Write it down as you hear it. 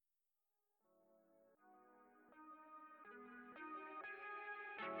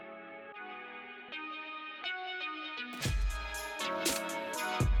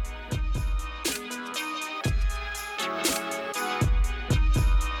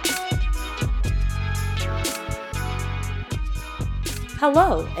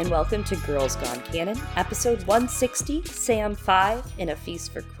Hello, and welcome to Girls Gone Canon, episode 160, Sam 5, in A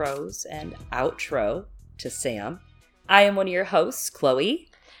Feast for Crows, and outro to Sam. I am one of your hosts, Chloe.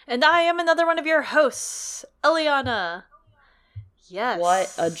 And I am another one of your hosts, Eliana. Yes.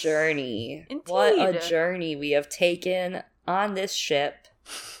 What a journey. Indeed. What a journey we have taken on this ship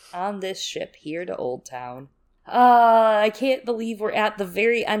here to Old Town. I can't believe we're at the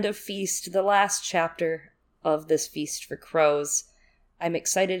very end of Feast, the last chapter of this Feast for Crows. I'm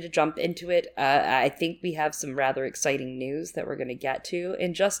excited to jump into it. I think we have some rather exciting news that we're going to get to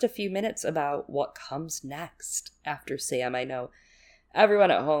in just a few minutes about what comes next after Sam. I know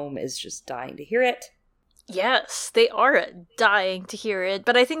everyone at home is just dying to hear it. Yes, they are dying to hear it,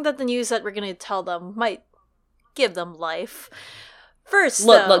 but I think that the news that we're going to tell them might give them life. First,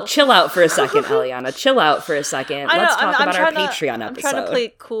 look, chill out for a second, Eliana. Chill out for a second. Let's talk about our Patreon episode. I'm trying to play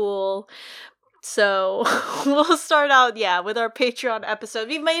it cool. So we'll start out, with our Patreon episode.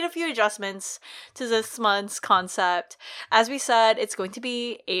 We've made a few adjustments to this month's concept. As we said, it's going to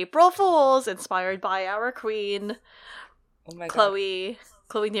be April Fools, inspired by our queen, Chloe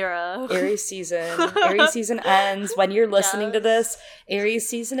Nira. Aries season ends. When you're listening to this, Aries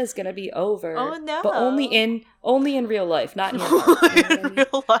season is going to be over. Oh no! But only in real life, not in your heart. In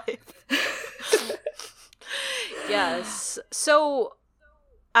real life. Yes. So,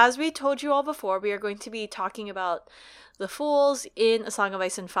 as we told you all before, we are going to be talking about the fools in A Song of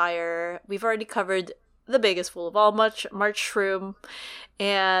Ice and Fire. We've already covered the biggest fool of all, March Shroom,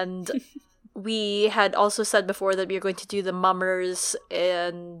 and we had also said before that we are going to do the Mummers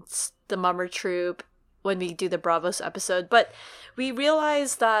and the Mummer Troupe when we do the Bravos episode, but we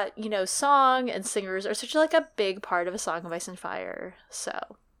realized that, song and singers are such like a big part of A Song of Ice and Fire,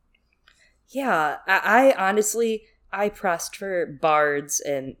 so. Yeah, I honestly, I pressed for bards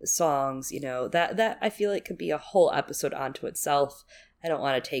and songs, that I feel like could be a whole episode onto itself. I don't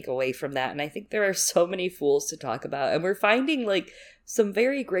want to take away from that, and I think there are so many fools to talk about, and we're finding, some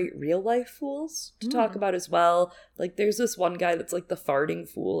very great real-life fools to talk about as well. There's this one guy that's, the farting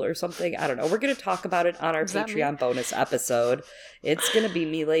fool or something. I don't know. We're going to talk about it on our Patreon bonus episode. It's going to be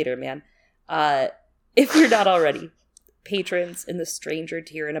me later, man. If you're not already, patrons in the Stranger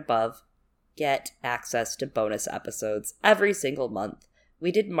tier and above get access to bonus episodes every single month.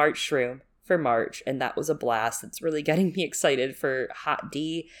 We did March Shroom for March, and that was a blast. It's really getting me excited for Hot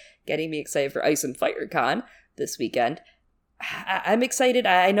D, getting me excited for Ice and Fire Con this weekend. I'm excited.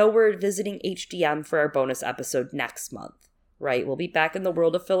 I know we're visiting HDM for our bonus episode next month, right? We'll be back in the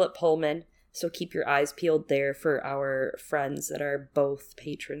world of Philip Pullman, so keep your eyes peeled there for our friends that are both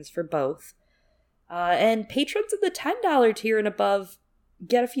patrons for both. And patrons of the $10 tier and above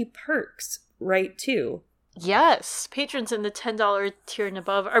get a few perks, right, too. Yes, patrons in the $10 tier and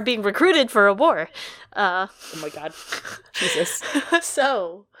above are being recruited for a war. Oh my god. Jesus.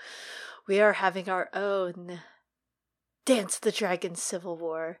 So, we are having our own Dance the Dragon Civil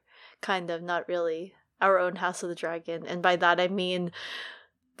War. Kind of, not really. Our own House of the Dragon. And by that I mean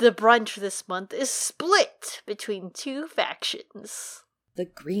the brunch this month is split between two factions. The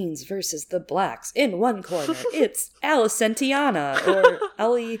greens versus the blacks. In one corner, it's Alicentiana or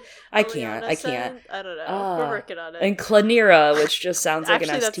Ellie. I can't. I don't know. We're working on it. And Clanira, which just sounds like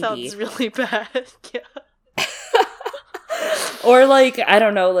Actually, an STD. That sounds really bad. Yeah. Or I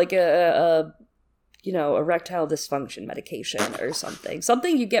don't know, a erectile dysfunction medication or something.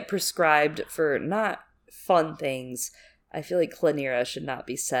 Something you get prescribed for not fun things. I feel like Clanira should not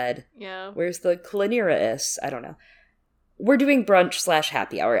be said. Yeah. Where's the Clanira-is? I don't know. We're doing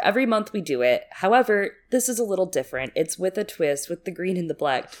brunch/happy hour. Every month we do it. However, this is a little different. It's with a twist, with the green and the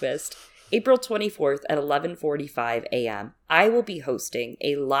black twist. April 24th at 11:45 a.m., I will be hosting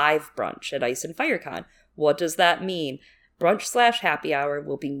a live brunch at Ice and Fire Con. What does that mean? Brunch/happy hour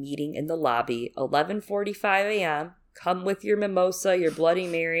will be meeting in the lobby, 11:45 a.m. Come with your mimosa, your Bloody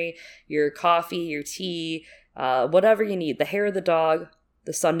Mary, your coffee, your tea, whatever you need. The hair of the dog,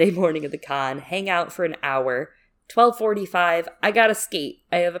 the Sunday morning of the con. Hang out for an hour. 12:45, I gotta skate.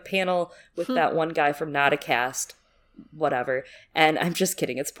 I have a panel with that one guy from Notacast, whatever. And I'm just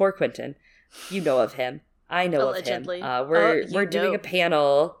kidding. It's poor Quentin. You know of him. I know Allegedly. of him. We're doing a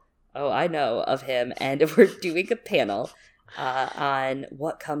panel. Oh, I know of him. And we're doing a panel on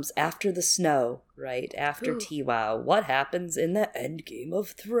what comes after the snow, right? After TWOW. What happens in the end Game of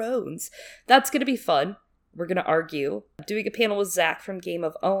Thrones? That's gonna be fun. We're going to argue. Doing a panel with Zach from Game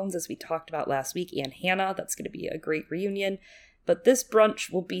of Owns, as we talked about last week, and Hannah. That's going to be a great reunion. But this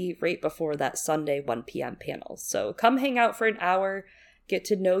brunch will be right before that Sunday 1 p.m. panel. So come hang out for an hour. get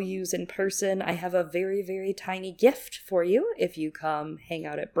to know yous in person, I have a very, very tiny gift for you if you come hang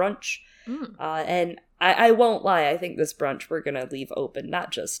out at brunch. And I won't lie, I think this brunch we're going to leave open,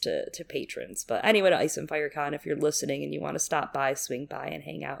 not just to patrons, but anyone at Ice and Fire Con, if you're listening and you want to stop by, swing by and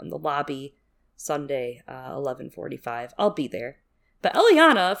hang out in the lobby Sunday, 11:45. I'll be there. But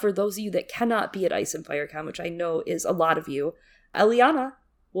Eliana, for those of you that cannot be at Ice and Fire Con, which I know is a lot of you, Eliana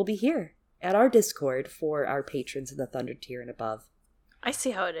will be here at our Discord for our patrons in the Thunder tier and above. I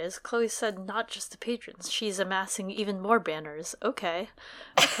see how it is. Chloe said not just the patrons. She's amassing even more banners. Okay.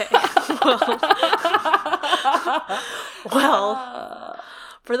 Well,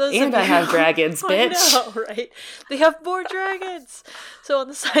 for those and of you I have dragons, bitch. I know, right? They have more dragons. So on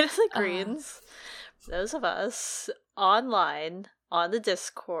the side of the greens, those of us online on the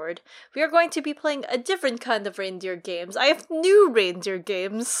Discord, we are going to be playing a different kind of reindeer games. I have new reindeer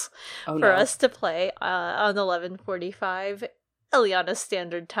games for us to play on 11:45. Eliana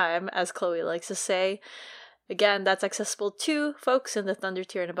Standard Time, as Chloe likes to say. Again, that's accessible to folks in the Thunder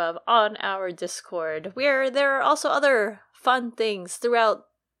tier and above on our Discord, where there are also other fun things throughout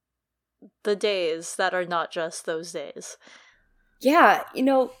the days that are not just those days. Yeah,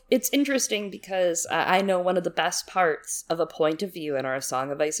 it's interesting because I know one of the best parts of a point of view in our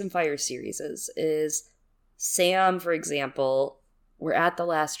Song of Ice and Fire series is Sam, for example, we're at the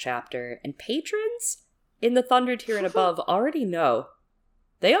last chapter, and patrons in the Thunder tier and above already know.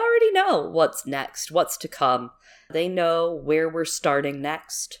 They already know what's next, what's to come. They know where we're starting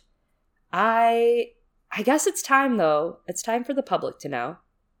next. I guess it's time, though. It's time for the public to know.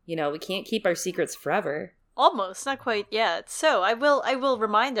 We can't keep our secrets forever. Almost, not quite yet. So I will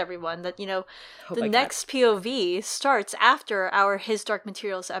remind everyone that, the next POV starts after our His Dark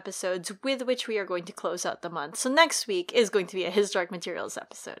Materials episodes, with which we are going to close out the month. So next week is going to be a His Dark Materials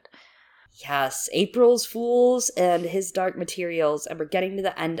episode. Yes, April's Fools and His Dark Materials, and we're getting to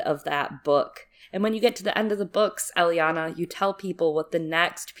the end of that book. And when you get to the end of the books, Eliana, you tell people what the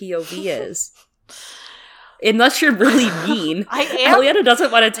next POV is. Unless you're really mean. I am. Eliana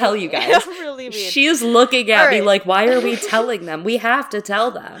doesn't want to tell you guys. I'm really mean. She is looking at me like, why are we telling them? We have to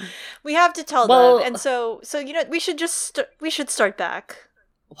tell them. We have to tell them. And so we should just we should start back.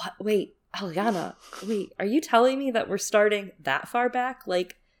 What? Wait, Eliana. Wait, are you telling me that we're starting that far back?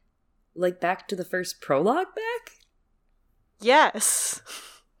 Like back to the first prologue back? Yes.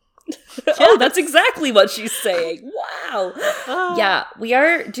 Oh, that's exactly what she's saying. Wow. Yeah, we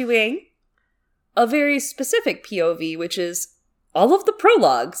are doing a very specific POV, which is all of the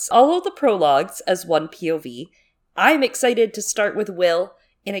prologues as one POV. I'm excited to start with Will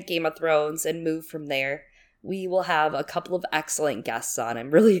in A Game of Thrones and move from there. We will have a couple of excellent guests on.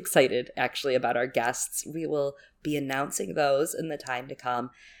 I'm really excited, actually, about our guests. We will be announcing those in the time to come.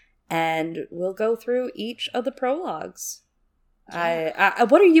 And we'll go through each of the prologues. Yeah.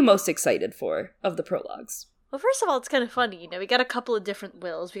 What are you most excited for of the prologues? Well, first of all, it's kind of funny. We got a couple of different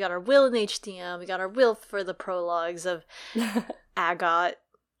wills. We got our will in HDM. We got our will for the prologues of Agot.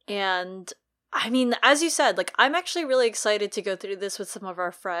 And, I mean, as you said, I'm actually really excited to go through this with some of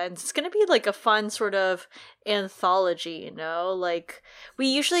our friends. It's going to be, a fun sort of anthology, we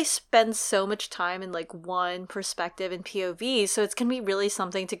usually spend so much time in, one perspective in POV, so it's going to be really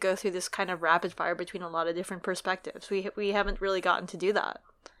something to go through this kind of rapid fire between a lot of different perspectives. We haven't really gotten to do that.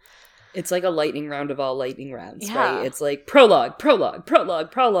 It's like a lightning round of all lightning rounds, right? It's like prologue.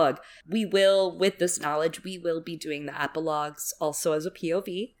 We will, with this knowledge, we will be doing the epilogues also as a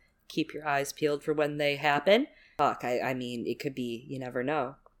POV. Keep your eyes peeled for when they happen. Fuck, I mean, it could be, you never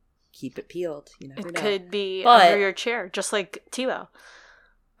know. Keep it peeled, you never know. It could be under your chair, just like Tiwo.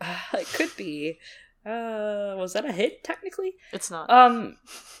 It could be. Was that a hit, technically? It's not.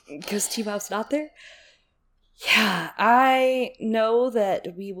 Because Tiwo's not there? Yeah, I know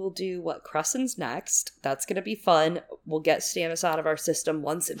that we will do what Crescen's next. That's going to be fun. We'll get Stannis out of our system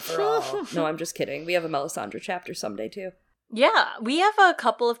once and for all. No, I'm just kidding. We have a Melisandre chapter someday, too. Yeah, we have a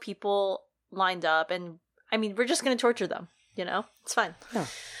couple of people lined up, and, I mean, we're just going to torture them, It's fine.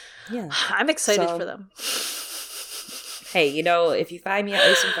 Yeah. I'm excited for them. Hey, if you find me at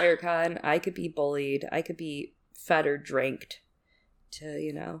Ice and Fire Con, I could be bullied. I could be fed or dranked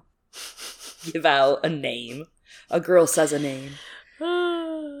to, give out a name. A girl says a name.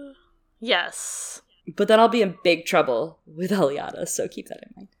 Yes. But then I'll be in big trouble with Eliana, so keep that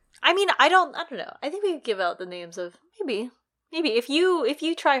in mind. I mean, I don't know. I think we could give out the names of maybe if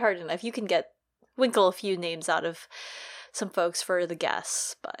you try hard enough, you can winkle a few names out of some folks for the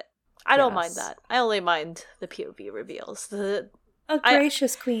guests, but I don't mind that. I only mind the POV reveals.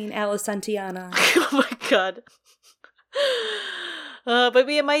 Gracious Queen Alicentiana. Oh my god. But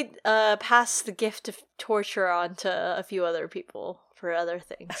we might pass the gift of torture on to a few other people for other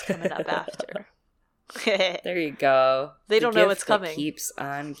things coming up after. There you go. They don't know what's coming. Keeps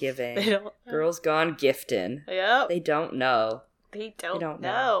on giving. They don't know. Girls gone gifting. Yep. They don't know. They don't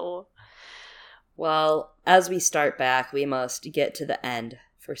know. Well, as we start back, we must get to the end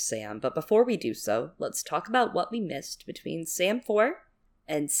for Sam. But before we do so, let's talk about what we missed between Sam 4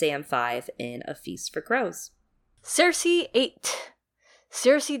 and Sam 5 in A Feast for Crows. Cersei 8.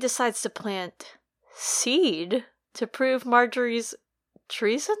 Cersei decides to plant seed to prove Marjorie's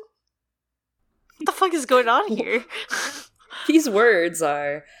treason? What the fuck is going on here? These words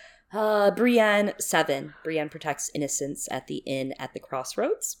are Brienne 7. Brienne protects innocence at the inn at the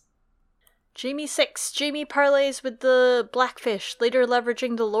crossroads. Jaime 6. Jaime parlays with the Blackfish, later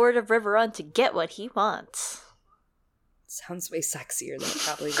leveraging the Lord of Riverrun to get what he wants. Sounds way sexier than it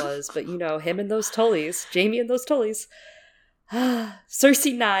probably was, but you know, him and those Tullys. Jaime and those Tullys.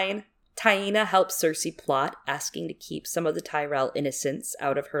 Cersei 9. Taena helps Cersei plot, asking to keep some of the Tyrell innocents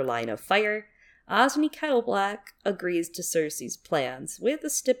out of her line of fire. Osmey Kettleblack agrees to Cersei's plans with a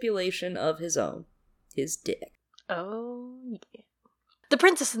stipulation of his own. His dick. Oh, yeah. The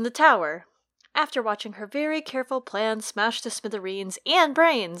Princess in the Tower. After watching her very careful plan smash to smithereens and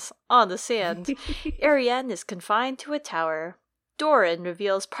brains on the sand, Arianne is confined to a tower. Doran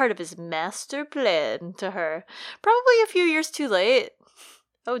reveals part of his master plan to her. Probably a few years too late.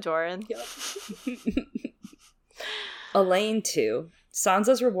 Oh, Doran. Yep. Elaine 2.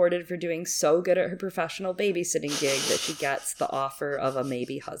 Sansa's rewarded for doing so good at her professional babysitting gig that she gets the offer of a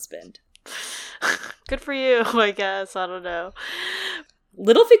maybe husband. Good for you, I guess. I don't know.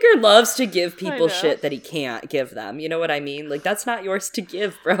 Littlefinger loves to give people shit that he can't give them. You know what I mean? Like, that's not yours to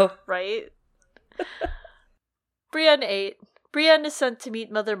give, bro. Right? Brienne 8. Brienne is sent to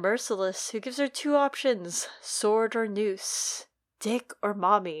meet Mother Merciless, who gives her two options. Sword or noose. Dick or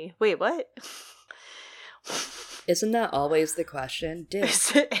mommy. Wait, what? Isn't that always the question? Dick.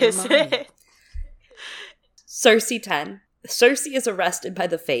 Is it? Cersei 10. Cersei is arrested by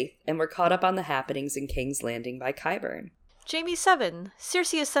the Faith, and we're caught up on the happenings in King's Landing by Qyburn. Jaime 7.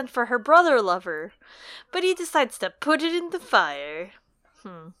 Cersei is sent for her brother lover, but he decides to put it in the fire.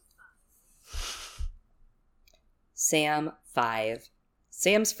 Sam 5.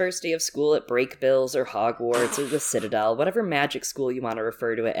 Sam's first day of school at Brakebills or Hogwarts or the Citadel, whatever magic school you want to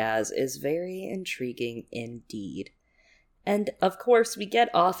refer to it as, is very intriguing indeed. And, of course, we get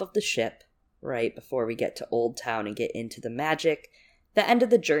off of the ship right before we get to Old Town and get into the magic. The end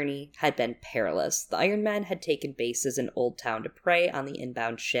of the journey had been perilous. The Iron Men had taken bases in Old Town to prey on the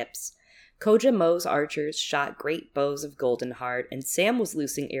inbound ships. Koja Mo's archers shot great bows of Goldenheart, and Sam was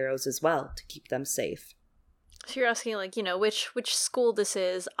loosing arrows as well to keep them safe. So you're asking, like, you know, which school this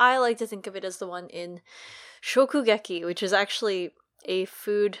is. I like to think of it as the one in Shokugeki, which is actually a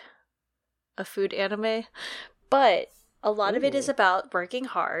food anime. But a lot of it is about working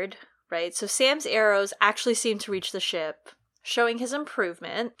hard, right? So Sam's arrows actually seem to reach the ship, showing his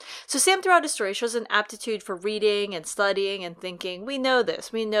improvement. So Sam throughout his story shows an aptitude for reading and studying and thinking, we know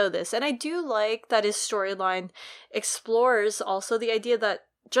this. And I do like that his storyline explores also the idea that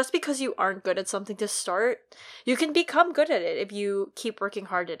just because you aren't good at something to start, you can become good at it if you keep working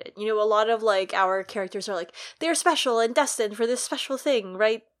hard at it. You know, a lot of, like, our characters are like, they're special and destined for this special thing,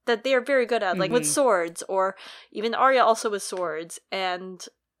 right? That they are very good at, like with swords, or even Arya also with swords. And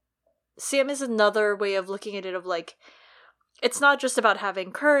Sam is another way of looking at it of, like, it's not just about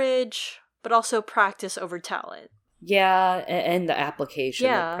having courage, but also practice over talent. Yeah, and the application,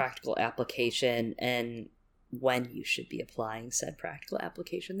 the practical application, and when you should be applying said practical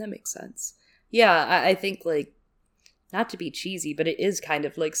application. That makes sense. Yeah, I think, like, not to be cheesy, but it is kind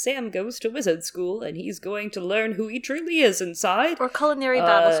of like Sam goes to wizard school and he's going to learn who he truly is inside. Or culinary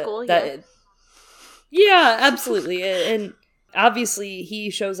battle school, Yeah, absolutely. And obviously he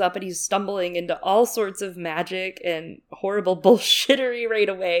shows up and he's stumbling into all sorts of magic and horrible bullshittery right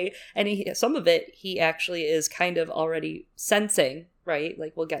away. And some of it he actually is kind of already sensing, right?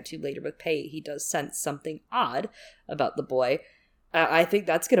 Like we'll get to later with Pei. He does sense something odd about the boy. I think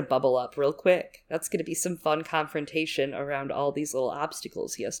that's going to bubble up real quick. That's going to be some fun confrontation around all these little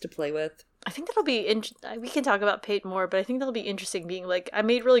obstacles he has to play with. I think that'll be we can talk about Pate more, but I think that'll be interesting being like, I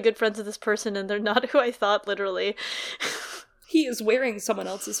made really good friends with this person and they're not who I thought, literally. He is wearing someone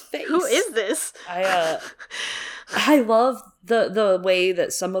else's face. Who is this? I love the way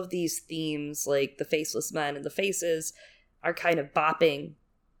that some of these themes, like the faceless men and the faces, are kind of bopping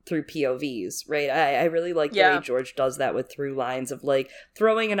through POVs, right? I really like the way George does that with through lines of, like,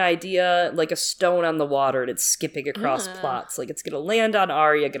 throwing an idea like a stone on the water and it's skipping across plots. Like, it's gonna land on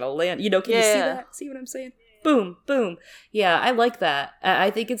Arya, gonna land, you know, can you see that? See what I'm saying? Boom, boom. Yeah, I like that.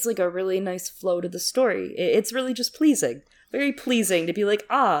 I think it's like a really nice flow to the story. It's really just pleasing. very pleasing to be like,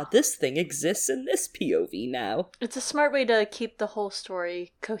 this thing exists in this POV now. It's a smart way to keep the whole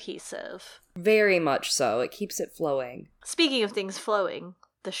story cohesive. Very much so. It keeps it flowing. Speaking of things flowing,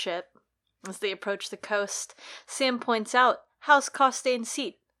 the ship, as they approach the coast, Sam points out House Costain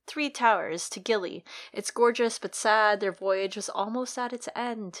seat, 3 towers to Gilly. It's gorgeous but sad. Their voyage was almost at its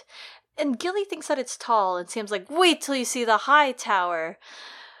end. And Gilly thinks that it's tall, and Sam's like, wait till you see the high tower.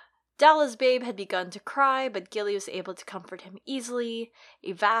 Dalla's babe had begun to cry, but Gilly was able to comfort him easily,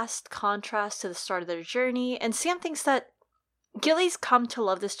 a vast contrast to the start of their journey, and Sam thinks that Gilly's come to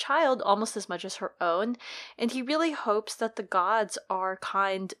love this child almost as much as her own, and he really hopes that the gods are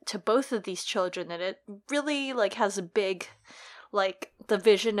kind to both of these children, and it really, has a big, the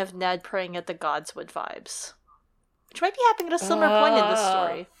vision of Ned praying at the godswood vibes. Which might be happening at a similar point in this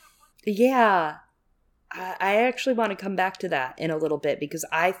story. Yeah. I actually want to come back to that in a little bit because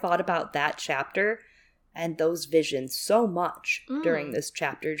I thought about that chapter and those visions so much during this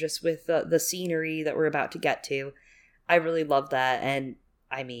chapter, just with the scenery that we're about to get to. I really love that. And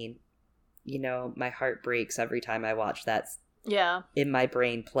I mean, my heart breaks every time I watch that in my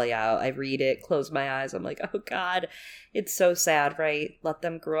brain play out. I read it, close my eyes. I'm like, oh God, it's so sad, right? Let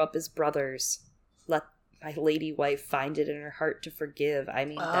them grow up as brothers. Let my lady wife find it in her heart to forgive. I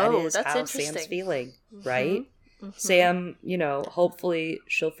mean, that is how Sam's feeling, right? Mm-hmm. Sam, hopefully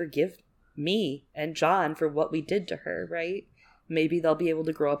she'll forgive me and John for what we did to her, right? Maybe they'll be able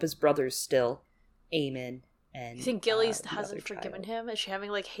to grow up as brothers still. Amen. And you think Gilly hasn't forgiven him? Is she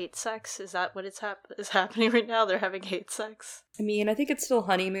having hate sex? Is that what is happening right now? They're having hate sex. I mean, I think it's still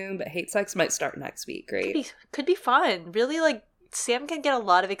honeymoon, but hate sex might start next week, right? Could be fun. Really, Sam can get a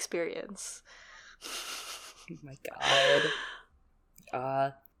lot of experience. Oh my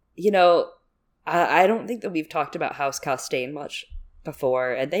God. I don't think that we've talked about House Costain much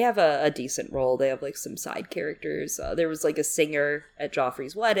before, and they have a decent role. They have some side characters. There was a singer at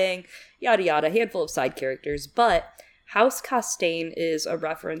Joffrey's wedding, yada yada, handful of side characters. But House Costain is a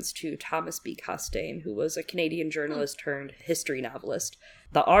reference to Thomas B. Costain, who was a Canadian journalist turned history novelist.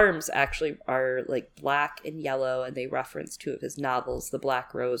 The arms actually are black and yellow, and they reference 2 of his novels, The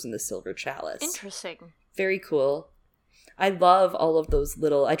Black Rose and The Silver Chalice. Interesting. Very cool. I love all of those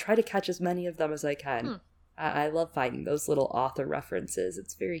I try to catch as many of them as I can. I love finding those little author references.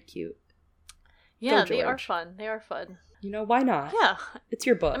 It's very cute. Yeah, they are fun. They are fun. Why not? Yeah. It's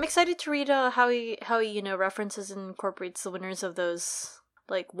your book. I'm excited to read how he references and incorporates the winners of those,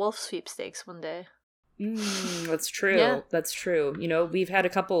 wolf sweepstakes one day. That's true. Yeah. That's true. We've had a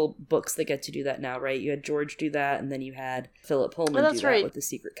couple books that get to do that now, right? You had George do that, and then you had Philip Pullman do that with The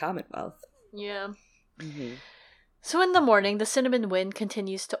Secret Commonwealth. Yeah. Mm-hmm. So in the morning, the Cinnamon Wind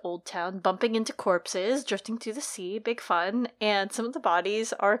continues to Old Town, bumping into corpses, drifting through the sea, big fun, and some of the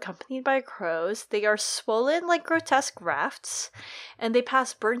bodies are accompanied by crows. They are swollen like grotesque rafts, and they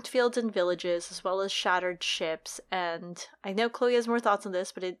pass burnt fields and villages, as well as shattered ships, and I know Chloe has more thoughts on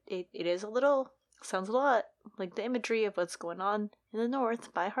this, but it is sounds a lot like the imagery of what's going on in the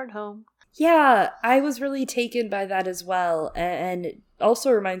north by Hardhome. Yeah, I was really taken by that as well. And it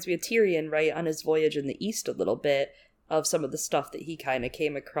also reminds me of Tyrion, right, on his voyage in the east a little bit, of some of the stuff that he kind of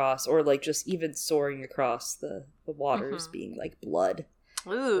came across, or just even soaring across the waters being blood.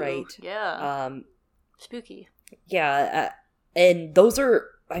 Ooh, right? Yeah. Spooky. Yeah, and those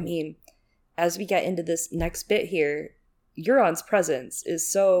are, as we get into this next bit here, Euron's presence is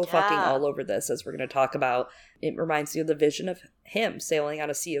so fucking all over this, as we're going to talk about. It reminds me of the vision of him sailing on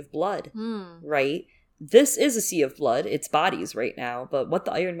a sea of blood, right? This is a sea of blood. It's bodies right now, but what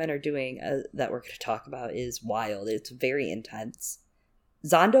the Iron Men are doing that we're going to talk about is wild. It's very intense.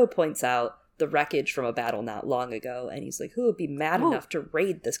 Zondo points out the wreckage from a battle not long ago, and he's like, who would be mad enough to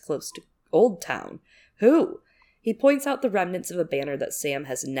raid this close to Old Town? Who? He points out the remnants of a banner that Sam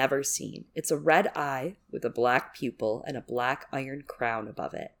has never seen. It's a red eye with a black pupil and a black iron crown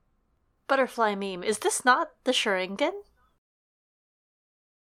above it. Butterfly meme. Is this not the Sharingan?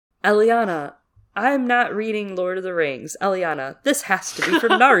 Eliana, I'm not reading Lord of the Rings. Eliana, this has to be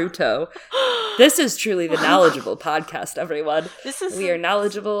from Naruto. This is truly the knowledgeable podcast, everyone. We are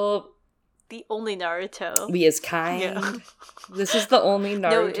knowledgeable. The only Naruto. We is kind. Yeah. This is the only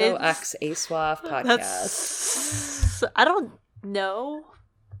Naruto x ASWAF podcast. I don't know,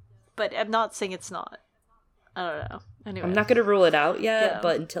 but I'm not saying it's not. I don't know. Anyway. I'm not going to rule it out yet,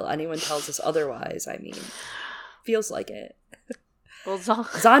 but until anyone tells us otherwise, feels like it. Well,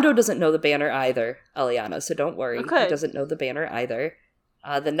 Zondo doesn't know the banner either, Eliana, so don't worry. Okay. He doesn't know the banner either.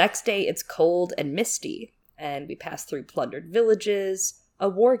 The next day, it's cold and misty, and we pass through plundered villages. A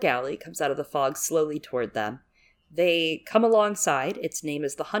war galley comes out of the fog slowly toward them. They come alongside. Its name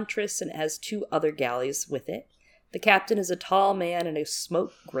is the Huntress and has 2 other galleys with it. The captain is a tall man in a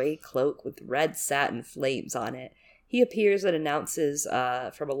smoke gray cloak with red satin flames on it. He appears and announces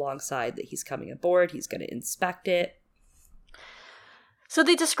from alongside that he's coming aboard. He's going to inspect it. So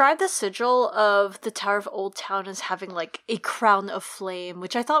they describe the sigil of the Tower of Old Town as having like a crown of flame,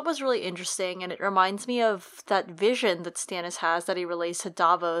 which I thought was really interesting, and it reminds me of that vision that Stannis has that he relays to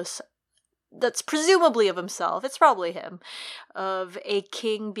Davos, that's presumably of himself, it's probably him, of a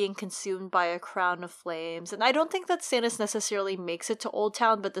king being consumed by a crown of flames. And I don't think that Stannis necessarily makes it to Old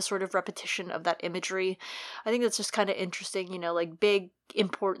Town, but the sort of repetition of that imagery, I think that's just kind of interesting, you know, like big,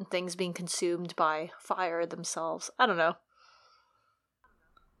 important things being consumed by fire themselves. I don't know.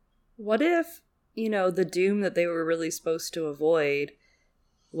 What if, you know, the doom that they were really supposed to avoid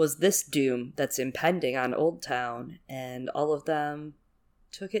was this doom that's impending on Old Town, and all of them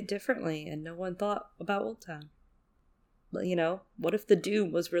took it differently, and no one thought about Old Town? But, you know, what if the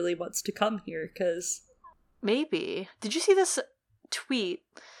doom was really what's to come here? Because maybe. Did you see this tweet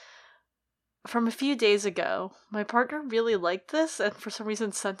from a few days ago? My partner really liked this, and for some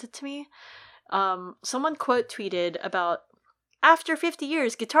reason sent it to me. Someone quote tweeted about, after 50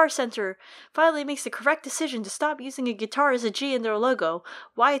 years, Guitar Center finally makes the correct decision to stop using a guitar as a G in their logo.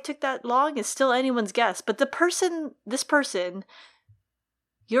 Why it took that long is still anyone's guess. But this person,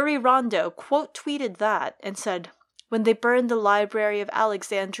 Yuri Rondo, quote tweeted that and said, "When they burned the Library of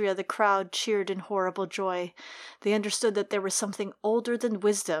Alexandria, the crowd cheered in horrible joy. They understood that there was something older than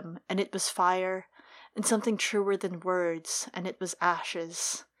wisdom, and it was fire, and something truer than words, and it was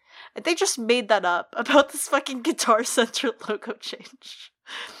ashes." And they just made that up about this fucking Guitar Center logo change.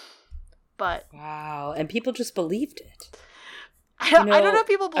 But wow, and people just believed it. I don't know if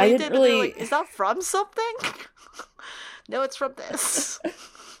people believed it, but they're like, is that from something? No, it's from this.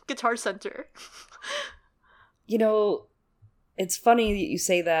 Guitar Center. You know, it's funny that you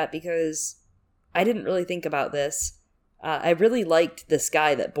say that because I didn't really think about this. I really liked this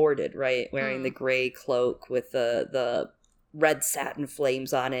guy that boarded, right? Wearing the gray cloak with the red satin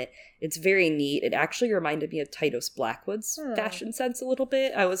flames on it. It's very neat. It actually reminded me of Titus Blackwood's fashion sense a little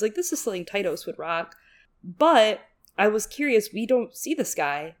bit. I was like, this is something Titus would rock. But I was curious, we don't see this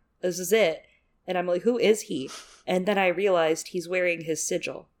guy. This is it. And I'm like, who is he? And then I realized he's wearing his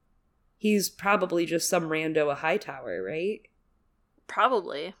sigil. He's probably just some rando a Hightower, right?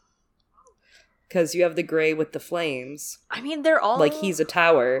 Probably. Because you have the gray with the flames. I mean, they're all... like he's a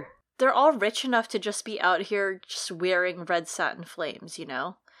tower. They're all rich enough to just be out here just wearing red satin flames, you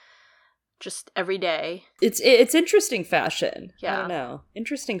know? Just every day. It's interesting fashion. Yeah. I don't know.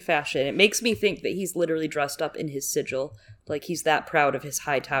 Interesting fashion. It makes me think that he's literally dressed up in his sigil. Like he's that proud of his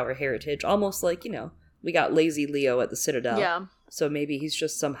Hightower heritage. Almost like, you know, we got Lazy Leo at the Citadel. Yeah. So maybe he's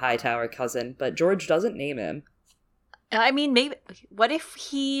just some Hightower cousin. But George doesn't name him. I mean, maybe... what if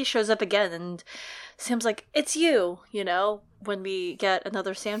he shows up again and Sam's like, it's you, you know? When we get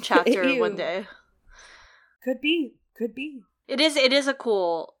another Sam chapter one day. Could be. Could be. It is a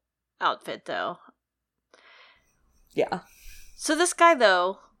cool outfit, though. Yeah. So this guy,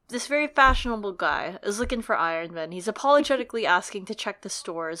 though, this very fashionable guy, is looking for Iron Men. He's apologetically asking to check the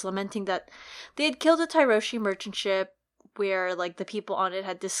stores, lamenting that they had killed a Tyroshi merchant ship where, like, the people on it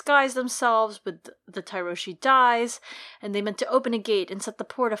had disguised themselves with the Tyroshi dyes, and they meant to open a gate and set the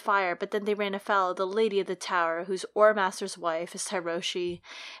port afire, but then they ran afoul of the Lady of the Tower, whose Ore-master's wife is Tyroshi,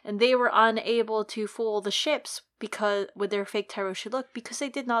 and they were unable to fool the ships because with their fake Tyroshi look because they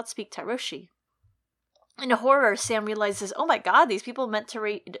did not speak Tyroshi. In horror, Sam realizes, oh my god, these people meant to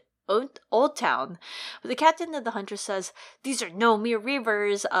raid Old Town. But the captain of the Huntress says, these are no mere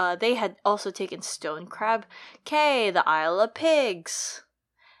reavers. They had also taken Stone Crab Cay, the Isle of Pigs,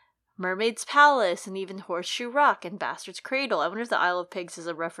 Mermaid's Palace, and even Horseshoe Rock and Bastard's Cradle. I wonder if the Isle of Pigs is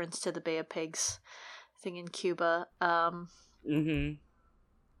a reference to the Bay of Pigs thing in Cuba. I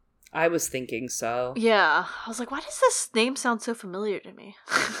was thinking so. Yeah. I was like, why does this name sound so familiar to me?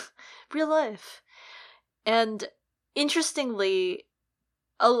 Real life. And interestingly,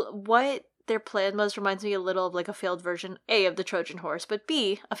 what their plan was reminds me a little of like a failed version, A, of the Trojan Horse, but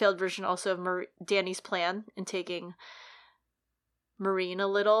B, a failed version also of Dany's plan in taking Meereen a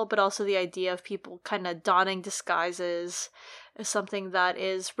little, but also the idea of people kind of donning disguises is something that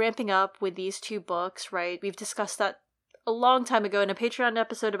is ramping up with these two books, right? We've discussed that a long time ago in a Patreon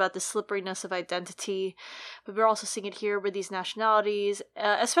episode about the slipperiness of identity, but we're also seeing it here with these nationalities,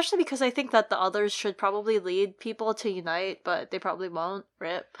 especially because I think that the others should probably lead people to unite, but they probably won't,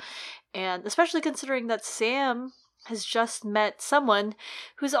 rip. And especially considering that Sam has just met someone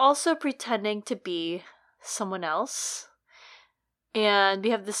who's also pretending to be someone else. And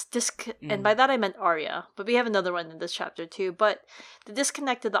we have this and by that I meant Arya, but we have another one in this chapter too. But the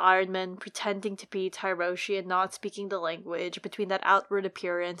disconnect of the Iron Men pretending to be Tyroshi and not speaking the language, between that outward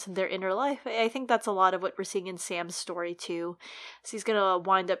appearance and their inner life, I think that's a lot of what we're seeing in Sam's story too. So he's gonna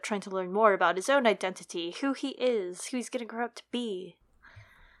wind up trying to learn more about his own identity, who he is, who he's gonna grow up to be.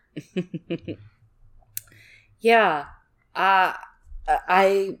 Yeah.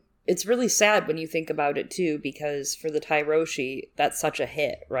 It's really sad when you think about it too, because for the Tyroshi, that's such a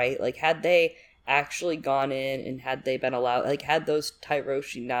hit, right? Like, had they actually gone in and had they been allowed, like, had those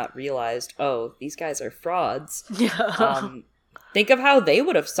Tyroshi not realized, oh, these guys are frauds, think of how they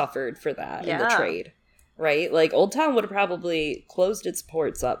would have suffered for that in the trade, right? Like, Old Town would have probably closed its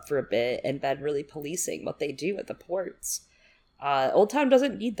ports up for a bit and been really policing what they do at the ports. Old Town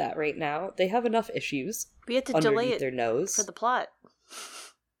doesn't need that right now. They have enough issues. We had to delay it their nose for the plot.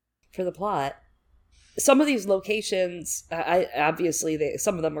 Some of these locations,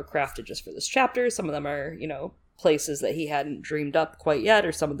 some of them were crafted just for this chapter. Some of them are, places that he hadn't dreamed up quite yet,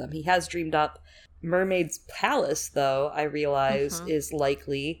 or some of them he has dreamed up. Mermaid's Palace, though, I realize, is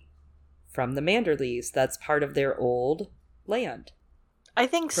likely from the Manderleys. That's part of their old land. I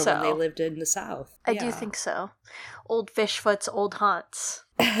think so. From when they lived in the South. I do think so. Old Fishfoot's old haunts.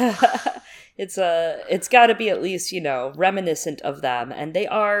 It's got to be at least, reminiscent of them. And they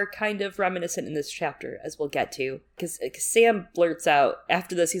are kind of reminiscent in this chapter, as we'll get to. Because Sam blurts out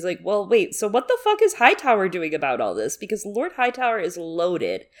after this, he's like, well, wait, so what the fuck is Hightower doing about all this? Because Lord Hightower is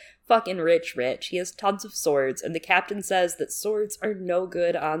loaded. Fucking rich. He has tons of swords. And the captain says that swords are no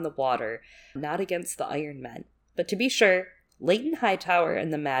good on the water. Not against the Iron Men. But to be sure, Leighton Hightower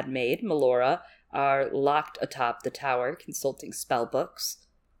and the Mad Maid, Melora, are locked atop the tower, consulting spell books.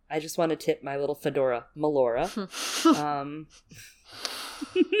 I just want to tip my little fedora, Melora.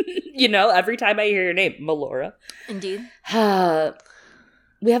 Every time I hear your name, Melora. Indeed.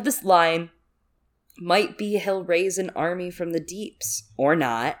 We have this line, might be he'll raise an army from the deeps, or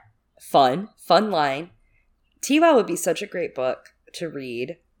not. Fun line. Tiwa would be such a great book to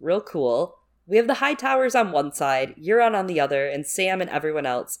read. Real cool. We have the Hightowers on one side, Euron on the other, and Sam and everyone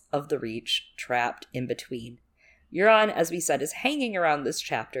else of the Reach trapped in between. Euron, as we said, is hanging around this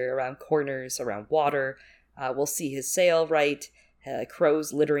chapter, around corners, around water. We'll see his sail right,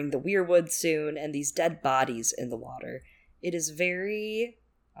 crows littering the weirwood soon, and these dead bodies in the water. It is very,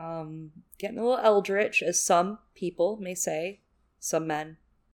 getting a little eldritch, as some people may say. Some men.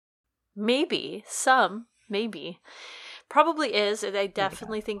 Maybe. Some. Maybe. Probably is, and I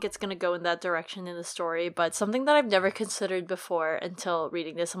definitely think it's going to go in that direction in the story, but something that I've never considered before until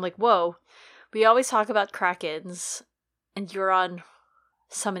reading this, I'm like, whoa, we always talk about Krakens, and Euron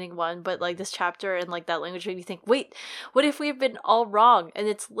summoning one, but, like, this chapter and, like, that language made me think, wait, what if we've been all wrong, and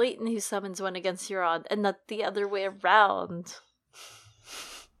it's Leighton who summons one against Euron, and not the other way around?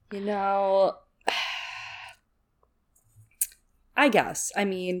 I guess.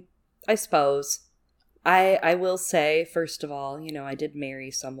 I suppose. I will say, first of all, I did marry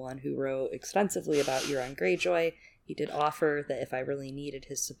someone who wrote extensively about Euron Greyjoy. He did offer that if I really needed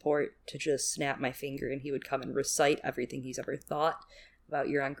his support, to just snap my finger and he would come and recite everything he's ever thought about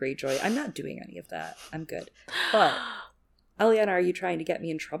Euron Greyjoy. I'm not doing any of that. I'm good. But, Eliana, are you trying to get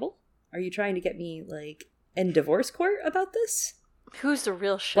me in trouble? Are you trying to get me, in divorce court about this? Who's the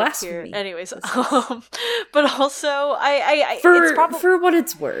real shit Blasphemy. here? Anyways, but also, for what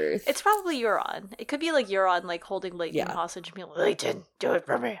it's worth, it's probably Euron. It could be Euron, holding Leighton hostage and being like, Leighton, do it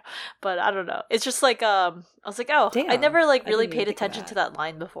for me. But I don't know. It's just I was like, oh, damn, I never really paid attention to that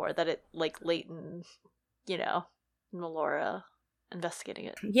line before. That it Leighton, Melora investigating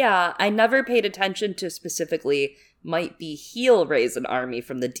it. Yeah, I never paid attention to specifically might be he'll raise an army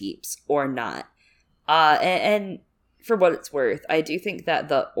from the deeps or not. And for what it's worth, I do think that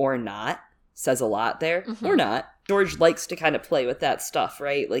the or not says a lot there. Mm-hmm. Or not. George likes to kind of play with that stuff,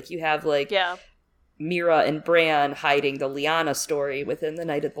 right? You have, Mira and Bran hiding the Lyanna story within The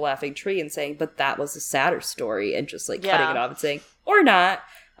Night of the Laughing Tree and saying, but that was a sadder story, and just, cutting it off and saying, or not.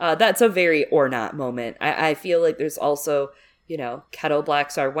 That's a very or not moment. I feel like there's also, Kettle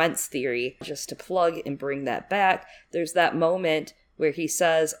Black's our Wentz theory, just to plug and bring that back. There's that moment where he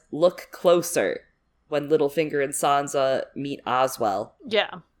says, look closer, when Littlefinger and Sansa meet Oswell.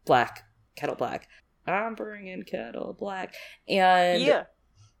 Yeah. Kettle Black. I'm bringing Kettle Black. And... yeah.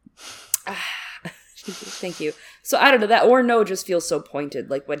 Thank you. So, I don't know, that or no just feels so pointed.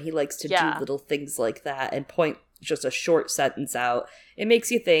 When he likes to do little things like that and point just a short sentence out. It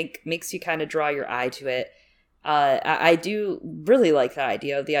makes you think, makes you kind of draw your eye to it. I do really like that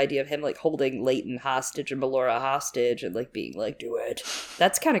idea, the idea of him like holding Leighton hostage and Melora hostage and like being like, do it.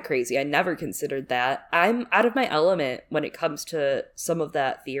 That's kind of crazy. I never considered that. I'm out of my element when it comes to some of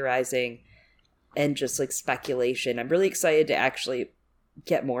that theorizing and just like speculation. I'm really excited to actually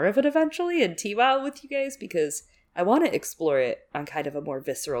get more of it eventually and TWOW with you guys, because I want to explore it on kind of a more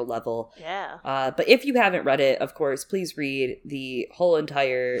visceral level. Yeah. But if you haven't read it, of course, please read the whole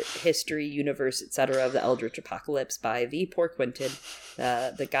entire history, universe, etc. of the Eldritch Apocalypse by the Poor Quentin,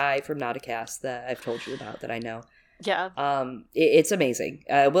 the guy from Nauticast that I've told you about that I know. Yeah. It's amazing.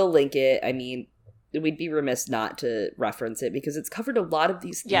 We'll link it. I mean, we'd be remiss not to reference it because it's covered a lot of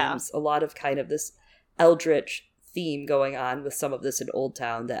these themes, a lot of kind of this Eldritch theme going on with some of this in Old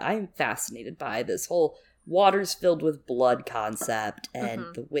Town that I'm fascinated by. This whole waters filled with blood concept and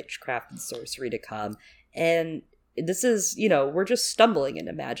the witchcraft and sorcery to come. And this is, we're just stumbling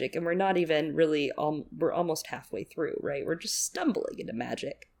into magic, and we're not even really, we're almost halfway through, right? We're just stumbling into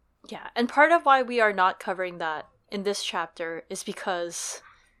magic. Yeah, and part of why we are not covering that in this chapter is because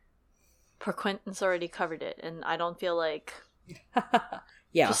Poor Quentin's already covered it, and I don't feel like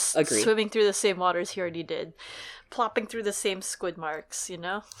yeah, just agreed. swimming through the same waters he already did, plopping through the same squid marks,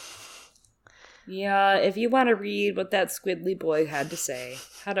 Yeah, if you want to read what that squiddly boy had to say,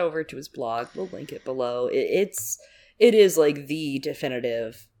 head over to his blog. We'll link it below. It is like the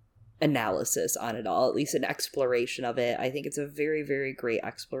definitive analysis on it all, at least an exploration of it. I think it's a very, very great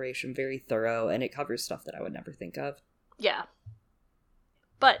exploration, very thorough, and it covers stuff that I would never think of. Yeah.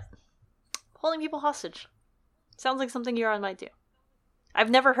 But holding people hostage sounds like something Euron might do. I've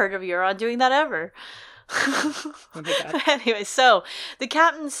never heard of Euron doing that ever. Oh my God. Anyway, so the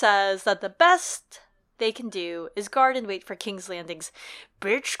captain says that the best they can do is guard and wait for King's Landing's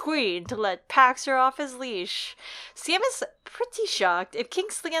bitch queen to let Paxer off his leash. Sam is pretty shocked. If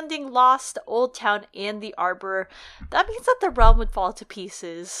King's Landing lost Old Town and the Arbor, that means that the realm would fall to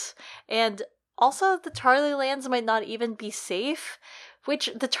pieces. And also, the Tarly lands might not even be safe,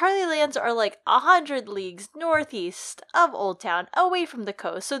 which the Tarly lands are like 100 leagues northeast of Old Town, away from the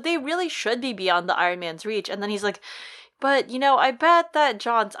coast, so they really should be beyond the Iron Man's reach. And then he's like, but, I bet that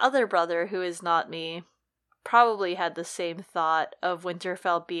Jon's other brother, who is not me, probably had the same thought of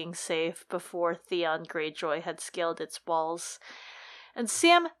Winterfell being safe before Theon Greyjoy had scaled its walls. And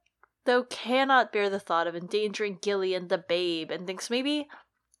Sam, though, cannot bear the thought of endangering Gillian the babe, and thinks maybe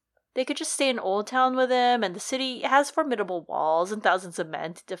they could just stay in Old Town with him, and the city has formidable walls and thousands of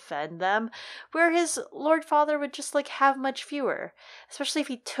men to defend them, where his Lord Father would just, have much fewer, especially if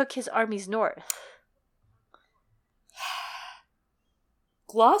he took his armies north.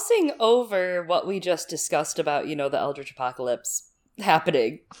 Glossing over what we just discussed about, the Eldritch Apocalypse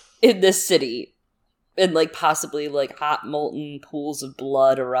happening in this city, and, possibly, hot molten pools of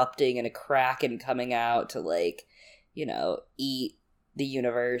blood erupting and a kraken coming out to, eat the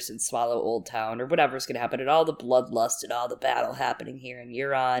universe and swallow Old Town, or whatever's going to happen, and all the bloodlust and all the battle happening here in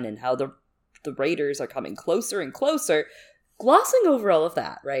Euron, and how the raiders are coming closer and closer. Glossing over all of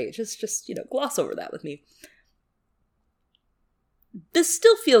that, right? Just gloss over that with me. This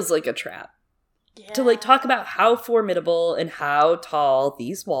still feels like a trap. Yeah. To talk about how formidable and how tall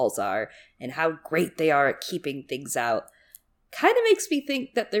these walls are and how great they are at keeping things out kind of makes me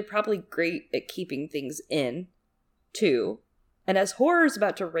think that they're probably great at keeping things in, too. And as horror is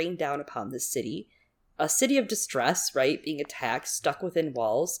about to rain down upon this city, a city of distress, right, being attacked, stuck within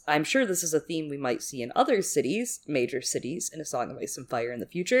walls, I'm sure this is a theme we might see in other cities, major cities, in A Song of Ice and Fire in the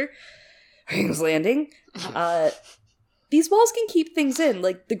future. King's Landing. These walls can keep things in,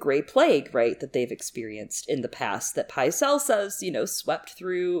 like the Grey Plague, right, that they've experienced in the past, that Pycelle says, swept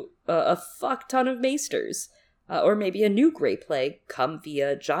through a fuck ton of maesters. Or maybe a new Grey Plague come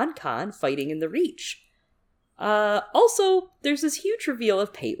via Jon Con fighting in the Reach. Also, there's this huge reveal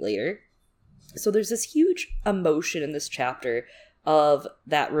of Pate-Lair. So there's this huge emotion in this chapter of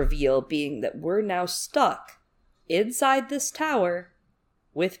that reveal being that we're now stuck inside this tower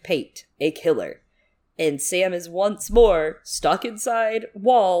with Pate, a killer. And Sam is once more stuck inside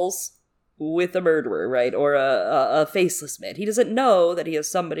walls with a murderer, right? Or a faceless man. He doesn't know that he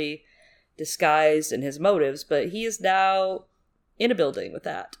has somebody disguised in his motives, but he is now in a building with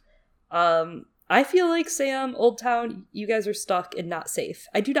that. I feel like, Sam, Old Town, you guys are stuck and not safe.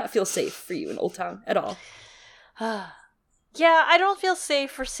 I do not feel safe for you in Old Town at all. Yeah, I don't feel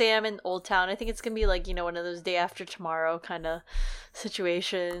safe for Sam in Old Town. I think it's going to be one of those day after tomorrow kind of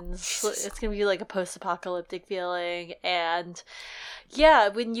situations. It's going to be a post-apocalyptic feeling. And yeah,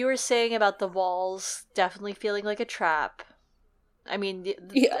 when you were saying about the walls definitely feeling like a trap, I mean,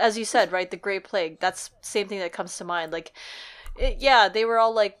 as you said, right, the Grey Plague, that's the same thing that comes to mind. They were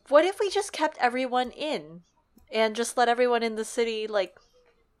all what if we just kept everyone in? and just let everyone in the city, like,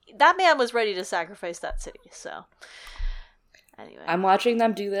 that man was ready to sacrifice that city, so. Anyway. I'm watching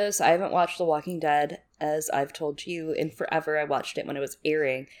them do this. I haven't watched The Walking Dead, as I've told you, in forever. I watched it when it was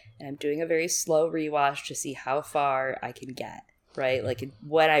airing, and I'm doing a very slow rewatch to see how far I can get, right? Like,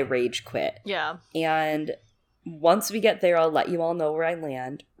 when I rage quit. Yeah. And once we get there, I'll let you all know where I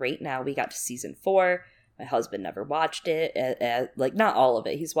land. Right now, we got to season 4. My husband never watched it. Like, not all of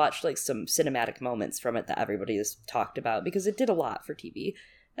it. He's watched, like, some cinematic moments from it that everybody has talked about, because it did a lot for TV.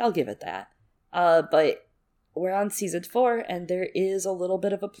 I'll give it that. But we're on season 4, and there is a little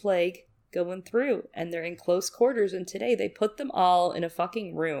bit of a plague going through, and they're in close quarters, and today they put them all in a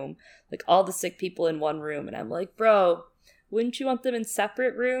fucking room, like, all the sick people in one room, and I'm like, bro, wouldn't you want them in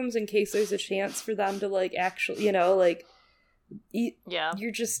separate rooms in case there's a chance for them to, like, actually, you know, like, yeah,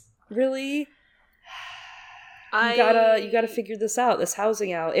 you're just, really? You gotta figure this out, this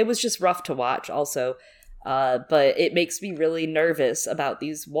housing out. It was just rough to watch, also. But it makes me really nervous about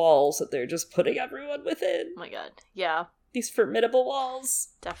these walls that they're just putting everyone within. Oh my god, yeah. These formidable walls.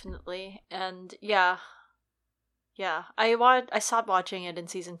 Definitely. And yeah. I stopped watching it in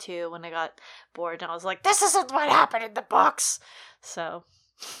season 2 when I got bored, and I was like, this isn't what happened in the books! So,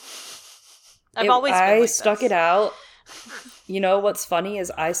 I stuck it out. You know what's funny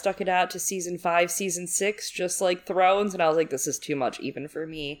is I stuck it out to season 5, season 6, just like Thrones, and I was like, this is too much even for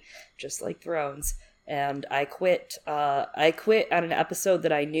me, just like Thrones. And I quit. I quit on an episode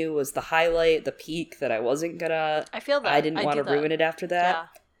that I knew was the highlight, the peak, that I wasn't gonna. I feel that. I didn't want to ruin it after that. Yeah.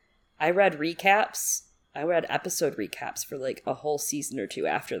 I read recaps. I read episode recaps for like a whole season or 2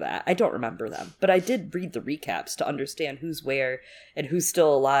 after that. I don't remember them, but I did read the recaps to understand who's where and who's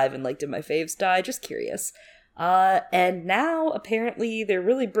still alive and, like, did my faves die? Just curious. And now apparently they're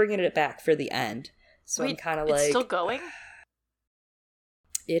really bringing it back for the end. So I'm kind of like, it's still going?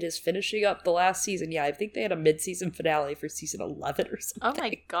 It is finishing up the last season. Yeah, I think they had a mid-season finale for season 11 or something. Oh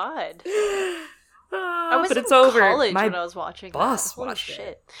my god. I was but in it's over. college My when I was watching boss that. Holy watched shit.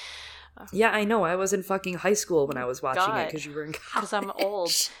 it. Yeah, I know. I was in fucking high school when I was watching it because you were in college. Because I'm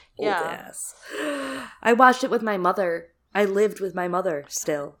old. Old ass. I watched it with my mother. I lived with my mother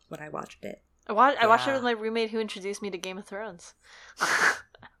still when I watched it. I watched it with my roommate who introduced me to Game of Thrones.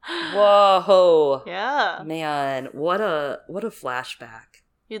 Whoa. Yeah. Man, what a flashback.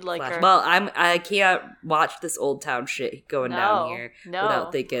 You'd like her. Well, I can't watch this old town shit going down here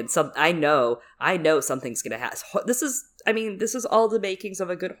without thinking I know something's gonna happen. This is all the makings of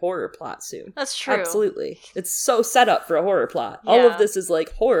a good horror plot soon. That's true. Absolutely. It's so set up for a horror plot. Yeah. All of this is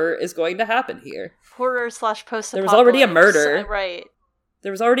like, horror is going to happen here. Horror / post-apocalypse. There was already a murder. Right.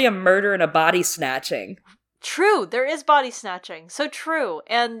 There was already a murder and a body snatching. True, there is body snatching. So true.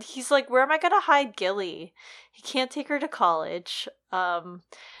 And he's like, where am I going to hide Gilly? He can't take her to college. And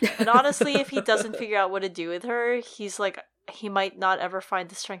honestly, if he doesn't figure out what to do with her, he's like, he might not ever find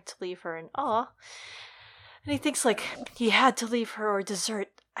the strength to leave her. And he thinks like, he had to leave her or desert.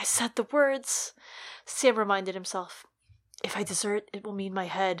 I said the words. Sam reminded himself, if I desert, it will mean my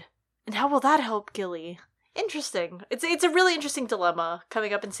head. And how will that help Gilly? Interesting. It's a really interesting dilemma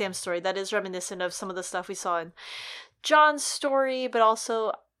coming up in Sam's story that is reminiscent of some of the stuff we saw in John's story, but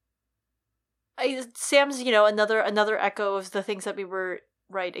also Sam's, another echo of the things that we were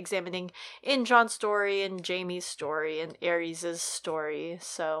examining in John's story and Jamie's story and Ares' story.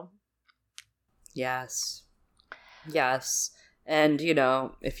 So yes. And,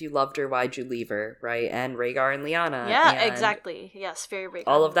 if you loved her, why'd you leave her, right? And Rhaegar and Lyanna. Yeah, exactly. Yes, very Rhaegar.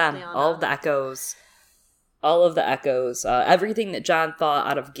 All of them. Lyanna. All of the echoes. Everything that John thought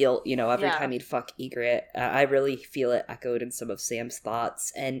out of guilt, every time he'd fuck Ygritte. I really feel it echoed in some of Sam's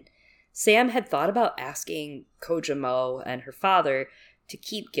thoughts. And Sam had thought about asking Kojamo and her father to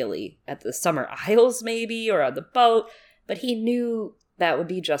keep Gilly at the Summer Isles, maybe, or on the boat. But he knew that would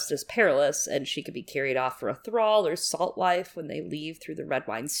be just as perilous, and she could be carried off for a thrall or salt life when they leave through the Red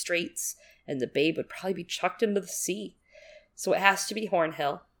Wine Straits, and the babe would probably be chucked into the sea. So it has to be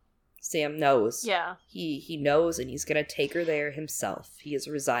Hornhill. Sam knows. Yeah. He knows, and he's going to take her there himself. He is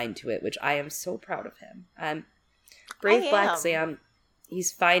resigned to it, which I am so proud of him. Brave Black Sam,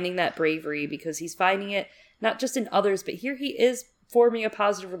 he's finding that bravery because he's finding it not just in others, but here he is forming a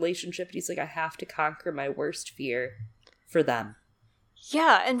positive relationship. And he's like, I have to conquer my worst fear for them.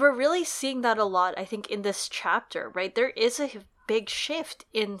 Yeah, and we're really seeing that a lot, I think, in this chapter, right? There is a big shift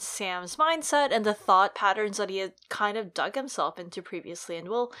in Sam's mindset and the thought patterns that he had kind of dug himself into previously, and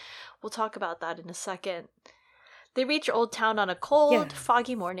we'll talk about that in a second. They reach Old Town on a cold,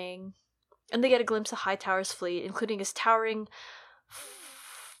 foggy morning, and they get a glimpse of Hightower's fleet, including his towering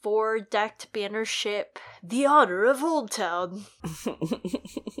four-decked banner ship, the Honor of Old Town.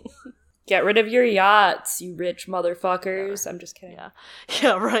 Get rid of your yachts, you rich motherfuckers. I'm just kidding.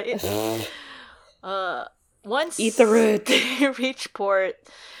 Yeah, right. Once Eat the root. They reach port,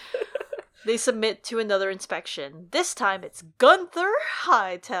 they submit to another inspection. This time it's Gunther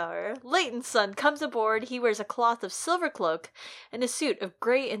Hightower. Leighton's son comes aboard. He wears a cloth of silver cloak and a suit of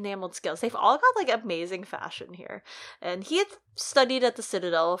gray enameled scales. They've all got like amazing fashion here. And he had studied at the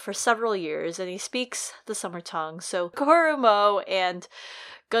Citadel for several years and he speaks the summer tongue. So Korumo and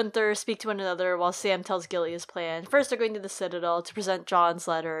Gunther speak to one another while Sam tells Gilly his plan. First, they're going to the Citadel to present John's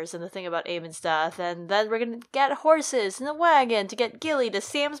letters and the thing about Aemon's death, and then we're going to get horses and a wagon to get Gilly to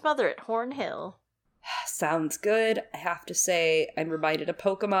Sam's mother at Horn Hill. Sounds good. I have to say, I'm reminded of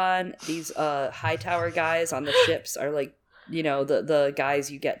Pokemon. These Hightower guys on the ships are like, you know, the guys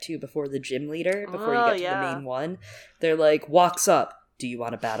you get to before the gym leader, before you get to the main one. They're like, walks up. Do you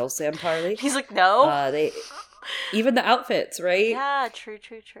want to battle, Sam Tarly? He's like, no. Even the outfits, right? Yeah, true.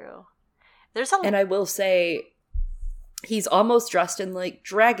 And I will say, he's almost dressed in like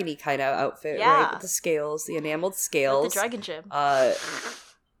dragony kind of outfit, right? With the scales, the enameled scales. Like the Dragon Gym.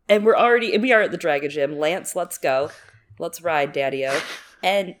 And we are at the Dragon Gym. Lance, let's go. Let's ride, Daddy-O.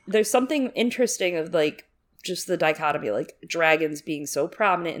 And there's something interesting of like just the dichotomy, like dragons being so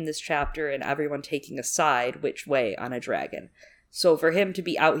prominent in this chapter and everyone taking a side which way on a dragon. So for him to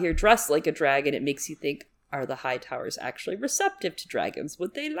be out here dressed like a dragon, it makes you think, are the Hightowers actually receptive to dragons?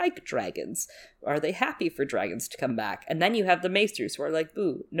 Would they like dragons? Are they happy for dragons to come back? And then you have the Maesters who are like,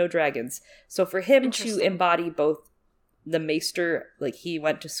 boo, no dragons. So for him to embody both the Maester, like he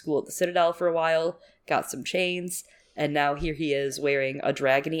went to school at the Citadel for a while, got some chains, and now here he is wearing a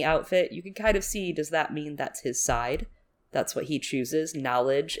dragony outfit. You can kind of see, does that mean that's his side? That's what he chooses,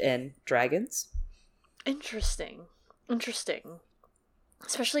 knowledge and dragons? Interesting.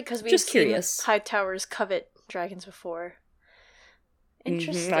 Especially because we've seen Hightowers covet dragons before.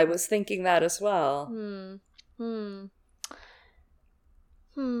 Interesting. Mm-hmm. I was thinking that as well.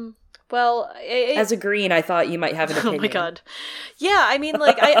 Well, as a green, I thought you might have an opinion. Oh my god. Yeah, I mean,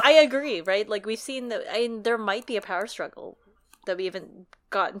 like, I agree, right? Like, we've seen that, there might be a power struggle that we haven't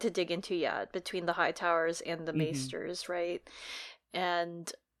gotten to dig into yet between the Hightowers and the Maesters, right?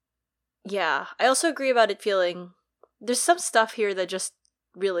 And, yeah, I also agree about it feeling... There's some stuff here that just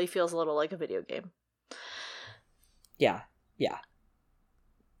really feels a little like a video game. Yeah.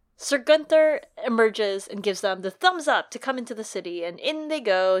 Sir Gunther emerges and gives them the thumbs up to come into the city, and in they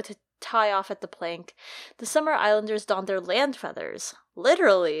go to tie off at the plank. The Summer Islanders don their land feathers.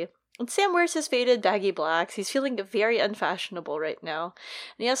 Literally. And Sam wears his faded baggy blacks. He's feeling very unfashionable right now.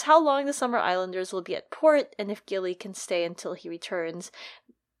 And he asks how long the Summer Islanders will be at port, and if Gilly can stay until he returns.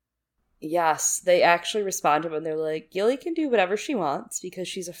 Yes, they actually respond to him and they're like, Gilly can do whatever she wants because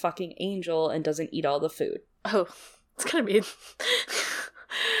she's a fucking angel and doesn't eat all the food. Oh, it's kind of mean.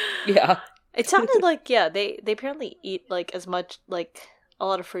 Yeah. It sounded like, they apparently eat, like, as much, like, a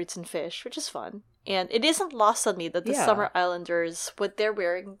lot of fruits and fish, which is fun. And it isn't lost on me that the Summer Islanders, what they're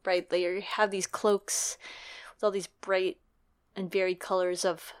wearing, right, they have these cloaks with all these bright and varied colors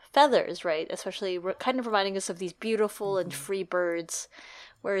of feathers, right? Especially kind of reminding us of these beautiful and free birds.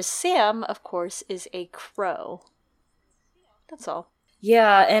 Whereas Sam, of course, is a crow. That's all.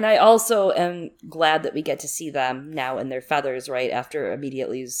 Yeah, and I also am glad that we get to see them now in their feathers, right? After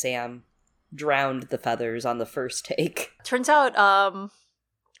immediately Sam drowned the feathers on the first take. Turns out,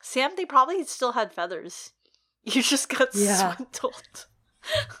 Sam, they probably still had feathers. You just got swindled.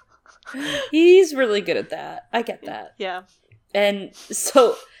 He's really good at that. I get that. Yeah. And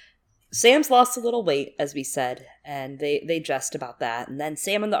so... Sam's lost a little weight, as we said, and they jest about that. And then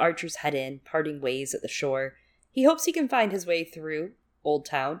Sam and the archers head in, parting ways at the shore. He hopes he can find his way through Old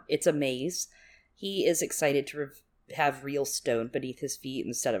Town. It's a maze. He is excited to have real stone beneath his feet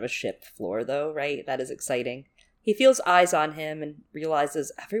instead of a ship floor, though, right? That is exciting. He feels eyes on him and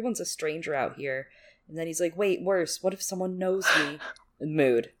realizes everyone's a stranger out here. And then he's like, wait, worse, what if someone knows me?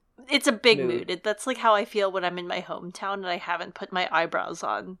 Mood. It's a big mood. That's like how I feel when I'm in my hometown and I haven't put my eyebrows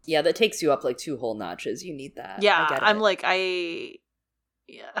on. Yeah, that takes you up like 2 whole notches. You need that. Yeah, I'm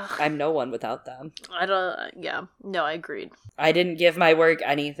no one without them. No, I agreed. I didn't give my work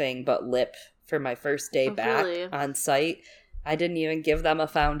anything but lip for my first day back on site. I didn't even give them a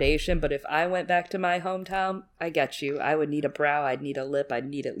foundation, but if I went back to my hometown, I get you. I would need a brow, I'd need a lip, I'd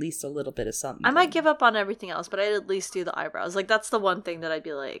need at least a little bit of something. I might give up on everything else, but I'd at least do the eyebrows. Like, that's the one thing that I'd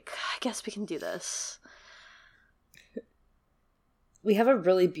be like, I guess we can do this. We have a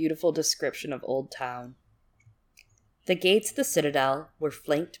really beautiful description of Old Town. The gates of the Citadel were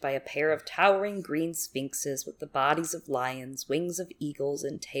flanked by a pair of towering green sphinxes with the bodies of lions, wings of eagles,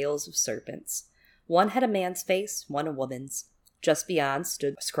 and tails of serpents. One had a man's face, one a woman's. Just beyond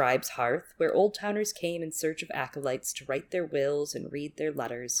stood Scribe's Hearth, where old-towners came in search of acolytes to write their wills and read their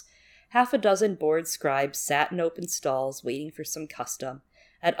letters. Half a dozen bored scribes sat in open stalls waiting for some custom.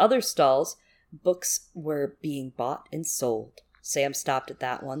 At other stalls, books were being bought and sold. Sam stopped at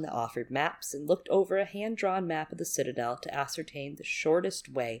that one that offered maps and looked over a hand-drawn map of the citadel to ascertain the shortest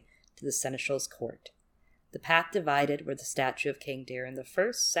way to the seneschal's court. The path divided where the statue of King Darin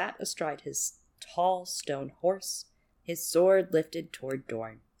I sat astride his tall stone horse, his sword lifted toward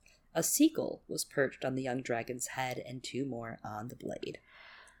Dorne. A seagull was perched on the young dragon's head, and 2 more on the blade.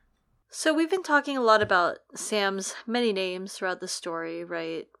 So we've been talking a lot about Sam's many names throughout the story,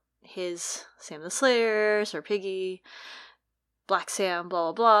 right? His Sam the Slayer, Sir Piggy, Black Sam,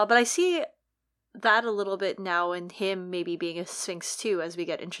 blah, blah, blah. But I see that a little bit now in him maybe being a Sphinx too, as we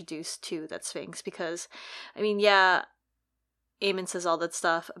get introduced to that Sphinx. Because, I mean, yeah, Aemon says all that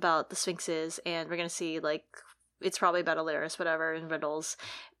stuff about the Sphinxes, and we're going to see, like, it's probably about Alaris, whatever, and riddles.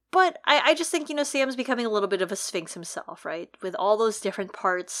 But I just think, Sam's becoming a little bit of a Sphinx himself, right? With all those different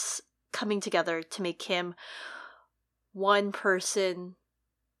parts coming together to make him one person,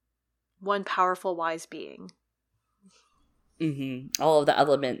 one powerful, wise being. Mm-hmm. All of the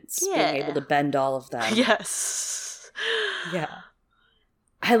elements, being able to bend all of them. Yes. Yeah.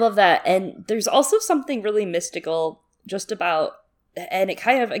 I love that. And there's also something really mystical just about, and it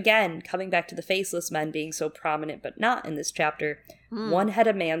kind of, again, coming back to the faceless men being so prominent, but not in this chapter. One had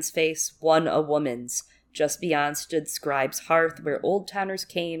a man's face, one a woman's. Just beyond stood Scribe's Hearth, where old-towners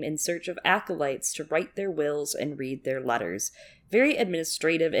came in search of acolytes to write their wills and read their letters. Very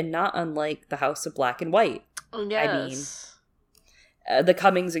administrative and not unlike the House of Black and White. Yes. I mean, the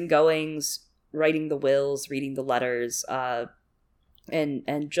comings and goings, writing the wills, reading the letters,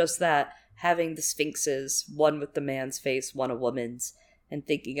 and just that, having the sphinxes, one with the man's face, one a woman's, and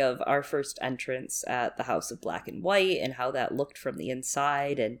thinking of our first entrance at the House of Black and White and how that looked from the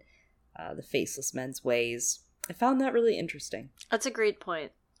inside, and the faceless men's ways. I found that really interesting. That's a great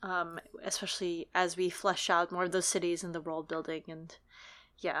point, especially as we flesh out more of those cities and the world building, and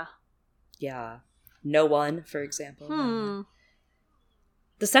yeah. Yeah. No one, for example.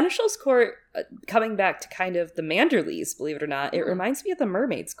 The Seneschal's Court, coming back to kind of the Manderleys, believe it or not, it reminds me of the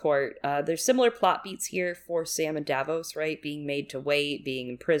Mermaid's Court. There's similar plot beats here for Sam and Davos, right? Being made to wait, being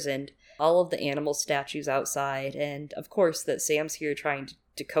imprisoned, all of the animal statues outside, and of course that Sam's here trying to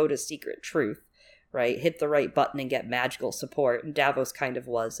decode a secret truth, right? Hit the right button and get magical support, and Davos kind of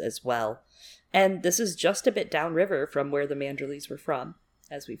was as well. And this is just a bit downriver from where the Manderleys were from,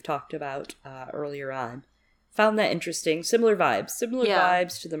 as we've talked about earlier on. Found that interesting. Similar vibes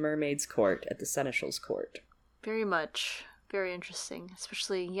to the Mermaid's Court at the Seneschal's Court. Very much. Very interesting.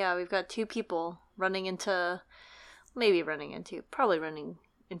 Especially, we've got 2 people probably running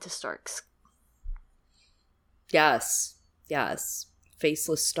into Starks. Yes.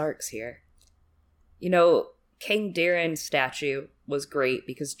 Faceless Starks here. King Darin's statue was great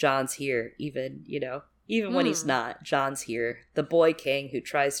because Jon's here, even when he's not, Jon's here. The boy king who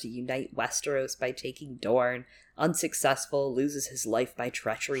tries to unite Westeros by taking Dorne, unsuccessful, loses his life by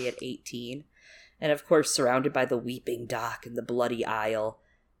treachery at 18. And of course surrounded by the Weeping Dock and the Bloody Isle.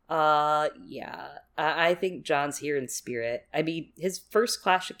 I think Jon's here in spirit. I mean, his first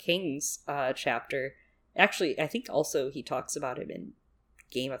Clash of Kings chapter, actually, I think also he talks about him in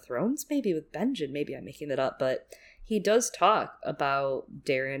Game of Thrones, maybe with Benjen, maybe I'm making that up, but he does talk about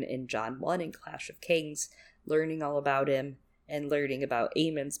Darin and Jon 1 in Clash of Kings, learning all about him and learning about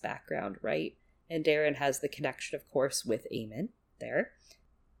Aemon's background, right? And Darin has the connection, of course, with Aemon there.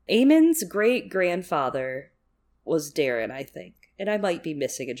 Aemon's great-grandfather was Darin, I think. And I might be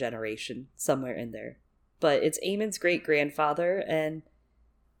missing a generation somewhere in there. But it's Aemon's great-grandfather, and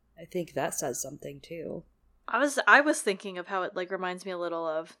I think that says something, too. I was thinking of how it reminds me a little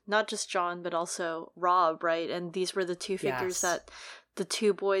of not just Jon but also Robb, right? And these were the 2 figures that the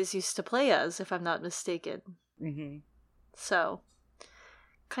 2 boys used to play as, if I'm not mistaken. Mm-hmm. So,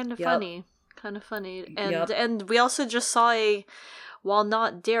 kind of funny, and we also just saw while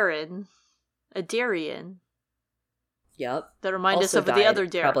not Darin, a Darien. Yep. That reminded us of the other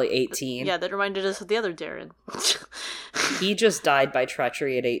Darin. Probably 18. Yeah, that reminded us of the other Darin. He just died by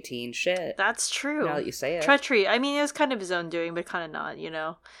treachery at 18. Shit. That's true. Now that you say it. Treachery. I mean, it was kind of his own doing, but kind of not,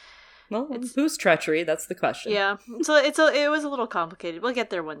 Well, whose treachery? That's the question. Yeah. So it was a little complicated. We'll get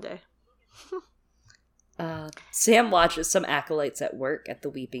there one day. Sam watches some acolytes at work at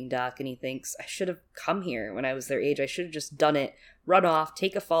the Weeping Dock, and he thinks, I should have come here when I was their age. I should have just done it. Run off,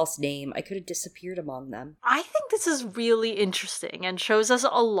 take a false name. I could have disappeared among them. I think this is really interesting and shows us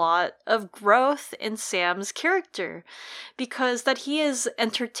a lot of growth in Sam's character, because that he is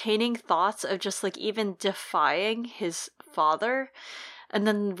entertaining thoughts of just even defying his father, and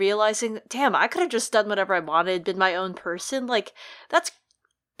then realizing, damn, I could have just done whatever I wanted, been my own person. Like, that's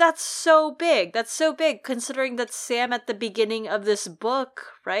so big. That's so big, considering that Sam at the beginning of this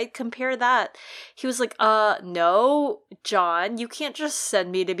book, right? Compare that. He was like, no, John, you can't just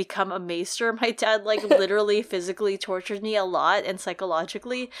send me to become a maester. My dad, like, literally physically tortured me a lot and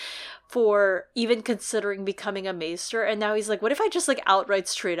psychologically for even considering becoming a maester. And now he's like, what if I just, like, outright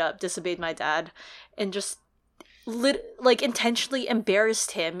straight up disobeyed my dad and just intentionally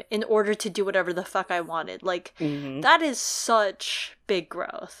embarrassed him in order to do whatever the fuck I wanted. Like, that is such big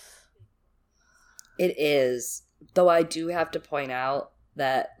growth. It is. Though I do have to point out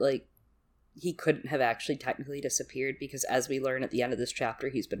that, like, he couldn't have actually technically disappeared, because as we learn at the end of this chapter,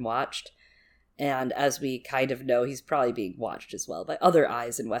 he's been watched. And as we kind of know, he's probably being watched as well by other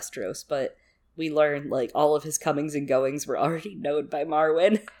eyes in Westeros. But we learn, like, all of his comings and goings were already known by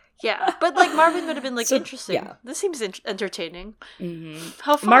Marwyn. Yeah, but, like, Marwyn would have been, like, So, interesting. yeah. This seems entertaining. Mm-hmm.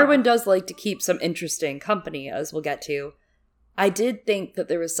 How fun. Marwyn does like to keep some interesting company, as we'll get to. I did think that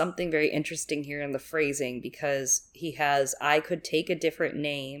there was something very interesting here in the phrasing, because he has, I could take a different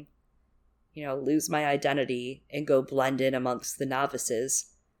name, you know, lose my identity, and go blend in amongst the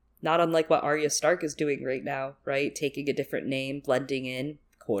novices. Not unlike what Arya Stark is doing right now, right? Taking a different name, blending in,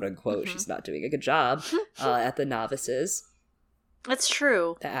 quote unquote. She's not doing a good job at the novices. That's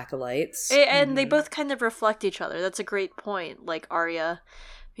true. The acolytes. And they both kind of reflect each other. That's a great point. Like, Arya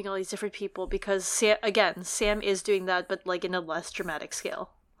being all these different people, because Sam is doing that, but, like, in a less dramatic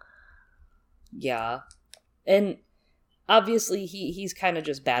scale. Yeah. And obviously he's kind of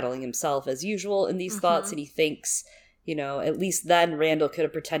just battling himself as usual in these thoughts, and he thinks, you know, at least then Randall could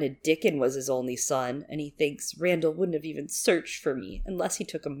have pretended Dickon was his only son, and he thinks Randall wouldn't have even searched for me unless he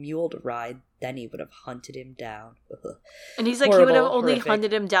took a mule to ride. Then he would have hunted him down. And he's like, Horrible, he would have only horrific.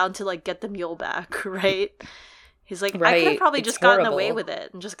 hunted him down to, like, get the mule back, right? He's like, I could Right, have probably it's just gotten horrible. away with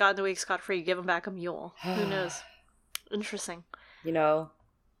it and just gotten away scot-free, give him back a mule. Who knows? Interesting. You know,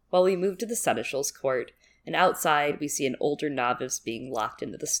 well, we move to the Seneschal's court, and outside we see an older novice being locked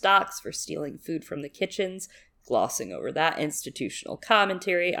into the stocks for stealing food from the kitchens, glossing over that institutional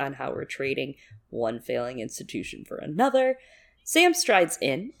commentary on how we're trading one failing institution for another. Sam strides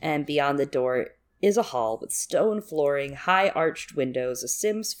in, and beyond the door is a hall with stone flooring, high arched windows, a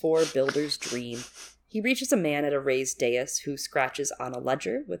Sims 4 builder's dream. He reaches a man at a raised dais who scratches on a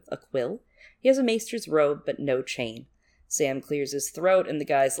ledger with a quill. He has a maester's robe, but no chain. Sam clears his throat, and the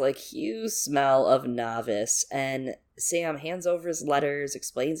guy's like, you smell of novice. And Sam hands over his letters,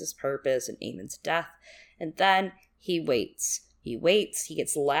 explains his purpose and Aemon's death, and then he waits. He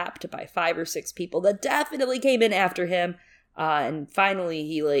gets lapped by 5 or 6 people that definitely came in after him, and finally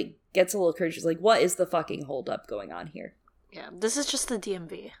he, like, gets a little courage. He's like, what is the fucking holdup going on here? Yeah, this is just the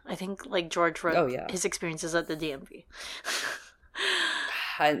DMV. I think, like, George wrote his experiences at the DMV.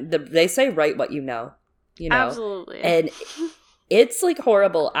 And they say write what you know. You know? Absolutely. And it's, like,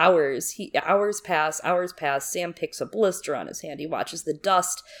 horrible. Hours pass. Sam picks a blister on his hand. He watches the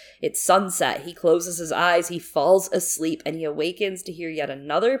dust. It's sunset. He closes his eyes. He falls asleep, and he awakens to hear yet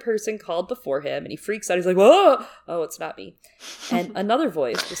another person called before him, and he freaks out. He's like, whoa! Oh, it's not me. And another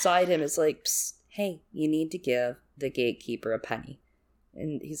voice beside him is like, psst, hey, you need to give the gatekeeper a penny.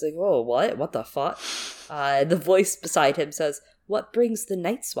 And he's like, whoa, what? What the fuck? The voice beside him says, what brings the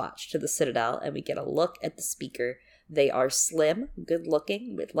Night's Watch to the Citadel? And we get a look at the speaker. They are slim,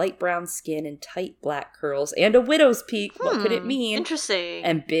 good-looking, with light brown skin and tight black curls, and a widow's peak. What could it mean? Interesting.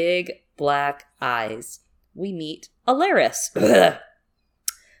 And big black eyes. We meet Alaris.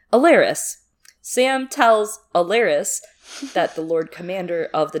 Alaris. Sam tells Alaris that the Lord Commander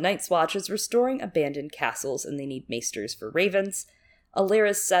of the Night's Watch is restoring abandoned castles, and they need maesters for ravens.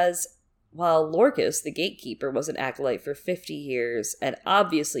 Alaris says, while Lorcas, the gatekeeper, was an acolyte for 50 years, and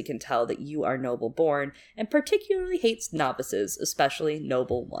obviously can tell that you are noble-born, and particularly hates novices, especially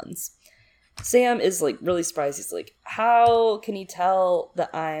noble ones. Sam is, like, really surprised. He's like, how can he tell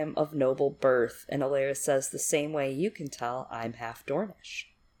that I'm of noble birth? And Alaris says, the same way you can tell I'm half Dornish.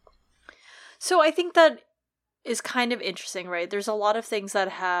 So I think that is kind of interesting, right? There's a lot of things that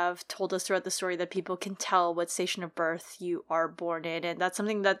have told us throughout the story that people can tell what station of birth you are born in, and that's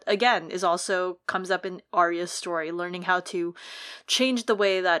something that, again, is also comes up in Arya's story, learning how to change the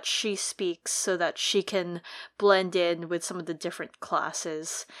way that she speaks so that she can blend in with some of the different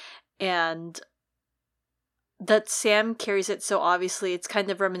classes, and that Sam carries it so obviously. It's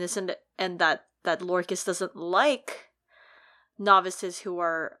kind of reminiscent, and that Lorcas doesn't like novices who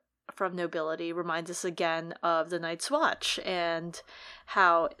are from nobility reminds us again of the Night's Watch, and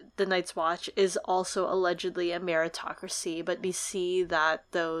how the Night's Watch is also allegedly a meritocracy, but we see that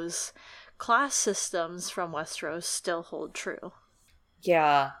those class systems from Westeros still hold true.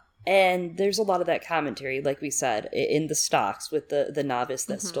 Yeah, and there's a lot of that commentary, like we said, in the stocks with the novice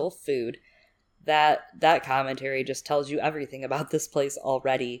that stole food. That commentary just tells you everything about this place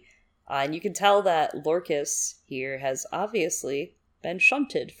already. And you can tell that Lorcas here has obviously been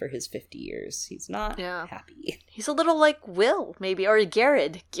shunted for his 50 years. He's not happy. He's a little like Will, maybe, or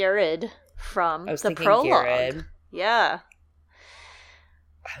Garrett. Garrett from the prologue. Garrett. Yeah.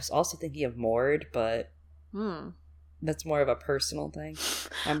 I was also thinking of Mord, but that's more of a personal thing.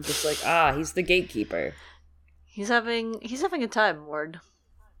 I'm just like, he's the gatekeeper. He's having a time, Mord.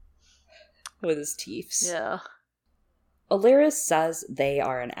 With his teeths. Yeah. Alleras says they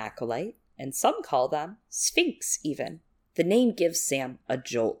are an acolyte, and some call them Sphinx, even. The name gives Sam a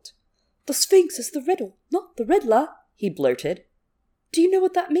jolt. "The Sphinx is the riddle, not the riddler," he blurted. "Do you know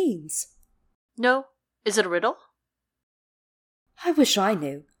what that means?" No. Is it a riddle? "I wish I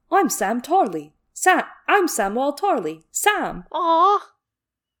knew. I'm Sam Tarly. I'm Samwell Tarly. Sam." Aww.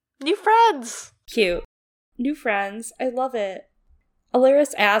 New friends. Cute. New friends. I love it.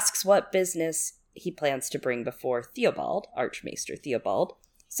 Alleras asks what business he plans to bring before Theobald, Archmaester Theobald.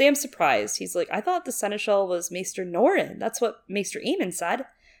 Sam's surprised. He's like, "I thought the Seneschal was Maester Norrin. That's what Maester Aemon said."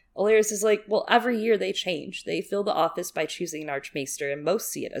 Alleras is like, "Well, every year they change. They fill the office by choosing an Archmaester, and most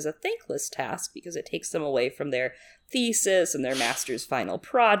see it as a thankless task because it takes them away from their thesis and their master's final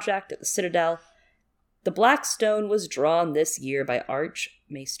project at the Citadel. The Black Stone was drawn this year by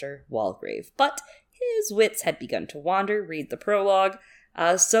Archmaester Walgrave, but his wits had begun to wander, read the prologue,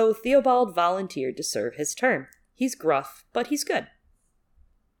 so Theobald volunteered to serve his term. He's gruff, but he's good."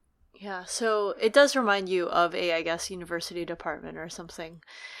 Yeah, so it does remind you of a, I guess, university department or something.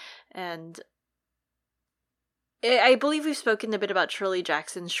 And I believe we've spoken a bit about Shirley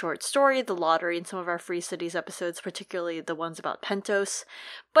Jackson's short story, The Lottery, in some of our Free Cities episodes, particularly the ones about Pentos.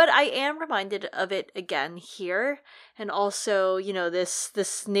 But I am reminded of it again here. And also,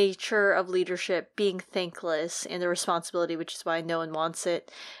 this nature of leadership being thankless and the responsibility, which is why no one wants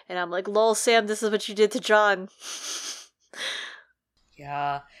it. And I'm like, lol, Sam, this is what you did to John.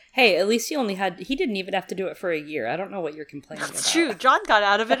 Yeah. Hey, at least he didn't even have to do it for a year. I don't know what you're complaining about. That's true. John got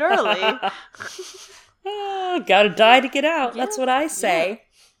out of it early. Gotta die to get out. Yeah, that's what I say.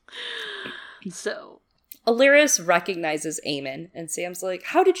 Yeah. So. Alleras recognizes Aemon, and Sam's like,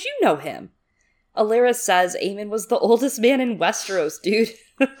 "How did you know him?" Alleras says Aemon was the oldest man in Westeros, dude.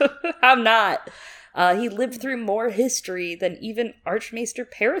 I'm not. He lived through more history than even Archmaester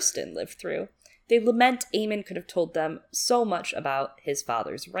Periston lived through. They lament Aemon could have told them so much about his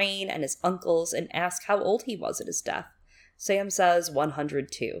father's reign and his uncles, and ask how old he was at his death. Sam says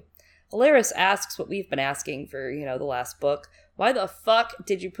 102. Alleras asks what we've been asking for, the last book. Why the fuck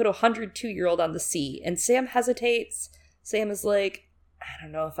did you put a 102-year-old on the sea? And Sam hesitates. Sam is like, "I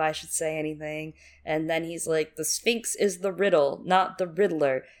don't know if I should say anything." And then he's like, "The Sphinx is the riddle, not the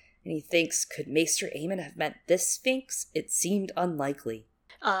riddler." And he thinks, could Maester Aemon have meant this Sphinx? It seemed unlikely.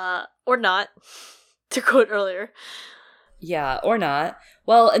 Or not, to quote earlier. Yeah, or not.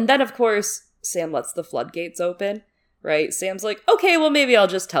 Well, and then, of course, Sam lets the floodgates open, right? Sam's like, "Okay, well, maybe I'll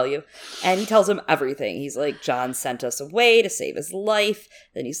just tell you." And he tells him everything. He's like, "John sent us away to save his life."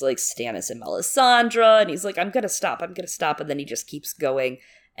 Then he's like, "Stannis and Melisandre." And he's like, I'm gonna stop. And then he just keeps going.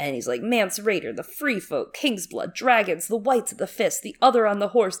 And he's like, "Mance Rayder, the Free Folk, Kingsblood, Dragons, the Whites of the Fist, the Other on the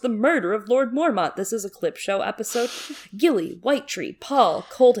Horse, the murder of Lord Mormont." This is a clip show episode. "Gilly, Whitetree, Paul,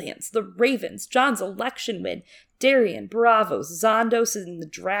 Coldhands, the Ravens, John's election win, Darien, Bravos, Zondos and the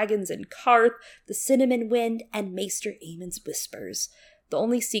Dragons and Karth, the Cinnamon Wind, and Maester Aemon's whispers. The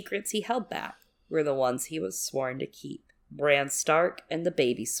only secrets he held back were the ones he was sworn to keep. Bran Stark and the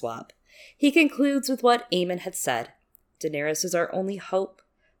baby swap." He concludes with what Aemon had said. "Daenerys is our only hope.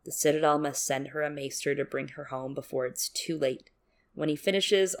 The Citadel must send her a maester to bring her home before it's too late." When he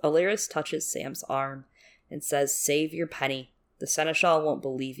finishes, Alleras touches Sam's arm and says, "Save your penny. The Seneschal won't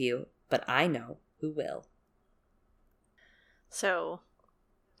believe you, but I know who will." So,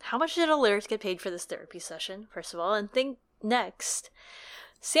 how much did Alleras get paid for this therapy session, first of all? And think next.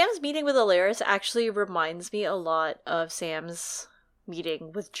 Sam's meeting with Alleras actually reminds me a lot of Sam's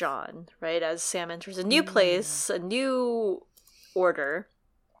meeting with John, right? As Sam enters a new place, a new order.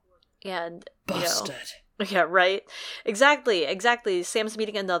 And, busted. Yeah, right? Exactly. Sam's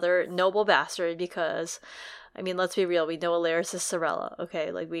meeting another noble bastard because, I mean, let's be real, we know Alleras is Sarella,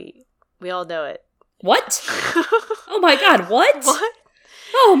 okay? Like, we all know it. What? Oh my god, what? What?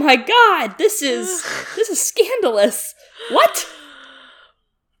 Oh my god, this is scandalous. What?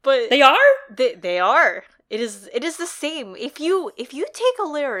 But they are? They are. It is the same. If you take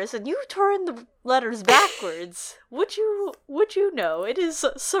Alaris and you turn the letters backwards, would you know? It is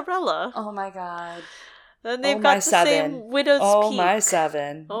Sorella. Oh my god. And they've got the same widow's peak. Oh my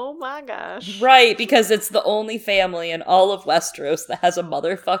seven. Oh my gosh. Right, because it's the only family in all of Westeros that has a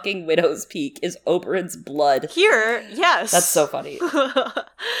motherfucking widow's peak is Oberyn's blood. Here, yes. That's so funny.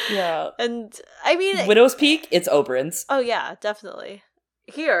 Yeah. And, I mean... Widow's peak, it's Oberyn's. Oh yeah, definitely.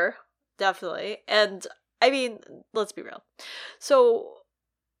 Here, definitely. And, I mean, let's be real. So...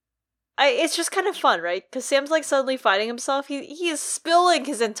 it's just kind of fun, right? Because Sam's like suddenly finding himself. He is spilling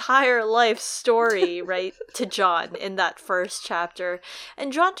his entire life story, right, to Jon in that first chapter.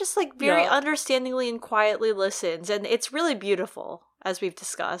 And Jon just like very understandingly and quietly listens. And it's really beautiful, as we've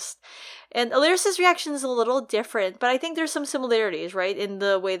discussed. And Alaris' reaction is a little different, but I think there's some similarities, right? In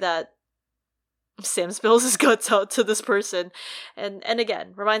the way that Sam spills his guts out to this person. And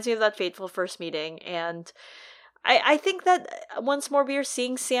again, reminds me of that fateful first meeting. And I think that once more we are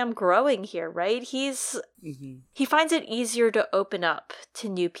seeing Sam growing here, right? He finds it easier to open up to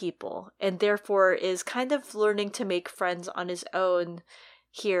new people and therefore is kind of learning to make friends on his own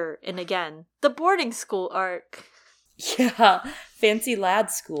here and again. The boarding school arc. Yeah, fancy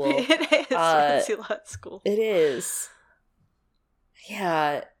lad school. It is fancy lad school. It is.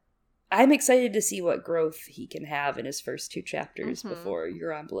 Yeah. I'm excited to see what growth he can have in his first 2 chapters before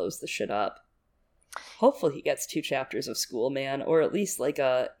Euron blows the shit up. Hopefully he gets 2 chapters of school, man, or at least like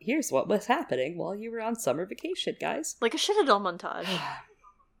here's what was happening while you were on summer vacation, guys. Like a Citadel montage.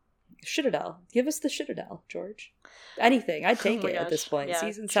 Citadel. Give us the Citadel, George. Anything. I'd take it at this point. Yeah,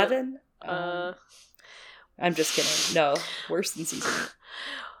 Season 7? I'm just kidding. No, worse than season 8.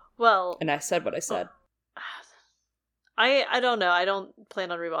 Well... And I said what I said. I don't know. I don't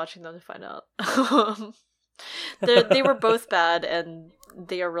plan on rewatching them to find out. They were both bad, and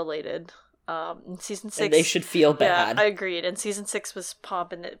they are related. In season 6, and they should feel bad. Yeah, I agreed. And season 6 was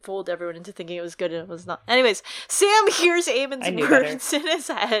pomp, and it fooled everyone into thinking it was good, and it was not. Anyways, Sam hears Aemon's words in his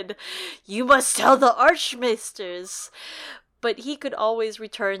head. You must tell the Archmaesters. But he could always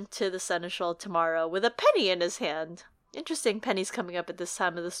return to the Seneschal tomorrow with a penny in his hand. Interesting pennies coming up at this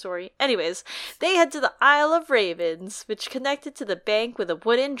time of the story. Anyways, they head to the Isle of Ravens, which connected to the bank with a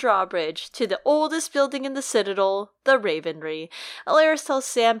wooden drawbridge to the oldest building in the Citadel, the Ravenry. Alaris tells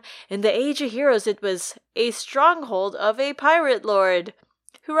Sam, in the Age of Heroes it was a stronghold of a pirate lord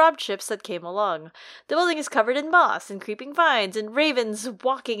who robbed ships that came along. The building is covered in moss and creeping vines and ravens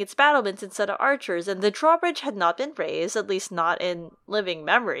walking its battlements instead of archers, and the drawbridge had not been raised, at least not in living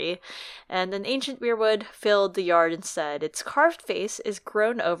memory, and an ancient weirwood filled the yard instead. Its carved face is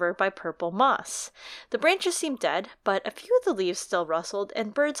grown over by purple moss. The branches seem dead, but a few of the leaves still rustled,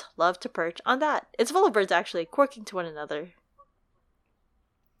 and birds love to perch on that. It's full of birds, actually, quirking to one another.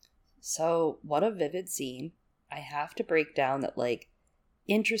 So, what a vivid scene. I have to break down that,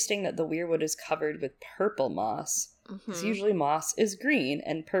 interesting that the weirwood is covered with purple moss. Because usually moss is green,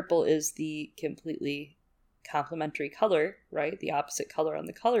 and purple is the completely complementary color, right? The opposite color on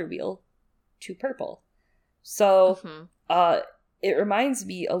the color wheel to purple. So, it reminds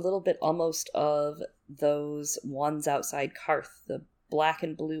me a little bit almost of those ones outside Karth, the black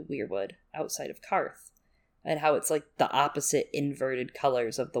and blue weirwood outside of Karth, and how it's like the opposite inverted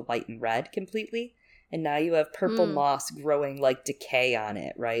colors of the white and red completely. And now you have purple moss growing like decay on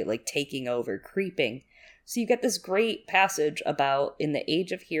it, right? Like taking over, creeping. So you get this great passage about, in the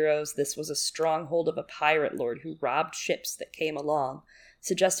Age of Heroes, this was a stronghold of a pirate lord who robbed ships that came along,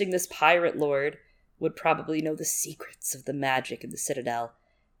 suggesting this pirate lord would probably know the secrets of the magic of the Citadel.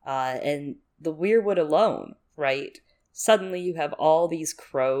 And the weirwood alone, right? Suddenly you have all these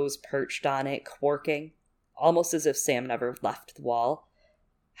crows perched on it, quarking, almost as if Sam never left the wall.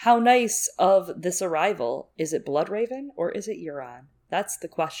 How nice of this arrival. Is it Bloodraven or is it Euron? That's the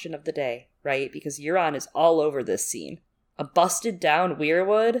question of the day, right? Because Euron is all over this scene. A busted down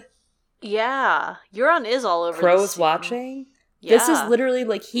weirwood. Yeah, Euron is all over crows this scene. Watching. Yeah. This is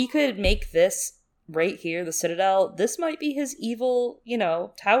literally he could make this right here, the Citadel. This might be his evil,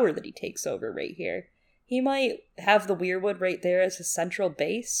 tower that he takes over right here. He might have the weirwood right there as his central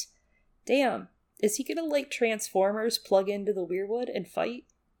base. Damn. Is he gonna Transformers plug into the weirwood and fight?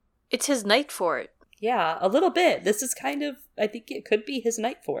 It's his night fort. Yeah, a little bit. This is I think it could be his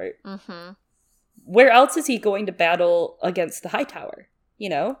night fort. Where else is he going to battle against the Hightower?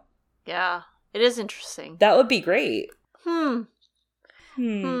 Yeah, it is interesting. That would be great. I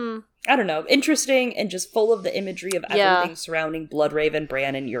don't know. Interesting and just full of the imagery of everything surrounding Bloodraven,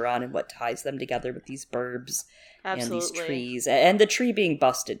 Bran, and Euron and what ties them together with these burbs and these trees. And the tree being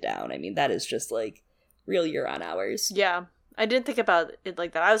busted down. I mean, that is just real Euron hours. Yeah. I didn't think about it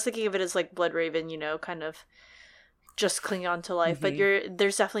like that. I was thinking of it as like Bloodraven, kind of just cling on to life. But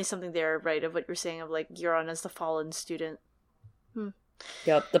there's definitely something there, right, of what you're saying of like Euron as the fallen student.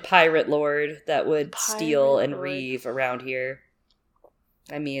 Yep, the pirate lord that would steal and reave around here.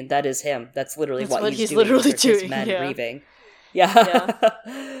 I mean, that is him. That's literally what he's doing. Literally doing. Men reaving.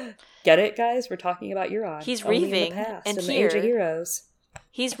 Yeah. Get it, guys? We're talking about Euron. He's reaving, and in the Age of Heroes.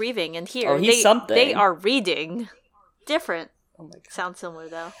 He's reaving, and here he's something. They are reading. Different. Oh my God. Sounds similar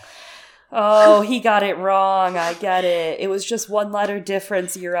though. Oh, he got it wrong. I get it. It was just one letter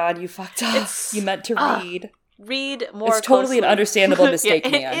difference, Euron. You fucked up. You meant to read. Read more. It's totally an understandable mistake,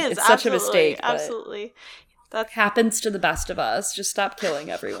 man. It's such a mistake. Absolutely. That happens to the best of us. Just stop killing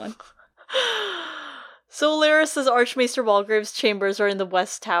everyone. So Larys's Archmaester Walgrave's chambers are in the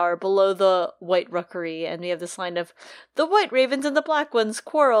West Tower, below the White Rookery, and we have this line of, "The White Ravens and the Black Ones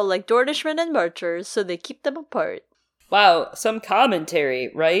quarrel like Dornishmen and Marchers, so they keep them apart." Wow, some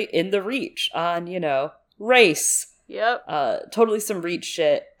commentary, right? In the Reach on, race. Yep. Totally some Reach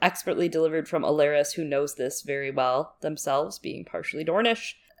shit, expertly delivered from Alarys, who knows this very well themselves, being partially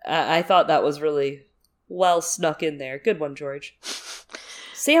Dornish. I thought that was really well snuck in there. Good one, George.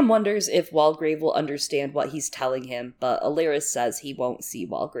 Sam wonders if Walgrave will understand what he's telling him, but Alarys says he won't see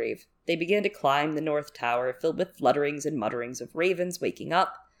Walgrave. They begin to climb the North Tower, filled with flutterings and mutterings of ravens waking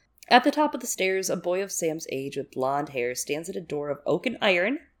up. At the top of the stairs, a boy of Sam's age with blonde hair stands at a door of oak and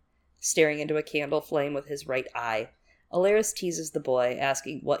iron, staring into a candle flame with his right eye. Alarys teases the boy,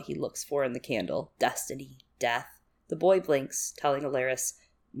 asking what he looks for in the candle. Destiny. Death. The boy blinks, telling Alarys,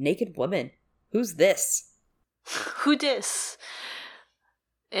 "Naked woman. Who's this?" Who dis?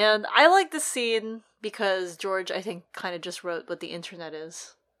 And I like this scene because George, I think, kind of just wrote what the internet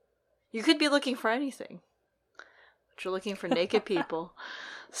is. You could be looking for anything, but you're looking for naked people.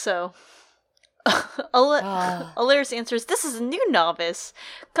 So, Alarys answers, "This is a new novice.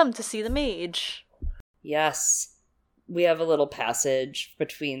 Come to see the mage." Yes. We have a little passage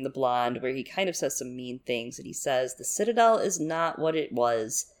between the blonde where he kind of says some mean things, and he says, "The Citadel is not what it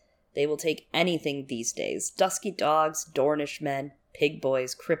was. They will take anything these days. Dusky dogs, Dornish men, pig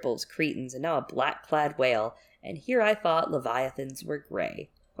boys, cripples, cretins, and now a black-clad whale. And here I thought Leviathans were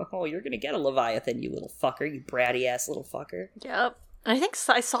gray." Oh, you're gonna get a Leviathan, you little fucker, you bratty-ass little fucker. Yep. I think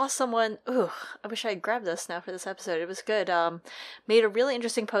I saw someone, I wish I had grabbed this now for this episode. It was good. Made a really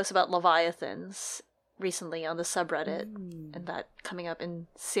interesting post about Leviathans recently on the subreddit, and that coming up in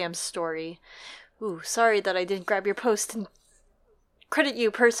Sam's story. Sorry that I didn't grab your post and credit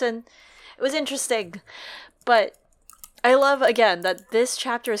you, person. It was interesting. But I love, again, that this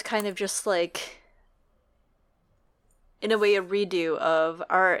chapter is kind of just like, in a way, a redo of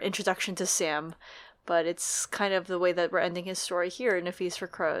our introduction to Sam, but it's kind of the way that we're ending his story here in A Feast for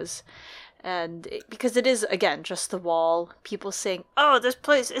Crows. And because it is, again, just the wall, people saying, "Oh, this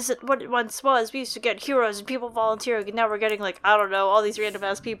place isn't what it once was. We used to get heroes and people volunteering, and now we're getting, like, I don't know, all these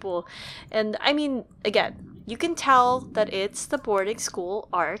random-ass people." And, I mean, again, you can tell that it's the boarding school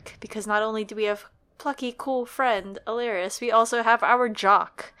arc, because not only do we have plucky, cool friend Alarys, we also have our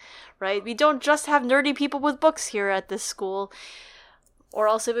jock, right? We don't just have nerdy people with books here at this school, or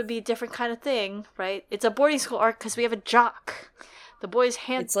else it would be a different kind of thing, right? It's a boarding school arc because we have a jock. The boys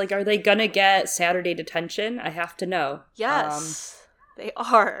It's like, are they gonna get Saturday detention? I have to know. Yes, they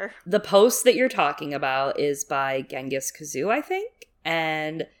are. The post that you're talking about is by Genghis Kazoo, I think,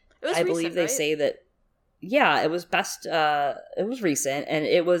 and I believe they say that. Yeah, it was it was recent, and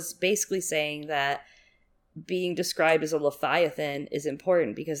it was basically saying that being described as a Leviathan is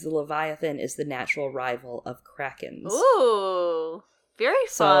important because the Leviathan is the natural rival of Krakens. Ooh, very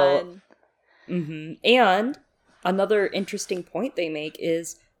fun. And another interesting point they make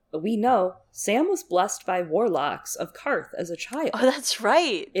is we know Sam was blessed by warlocks of Karth as a child. Oh, that's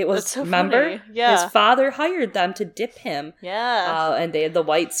right. It was, so remember? Funny. Yeah. His father hired them to dip him. Yeah. And they had the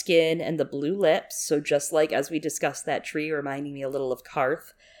white skin and the blue lips. So just like as we discussed that tree, reminding me a little of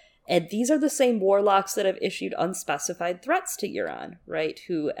Karth. And these are the same warlocks that have issued unspecified threats to Euron, right?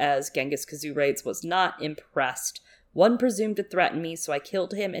 Who, as Genghis Kazoo writes, was not impressed. "One presumed to threaten me, so I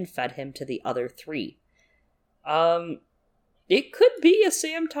killed him and fed him to the other 3. It could be a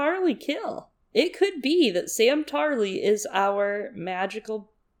Sam Tarly kill. It could be that Sam Tarly is our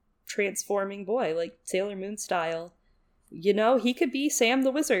magical transforming boy, like Sailor Moon style. He could be Sam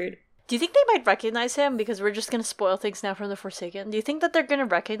the Wizard. Do you think they might recognize him? Because we're just going to spoil things now from the Forsaken. Do you think that they're going to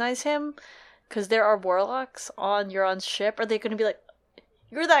recognize him? Because there are warlocks on Euron's ship? Are they going to be like,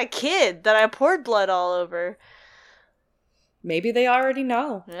 "You're that kid that I poured blood all over"? Maybe they already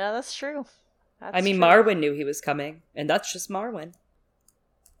know. Yeah, that's true. True. Marwyn knew he was coming, and that's just Marwyn.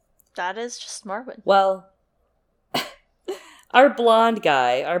 That is just Marwyn. Well, Our blonde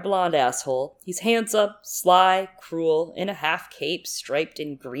guy, our blonde asshole, he's handsome, sly, cruel, in a half cape striped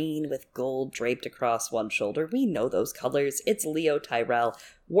in green with gold draped across one shoulder. We know those colors. It's Leo Tyrell.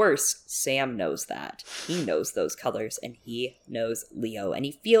 Worse, Sam knows that. He knows those colors, and he knows Leo. And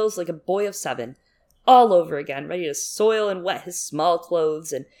he feels like a boy of 7 all over again, ready to soil and wet his small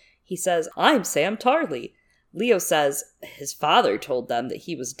clothes. And he says, "I'm Sam Tarley." Leo says his father told them that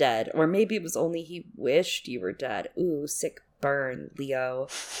he was dead, or maybe it was only he wished you were dead. Ooh, sick burn, Leo.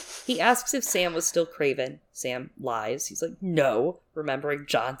 He asks if Sam was still Craven. Sam lies. He's like, no, remembering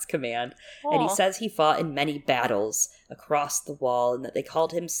John's command. Aww. And he says he fought in many battles across the wall and that they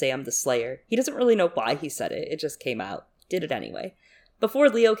called him Sam the Slayer. He doesn't really know why he said it. It just came out. Did it anyway. Before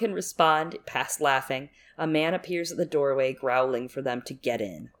Leo can respond, past laughing, a man appears at the doorway growling for them to get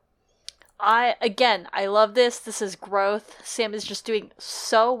in. I love this. This is growth. Sam is just doing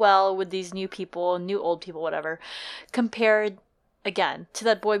so well with these new people, new old people, whatever, compared, again, to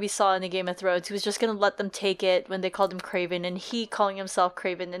that boy we saw in the Game of Thrones who was just going to let them take it when they called him Craven, and he calling himself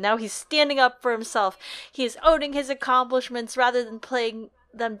Craven, and now he's standing up for himself. He is owning his accomplishments rather than playing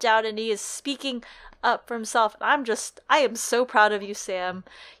them down, and he is speaking up for himself. And I am so proud of you, Sam.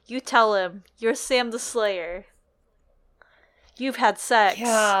 You tell him, you're Sam the Slayer. You've had sex.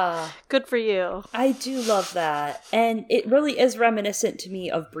 Yeah. Good for you. I do love that. And it really is reminiscent to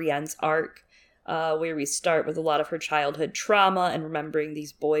me of Brienne's arc, where we start with a lot of her childhood trauma and remembering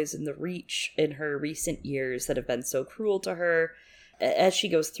these boys in the Reach in her recent years that have been so cruel to her. As she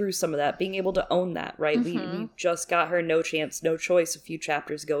goes through some of that, being able to own that, right? Mm-hmm. We just got her No Chance, No Choice a few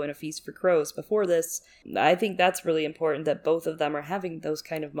chapters ago in A Feast for Crows before this. I think that's really important that both of them are having those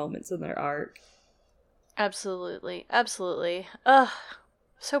kind of moments in their arc. Absolutely. Absolutely. Ugh.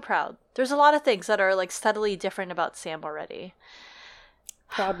 So proud. There's a lot of things that are like steadily different about Sam already.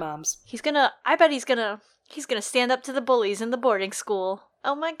 Proud moms. I bet he's gonna stand up to the bullies in the boarding school.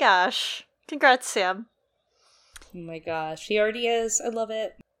 Oh my gosh. Congrats, Sam. Oh my gosh. He already is. I love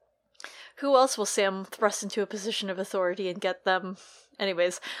it. Who else will Sam thrust into a position of authority and get them?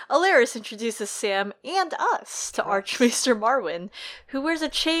 Anyways, Alleras introduces Sam and us to Archmaester Marwyn, who wears a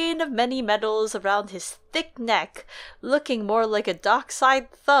chain of many medals around his thick neck, looking more like a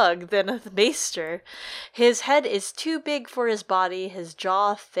dockside thug than a maester. His head is too big for his body, his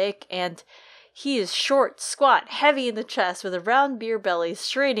jaw thick, and he is short, squat, heavy in the chest, with a round beer belly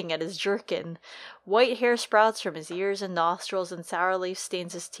straining at his jerkin. White hair sprouts from his ears and nostrils, and sour leaf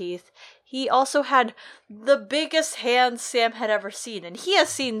stains his teeth. He also had the biggest hands Sam had ever seen, and he has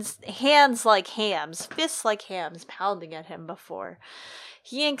seen hands like hams, fists like hams, pounding at him before.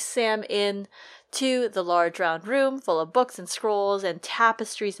 He yanks Sam in to the large round room full of books and scrolls and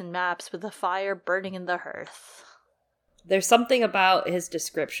tapestries and maps, with the fire burning in the hearth. There's something about his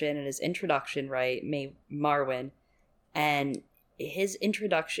description and his introduction, right, Marwyn, and his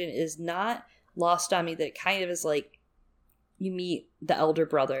introduction is not lost on me that it kind of is like you meet the elder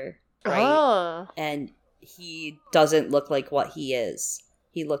brother, right? Oh. And he doesn't look like what he is.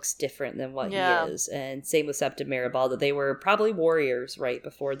 He looks different than what he is. And same with Septa Mirabal, that they were probably warriors right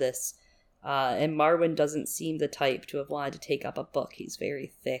before this. And Marwyn doesn't seem the type to have wanted to take up a book. He's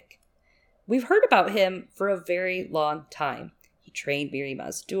very thick. We've heard about him for a very long time. He trained Mirri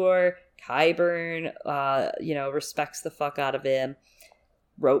Maz Duur. Qyburn, respects the fuck out of him.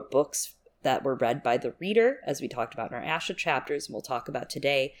 Wrote books that were read by the reader, as we talked about in our Asha chapters, and we'll talk about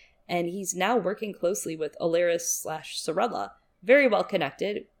today. And he's now working closely with Alleras/Sarella. Very well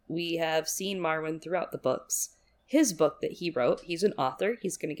connected. We have seen Marwyn throughout the books. His book that he wrote, he's an author.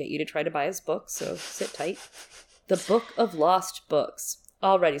 He's going to get you to try to buy his book, so sit tight. The Book of Lost Books.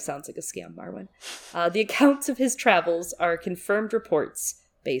 Already sounds like a scam, Marwyn. The accounts of his travels are confirmed reports,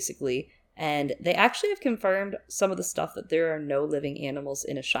 basically. And they actually have confirmed some of the stuff that there are no living animals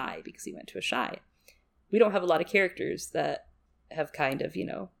in Asshai, because he went to Asshai. We don't have a lot of characters that have kind of,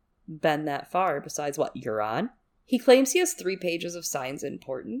 been that far, besides what, Euron? He claims he has 3 pages of signs and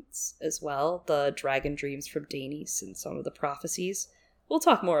portents as well, the dragon dreams from Daenys and some of the prophecies. We'll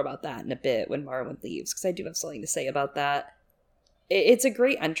talk more about that in a bit when Marwyn leaves, because I do have something to say about that. It's a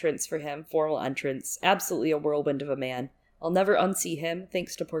great entrance for him, formal entrance, absolutely a whirlwind of a man. I'll never unsee him,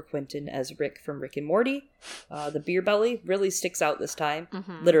 thanks to poor Quentin as Rick from Rick and Morty. The beer belly really sticks out this time,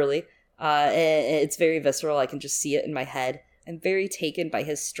 literally. It's very visceral, I can just see it in my head. I'm very taken by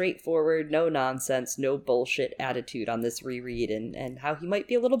his straightforward, no nonsense, no bullshit attitude on this reread, and how he might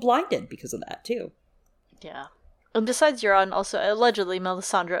be a little blinded because of that, too. Yeah. And besides Euron, also allegedly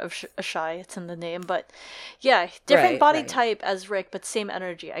Melisandre of Asshai, it's in the name, but yeah, different body type as Rick, but same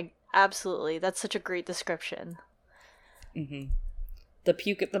energy. Absolutely, that's such a great description. Mm-hmm. The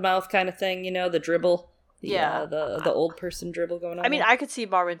puke at the mouth kind of thing, the dribble. The old person dribble going on. I mean, I could see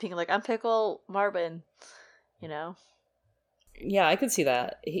Marwyn being like, I'm Pickle Marwyn, you know? Yeah, I could see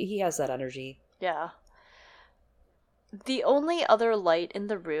that. He has that energy. Yeah. The only other light in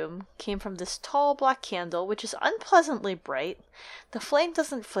the room came from this tall black candle, which is unpleasantly bright. The flame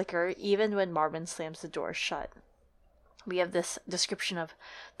doesn't flicker even when Marwyn slams the door shut. We have this description of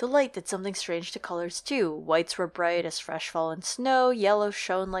the light did something strange to colors too. Whites were bright as fresh fallen snow, yellow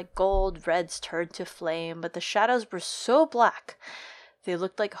shone like gold, reds turned to flame, but the shadows were so black they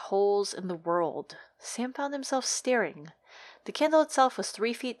looked like holes in the world. Sam found himself staring. The candle itself was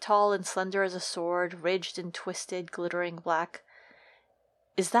 3 feet tall and slender as a sword, ridged and twisted, glittering black.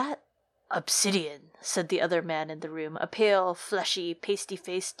 "Is that obsidian?" said the other man in the room, a pale, fleshy,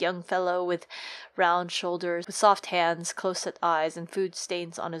 pasty-faced young fellow with round shoulders, with soft hands, close-set eyes, and food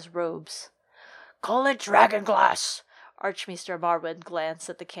stains on his robes. "Call it dragonglass." Archmaester Marwyn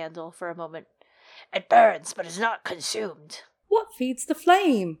glanced at the candle for a moment. "It burns, but is not consumed." "What feeds the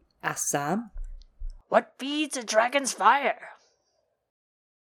flame?" asked Sam. "What feeds a dragon's fire?"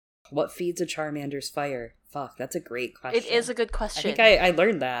 What feeds a Charmander's fire? Fuck, that's a great question. It is a good question. I think I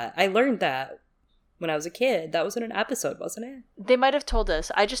learned that. I learned that when I was a kid. That was in an episode, wasn't it? They might have told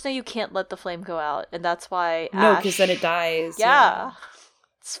us. I just know you can't let the flame go out, and that's why No, because then it dies. Yeah.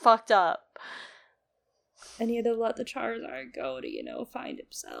 It's fucked up. And he had to let the Charizard go to, find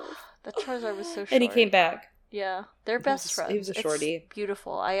himself. The Charizard was so short. And he came back. Yeah, they're best friends. He was a shorty. It's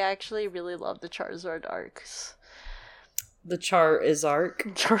beautiful. I actually really love the Charizard arcs. The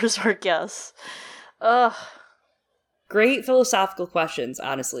Charizard. Charizard, yes. Ugh. Great philosophical questions,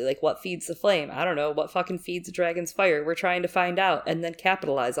 honestly. Like, what feeds the flame? I don't know. What fucking feeds a dragon's fire? We're trying to find out and then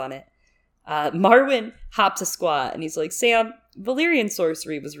capitalize on it. Marwyn hops a squat and he's like, "Sam, Valyrian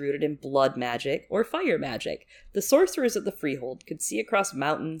sorcery was rooted in blood magic or fire magic. The sorcerers at the Freehold could see across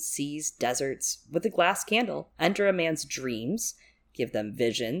mountains, seas, deserts with a glass candle, enter a man's dreams, give them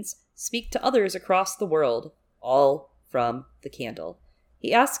visions, speak to others across the world, all from the candle."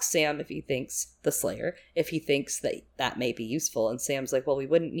 He asks Sam if he thinks, the Slayer, if he thinks that may be useful, and Sam's like, "Well, we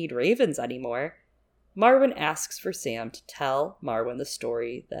wouldn't need ravens anymore." Marwyn asks for Sam to tell Marwyn the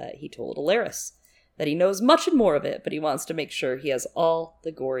story that he told Alaris, that he knows much and more of it, but he wants to make sure he has all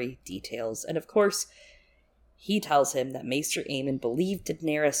the gory details. And of course, he tells him that Maester Aemon believed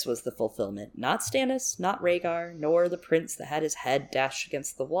Daenerys was the fulfillment, not Stannis, not Rhaegar, nor the prince that had his head dashed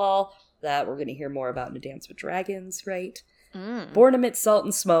against the wall, that we're going to hear more about in A Dance with Dragons, right? Born amid salt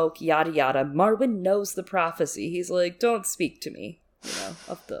and smoke, yada yada. Marwyn knows the prophecy. He's like, "Don't speak to me,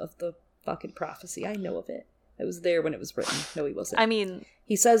 of the fucking prophecy. I know of it. I was there when it was written." No, he wasn't. I mean,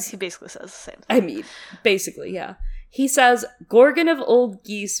 he basically says the same thing. I mean, basically, yeah. He says, "Gorgon of Old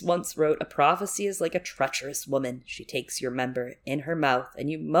Geese once wrote, a prophecy is like a treacherous woman. She takes your member in her mouth,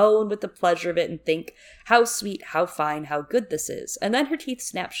 and you moan with the pleasure of it and think, how sweet, how fine, how good this is. And then her teeth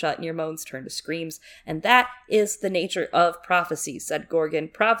snap shut and your moans turn to screams. And that is the nature of prophecy," said Gorgon.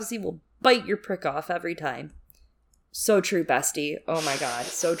 "Prophecy will bite your prick off every time." So true, bestie. Oh my god,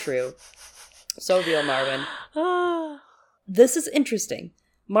 so true. So real, Marwyn. This is interesting.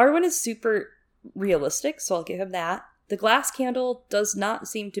 Marwyn is super realistic, so I'll give him that. The glass candle does not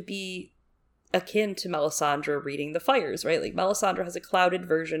seem to be akin to Melisandre reading the fires, right? Like, Melisandre has a clouded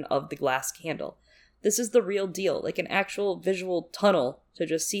version of the glass candle. This is the real deal, like an actual visual tunnel to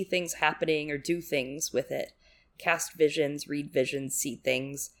just see things happening or do things with it. Cast visions, read visions, see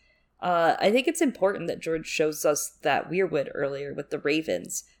things. I think it's important that George shows us that Weirwood earlier with the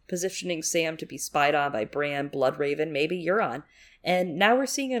ravens, positioning Sam to be spied on by Bran, Bloodraven, maybe Euron. And now we're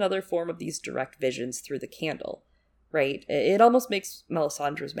seeing another form of these direct visions through the candle, right? It almost makes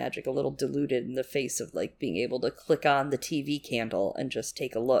Melisandre's magic a little diluted in the face of, like, being able to click on the TV candle and just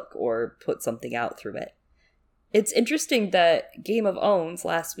take a look or put something out through it. It's interesting that Game of Owns,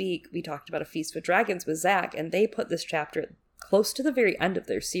 last week, we talked about A Feast with Dragons with Zach, and they put this chapter close to the very end of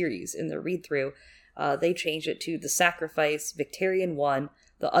their series in their read-through. They changed it to The Sacrifice, Victarion 1,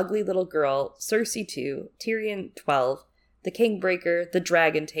 The Ugly Little Girl, Cersei 2, Tyrion 12, The Kingbreaker, The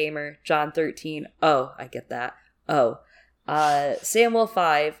Dragon Tamer, Jon 13, oh, I get that, Samwell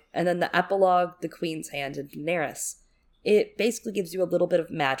 5, and then the epilogue, The Queen's Hand, and Daenerys. It basically gives you a little bit of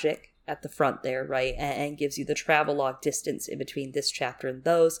magic at the front there, right, and gives you the travelogue distance in between this chapter and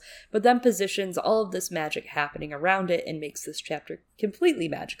those, but then positions all of this magic happening around it and makes this chapter completely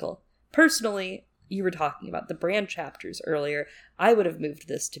magical. Personally, you were talking about the Bran chapters earlier. I would have moved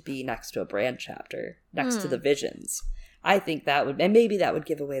this to be next to a Bran chapter, next to the visions. I think that would, and maybe that would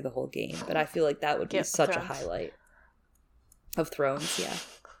give away the whole game, but I feel like that would be such a highlight of Thrones, yeah.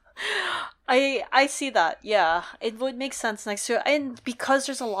 I see that. Yeah, it would make sense next to it, and because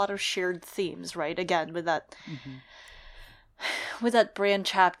there's a lot of shared themes, right? Again, Mm-hmm. with that brand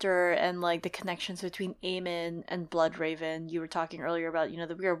chapter and like the connections between Aemon and Bloodraven. You were talking earlier about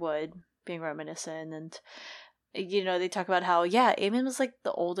the Weirwood being reminiscent, and they talk about how Aemon was like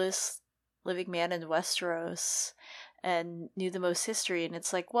the oldest living man in Westeros and knew the most history, and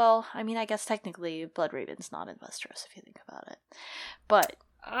it's like, well, I mean, I guess technically Bloodraven's not in Westeros if you think about it, but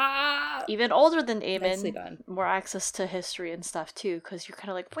even older than Aemon, more access to history and stuff too, because you're kind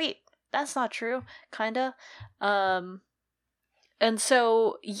of like, wait, that's not true, kinda. And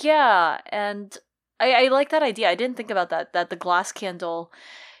so, and I like that idea. I didn't think about that the glass candle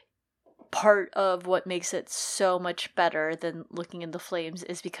part of what makes it so much better than looking in the flames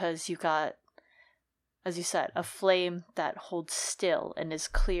is because you got, as you said, a flame that holds still and is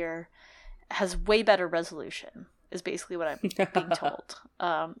clear, has way better resolution, is basically what I'm being told.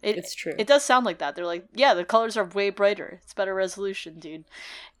 It's true. It does sound like that. They're like, yeah, the colors are way brighter. It's better resolution, dude.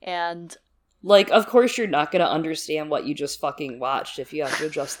 And like, of course you're not going to understand what you just fucking watched if you have to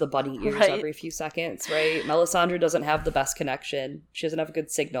adjust the bunny ears right? every few seconds, right? Melisandre doesn't have the best connection. She doesn't have a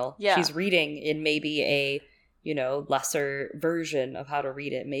good signal. Yeah. She's reading in maybe a, lesser version of how to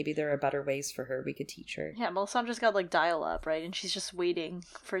read it. Maybe there are better ways for her. We could teach her. Yeah, Melisandre's got, like, dial-up, right? And she's just waiting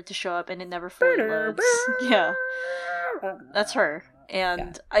for it to show up, and it never fully loads. Yeah. That's her.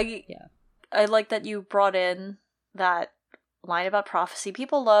 And I like that you brought in that line about prophecy.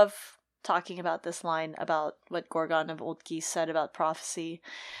 People love talking about this line about what Gorgon of Old Geese said about prophecy.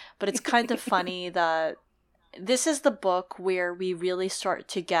 But it's kind of funny that this is the book where we really start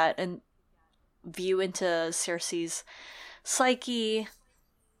to get a view into Cersei's psyche.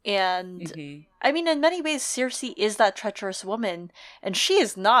 And I mean, in many ways, Cersei is that treacherous woman, and she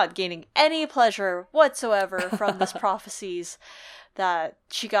is not gaining any pleasure whatsoever from this prophecies that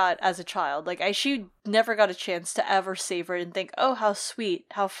she got as a child. Like, she never got a chance to ever savor it and think, oh, how sweet,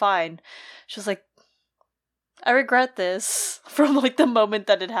 how fine. She was like, I regret this from, like, the moment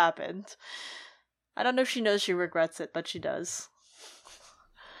that it happened. I don't know if she knows she regrets it, but she does.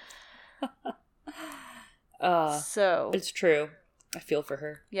 So it's true. I feel for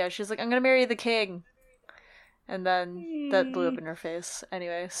her. Yeah, she's like, I'm gonna marry the king. And then that blew up in her face.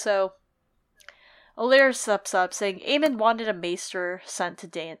 Anyway, so Olyra steps up, saying Aemon wanted a maester sent to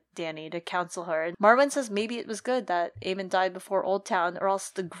Dany to counsel her. And Marwyn says maybe it was good that Aemon died before Old Town, or else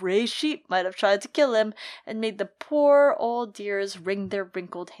the Grey Sheep might have tried to kill him and made the poor old dears wring their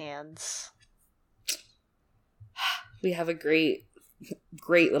wrinkled hands. We have a great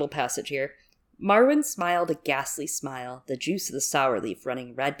little passage here. Marwyn smiled a ghastly smile, the juice of the sour leaf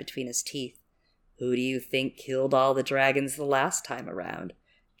running red between his teeth. Who do you think killed all the dragons the last time around?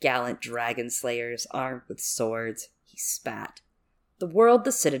 Gallant dragon slayers armed with swords, he spat. The world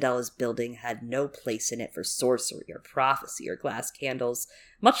the Citadel is building had no place in it for sorcery or prophecy or glass candles,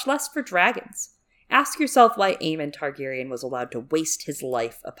 much less for dragons. Ask yourself why Aemon Targaryen was allowed to waste his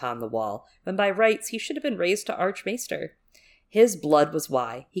life upon the wall, when by rights he should have been raised to Archmaester. His blood was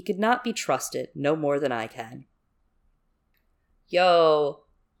why. He could not be trusted, no more than I can. Yo,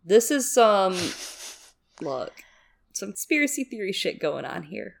 this is some conspiracy theory shit going on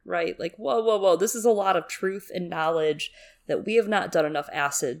here, right? Like, whoa. This is a lot of truth and knowledge that we have not done enough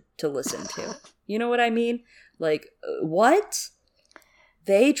acid to listen to. You know what I mean? Like, what?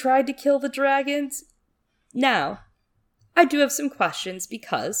 They tried to kill the dragons? Now, I do have some questions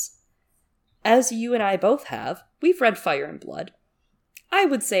because, as you and I both have, we've read Fire and Blood. I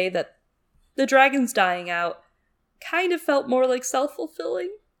would say that the dragons dying out kind of felt more like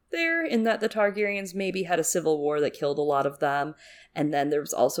self-fulfilling there, in that the Targaryens maybe had a civil war that killed a lot of them, and then there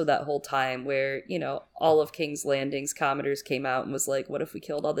was also that whole time where, all of King's Landing's commoners came out and was like, what if we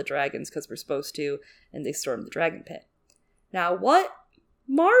killed all the dragons because we're supposed to, and they stormed the dragon pit. Now, what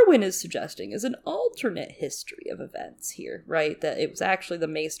Marwyn is suggesting is an alternate history of events here, right? That it was actually the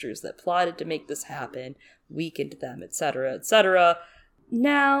Maesters that plotted to make this happen, weakened them, etc., etc.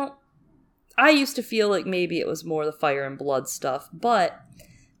 Now, I used to feel like maybe it was more the Fire and Blood stuff, but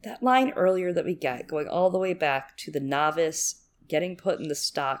that line earlier that we get, going all the way back to the novice getting put in the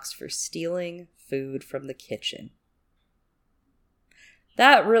stocks for stealing food from the kitchen,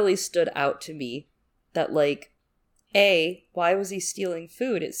 that really stood out to me. That, like, A, why was he stealing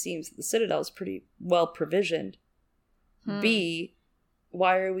food? It seems that the Citadel's pretty well provisioned. B,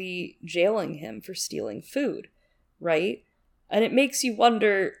 why are we jailing him for stealing food, right? And it makes you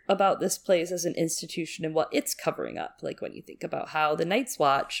wonder about this place as an institution and what it's covering up. Like, when you think about how the Night's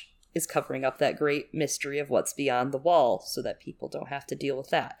Watch is covering up that great mystery of what's beyond the wall so that people don't have to deal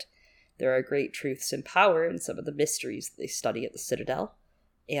with that. There are great truths and power in some of the mysteries that they study at the Citadel.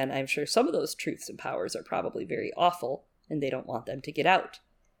 And I'm sure some of those truths and powers are probably very awful, and they don't want them to get out.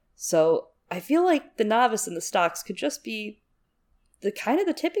 So I feel like the novice and the stocks could just be the kind of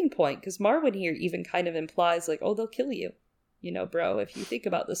the tipping point, because Marwyn here even kind of implies like, oh, they'll kill you. You know, bro, if you think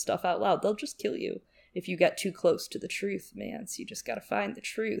about this stuff out loud, they'll just kill you if you get too close to the truth, man. So you just gotta find the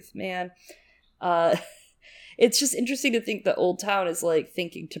truth, man. It's just interesting to think that Old Town is like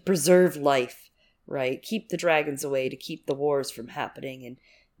thinking to preserve life, right? Keep the dragons away to keep the wars from happening and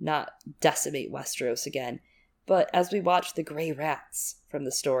not decimate Westeros again. But as we watch the Grey Rats from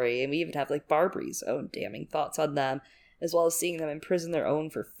the story, and we even have like Barbry's own damning thoughts on them, as well as seeing them imprison their own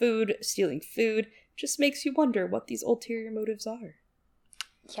for food, stealing food, just makes you wonder what these ulterior motives are.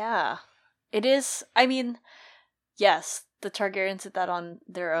 Yeah. It is, I mean, yes, the Targaryens did that on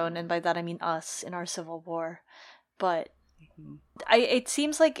their own, and by that I mean us in our civil war. But it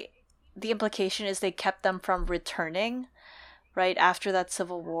seems like the implication is they kept them from returning, right, after that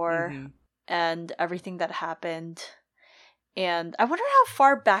civil war and everything that happened. And I wonder how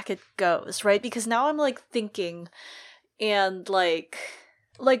far back it goes, right? Because now I'm like thinking, and like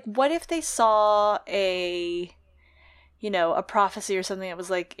what if they saw a prophecy or something that was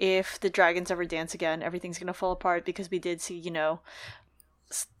like, if the dragons ever dance again, everything's gonna fall apart, because we did see,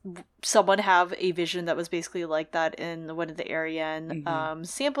 someone have a vision that was basically like that in one of the Arian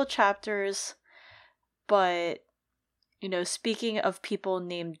sample chapters. But, speaking of people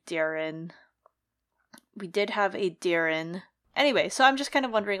named Darren, we did have a Darren. Anyway, so I'm just kind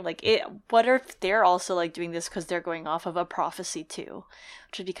of wondering, like, what if they're also, like, doing this because they're going off of a prophecy, too?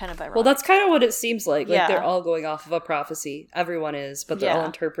 Which would be kind of ironic. Well, that's kind of what it seems like. Like, they're all going off of a prophecy. Everyone is, but they're all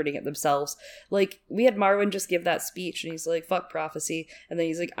interpreting it themselves. Like, we had Marwyn just give that speech, and he's like, fuck prophecy. And then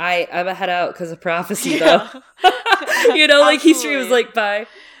he's like, I'm gonna head out because of prophecy, though. Like, he was like, bye.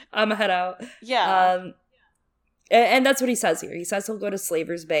 I'm gonna head out. Yeah. And that's what he says here. He says he'll go to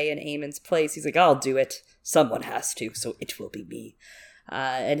Slaver's Bay in Aemon's place. He's like, I'll do it. Someone has to, so it will be me.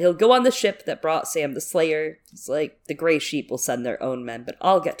 And he'll go on the ship that brought Sam the Slayer. He's like, the Grey Sheep will send their own men, but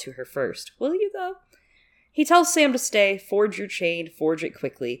I'll get to her first. Will you, though? He tells Sam to stay, forge your chain, forge it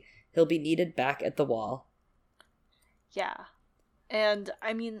quickly. He'll be needed back at the wall. Yeah. And,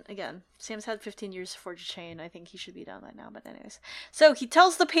 I mean, again, Sam's had 15 years to forge a chain. I think he should be done by now, but anyways. So, he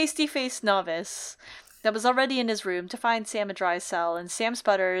tells the pasty-faced novice that was already in his room to find Sam a dry cell, and Sam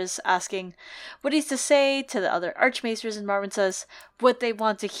sputters, asking what he's to say to the other archmaesters, and Marwyn says what they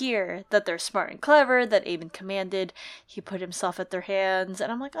want to hear, that they're smart and clever, that Aemon commanded, he put himself at their hands.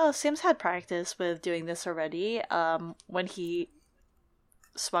 And I'm like, oh, Sam's had practice with doing this already, when he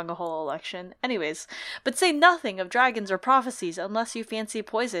swung a whole election. Anyways, but say nothing of dragons or prophecies unless you fancy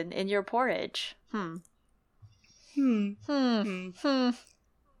poison in your porridge.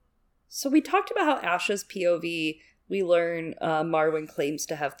 So we talked about how Asha's POV, we learn Marwyn claims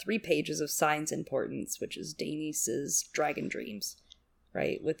to have 3 pages of signs importance, which is Daenerys's dragon dreams,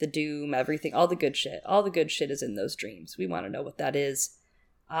 right? With the doom, everything, all the good shit. All the good shit is in those dreams. We want to know what that is.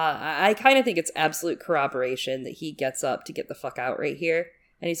 I kind of think it's absolute corroboration that he gets up to get the fuck out right here.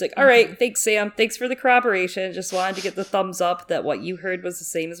 And he's like, all right, thanks, Sam. Thanks for the corroboration. Just wanted to get the thumbs up that what you heard was the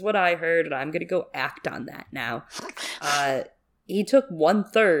same as what I heard, and I'm going to go act on that now. He took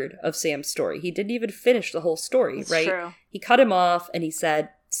 1/3 of Sam's story. He didn't even finish the whole story, It's right? true. He cut him off and he said,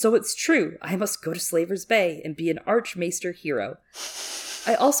 so it's true. I must go to Slaver's Bay and be an Archmaester hero.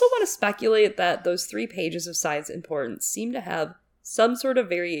 I also want to speculate that those 3 pages of science importance seem to have some sort of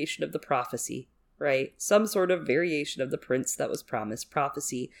variation of the prophecy, right? Some sort of variation of the prince that was promised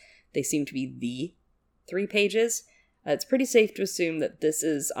prophecy. They seem to be the 3 pages. It's pretty safe to assume that this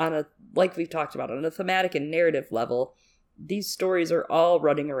is on a, like we've talked about, on a thematic and narrative level. These stories are all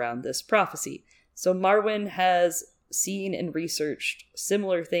running around this prophecy. So Marwyn has seen and researched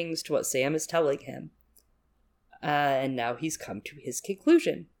similar things to what Sam is telling him. And now he's come to his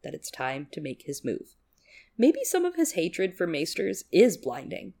conclusion that it's time to make his move. Maybe some of his hatred for maesters is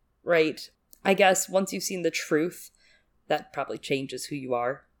blinding, right? I guess once you've seen the truth, that probably changes who you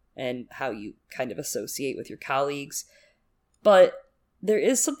are and how you kind of associate with your colleagues. But there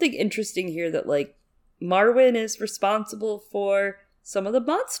is something interesting here that, like, Marwyn is responsible for some of the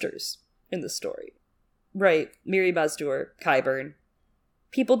monsters in the story. Right, Mirri Maz-Duur, Qyburn.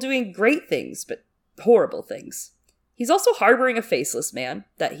 People doing great things, but horrible things. He's also harboring a faceless man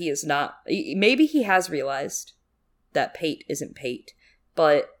that he is not... Maybe he has realized that Pate isn't Pate,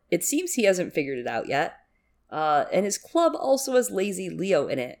 but it seems he hasn't figured it out yet. And his club also has Lazy Leo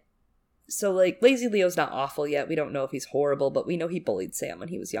in it. So, like, Lazy Leo's not awful yet. We don't know if he's horrible, but we know he bullied Sam when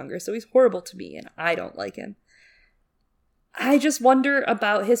he was younger, so he's horrible to me, and I don't like him. I just wonder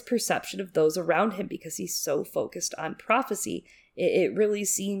about his perception of those around him because he's so focused on prophecy, it really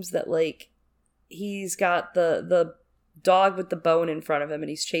seems that, like, he's got the dog with the bone in front of him, and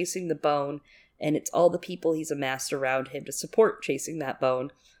he's chasing the bone, and it's all the people he's amassed around him to support chasing that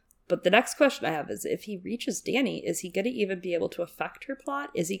bone. But the next question I have is, if he reaches Dany, is he going to even be able to affect her plot?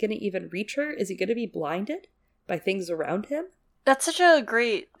 Is he going to even reach her? Is he going to be blinded by things around him? That's such a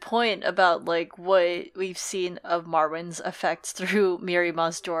great point about, like, what we've seen of Marwyn's effects through Mirri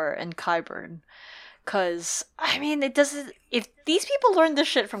Maz Duur and Qyburn. Because, I mean, it doesn't... If these people learned this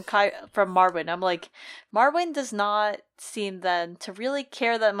shit from Marwyn, I'm like, Marwyn does not seem then to really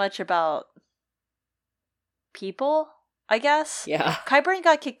care that much about people, I guess. Yeah. Qyburn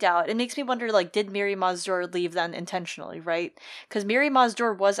got kicked out. It makes me wonder, like, did Mirri Maz Duur leave then intentionally, right? Because Mirri Maz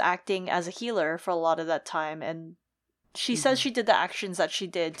Duur was acting as a healer for a lot of that time, and she says she did the actions that she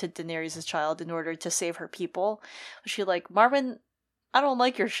did to Daenerys' child in order to save her people. She like, Marwyn, I don't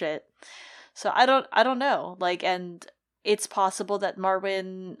like your shit. So I don't know. Like, and it's possible that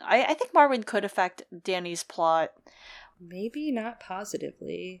Marwyn, I think Marwyn could affect Dany's plot. Maybe not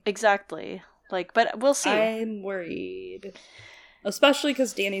positively. Exactly. Like, but we'll see. I'm worried. Especially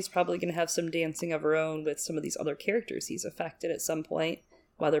because Dany's probably going to have some dancing of her own with some of these other characters he's affected at some point,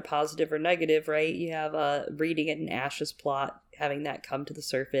 whether positive or negative, right? You have reading it in Ash's plot, having that come to the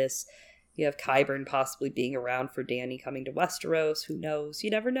surface. You have Qyburn possibly being around for Dany coming to Westeros. Who knows? You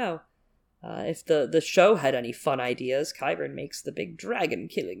never know. If the show had any fun ideas, Qyburn makes the big dragon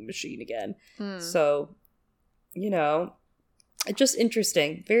killing machine again. So, you know, just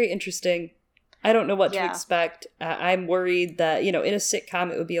interesting. Very interesting. I don't know what to expect. I'm worried that, you know, in a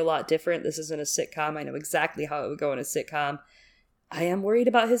sitcom it would be a lot different. This isn't a sitcom. I know exactly how it would go in a sitcom. I am worried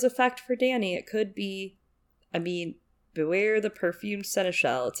about his effect for Dany. It could be, I mean, beware the perfumed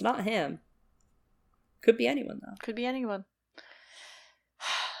seneschal. It's not him. Could be anyone, though. Could be anyone.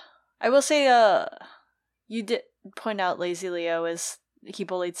 I will say, you did point out Lazy Leo as he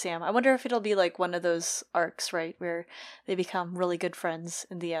bullied Sam. I wonder if it'll be like one of those arcs, right, where they become really good friends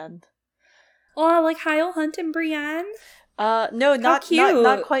in the end. Or like Hyle Hunt and Brienne? No, not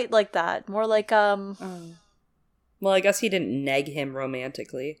quite like that. More like, Well, I guess he didn't neg him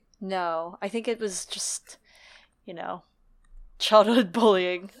romantically. No, I think it was just, you know, childhood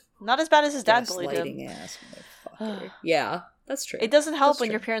bullying. Not as bad as his dad bullied him. Ass motherfucker. Yeah, that's true. It doesn't help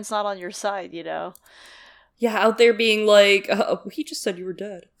when your parent's not on your side, you know? Yeah, out there being like, he just said you were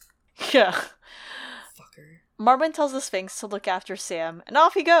dead. Yeah. Fucker. Marwyn tells the Sphinx to look after Sam, and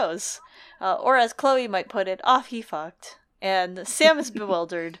off he goes. Or as Chloe might put it, off he fucked. And Sam is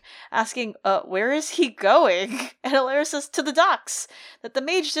bewildered, asking, where is he going? And Alyra says, to the docks, that the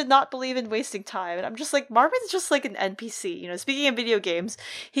mage did not believe in wasting time. And I'm just like, Marwyn's just like an NPC, you know, speaking of video games.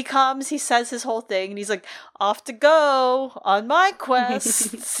 He comes, he says his whole thing, and he's like, off to go, on my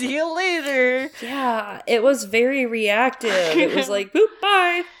quest, see you later. Yeah, it was very reactive. It was like, boop,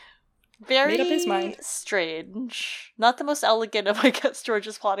 bye. Very made up his mind. Strange. Not the most elegant of, I guess,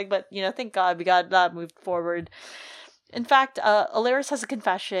 George's plotting, but, you know, thank God we got that moved forward. In fact, Alyris has a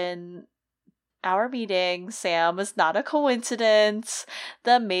confession. Our meeting, Sam, was not a coincidence.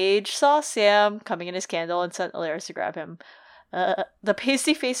 The mage saw Sam coming in his candle and sent Alyris to grab him. The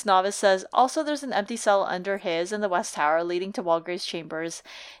pasty-faced novice says, also there's an empty cell under his in the West Tower leading to Walgrave's chambers,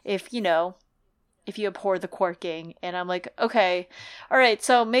 if you abhor the quirking. And I'm like, okay, alright,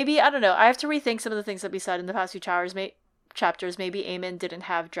 so maybe, I don't know, I have to rethink some of the things that we said in the past few chapters. Maybe Aemon didn't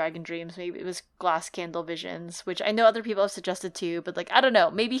have dragon dreams. Maybe it was glass candle visions, which I know other people have suggested too, but like, I don't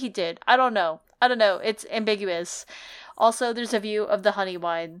know. Maybe he did. I don't know. It's ambiguous. Also, there's a view of the honey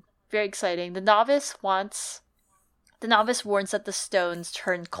wine. Very exciting. The novice warns that the stones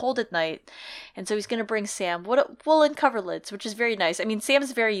turn cold at night, and so he's going to bring Sam woolen coverlids, which is very nice. I mean,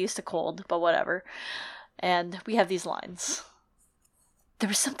 Sam's very used to cold, but whatever. And we have these lines. There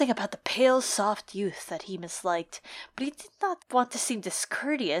was something about the pale, soft youth that he misliked, but he did not want to seem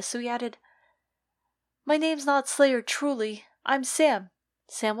discourteous, so he added, my name's not Slayer truly. I'm Sam.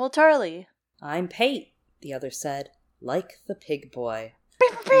 Samwell Tarly. I'm Pate, the other said, like the pig boy.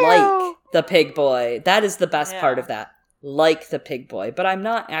 Like the pig boy. That is the best part of that. Like the pig boy. But I'm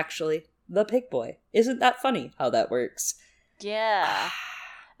not actually the pig boy. Isn't that funny how that works? Yeah.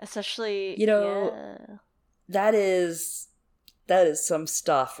 Especially, you know, that is some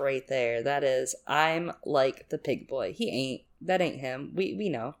stuff right there. That is, I'm like the pig boy. He ain't. That ain't him. We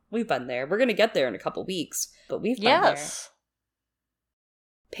know. We've been there. We're going to get there in a couple weeks, but we've been there.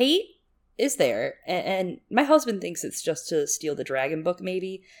 Pate is there, and my husband thinks it's just to steal the dragon book,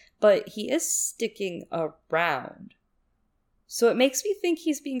 maybe, but he is sticking around. So it makes me think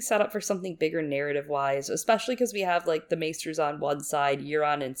he's being set up for something bigger narrative-wise, especially because we have, like, the Maesters on one side,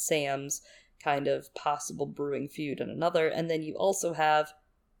 Euron and Sam's kind of possible brewing feud in another. And then you also have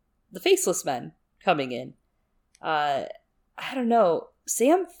the Faceless Men coming in. I don't know.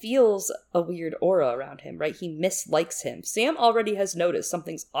 Sam feels a weird aura around him, right? He mislikes him. Sam already has noticed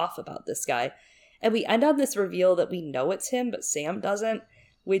something's off about this guy. And we end on this reveal that we know it's him, but Sam doesn't,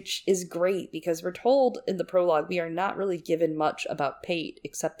 which is great because we're told in the prologue we are not really given much about Pate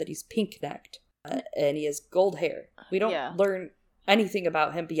except that he's pink-necked and he has gold hair. We don't learn anything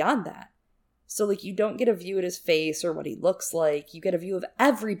about him beyond that. So, like, you don't get a view at his face or what he looks like. You get a view of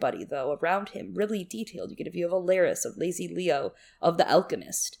everybody, though, around him, really detailed. You get a view of Alaris, of Lazy Leo, of the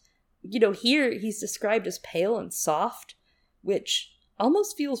Alchemist. You know, here he's described as pale and soft, which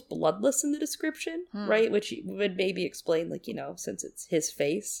almost feels bloodless in the description, right? Which would maybe explain, like, you know, since it's his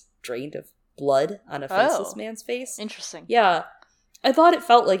face, drained of blood on a faceless man's face. Interesting. Yeah. I thought it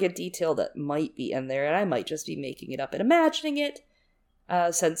felt like a detail that might be in there, and I might just be making it up and imagining it.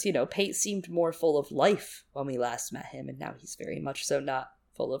 Since, you know, Pate seemed more full of life when we last met him, and now he's very much so not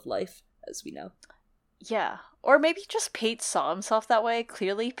full of life, as we know. Yeah. Or maybe just Pate saw himself that way.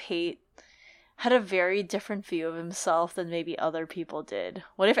 Clearly, Pate had a very different view of himself than maybe other people did.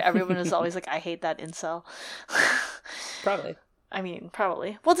 What if everyone was always like, I hate that incel? Probably. I mean,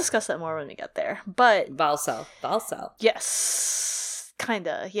 probably. We'll discuss that more when we get there. But Valcel. Yes.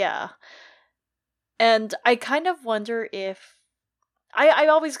 Kinda, yeah. And I kind of wonder if I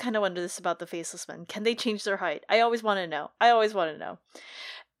always kind of wonder this about the Faceless Men. Can they change their height? I always want to know.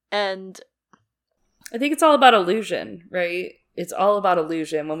 And I think it's all about illusion, right? It's all about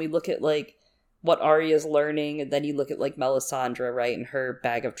illusion. When we look at, like, what Arya's learning, and then you look at, like, Melisandre, right, and her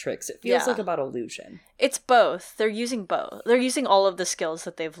bag of tricks, it feels like about illusion. It's both. They're using both. They're using all of the skills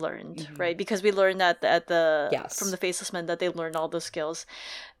that they've learned, right? Because we learned that from the Faceless Men that they learned all those skills.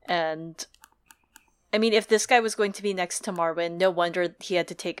 And I mean, if this guy was going to be next to Marwyn, no wonder he had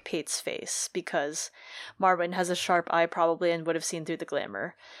to take Pate's face, because Marwyn has a sharp eye probably and would have seen through the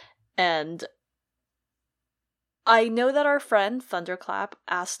glamour. And I know that our friend Thunderclap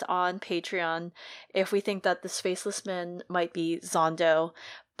asked on Patreon if we think that this Faceless Man might be Zondo,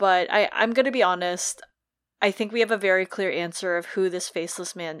 but I'm going to be honest, I think we have a very clear answer of who this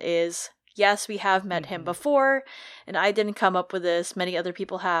Faceless Man is. Yes, we have met him before, and I didn't come up with this. Many other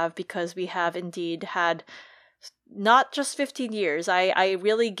people have, because we have indeed had not just 15 years. I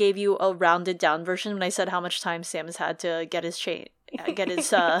really gave you a rounded down version when I said how much time Sam has had to get his chain, get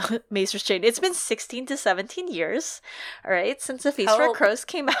his Maester's chain. It's been 16 to 17 years, all right, since A Feast for Crows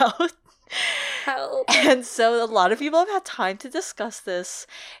came out. Help. And so a lot of people have had time to discuss this,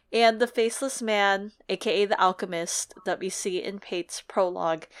 and the Faceless Man, aka the Alchemist, that we see in Pate's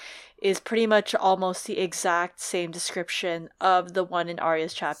prologue, is pretty much almost the exact same description of the one in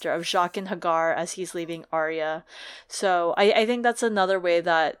Arya's chapter, of Jaqen H'ghar as he's leaving Arya. So I think that's another way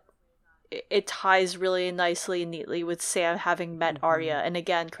that it ties really nicely and neatly with Sam having met Arya, and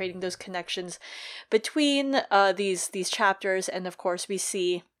again creating those connections between these chapters. And of course we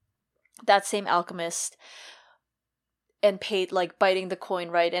see that same alchemist and Pate, like, biting the coin,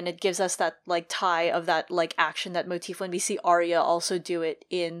 right? And it gives us that, like, tie of that, like, action, that motif, when we see Arya also do it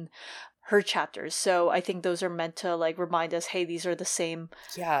in her chapters. So I think those are meant to, like, remind us, hey, these are the same.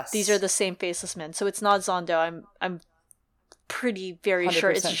 Yes. These are the same Faceless Men. So it's not Zondo. I'm pretty very sure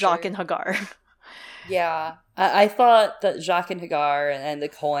it's Jaqen H'ghar. Yeah. I thought that Jaqen H'ghar and the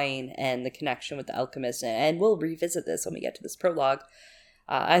coin and the connection with the alchemist, and we'll revisit this when we get to this prologue,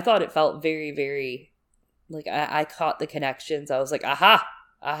 I thought it felt very, very... Like, I caught the connections. I was like, aha,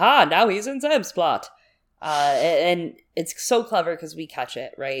 now he's in Sam's plot. And it's so clever because we catch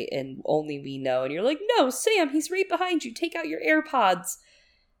it, right? And only we know. And you're like, no, Sam, he's right behind you. Take out your AirPods.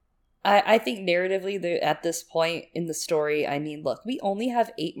 I think narratively, at this point in the story, I mean, look, we only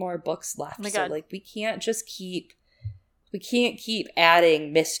have 8 more books left. Oh my so, God. like, we can't keep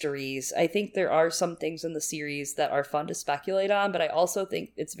adding mysteries. I think there are some things in the series that are fun to speculate on, but I also think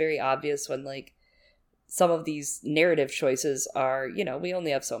it's very obvious when, like, some of these narrative choices are, you know, we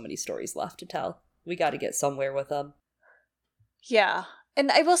only have so many stories left to tell. We got to get somewhere with them. Yeah. And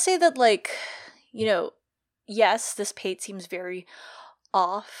I will say that, like, you know, yes, this Pate seems very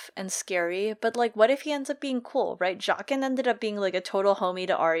off and scary, but, like, what if he ends up being cool, right? Jaqen ended up being, like, a total homie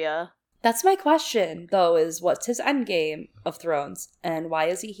to Arya. That's my question, though, is what's his endgame of Thrones? And why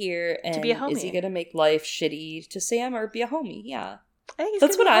is he here? And to be a homie. Is he going to make life shitty to Sam or be a homie? Yeah. I think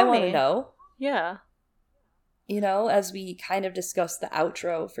That's what I want to know. Yeah. You know, as we kind of discuss the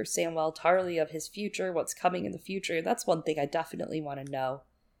outro for Samwell Tarly of his future, what's coming in the future, that's one thing I definitely want to know.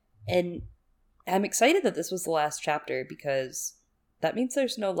 And I'm excited that this was the last chapter, because that means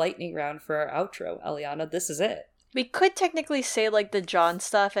there's no lightning round for our outro, Eliana. This is it. We could technically say, like, the Jon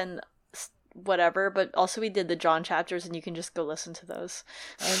stuff and whatever, but also we did the John chapters, and you can just go listen to those.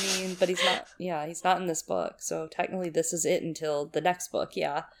 I mean, but he's not in this book, so technically this is it until the next book.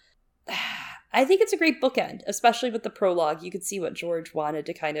 Yeah. I think it's a great bookend, especially with the prologue. You could see what George wanted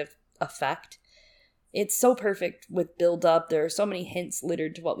to kind of affect. It's so perfect with build up. There are so many hints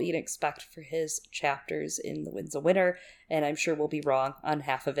littered to what we can expect for his chapters in The Winds of Winter, and I'm sure we'll be wrong on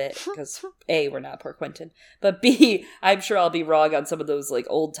half of it, because A, we're not poor Quentin, but B, I'm sure I'll be wrong on some of those like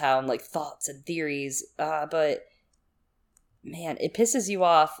Old Town like thoughts and theories, but man, it pisses you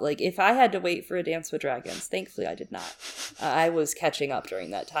off. Like, if I had to wait for A Dance with Dragons, thankfully I did not. I was catching up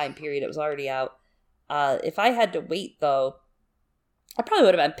during that time period. It was already out. If I had to wait, though, I probably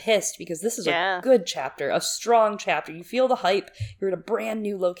would have been pissed, because this is a good chapter, a strong chapter. You feel the hype. You're in a brand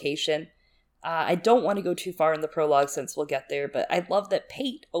new location. I don't want to go too far in the prologue since we'll get there, but I love that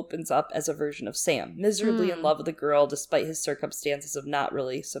Pate opens up as a version of Sam, miserably in love with a girl despite his circumstances of not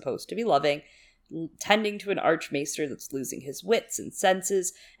really supposed to be loving, tending to an archmaester that's losing his wits and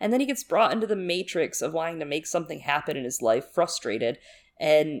senses, and then he gets brought into the matrix of wanting to make something happen in his life, frustrated,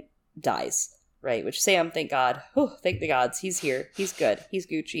 and dies. Right, which Sam, thank God. Oh, thank the gods. He's here. He's good. He's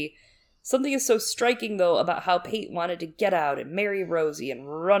Gucci. Something is so striking, though, about how Pate wanted to get out and marry Rosie and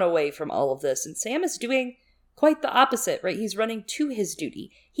run away from all of this. And Sam is doing quite the opposite, right? He's running to his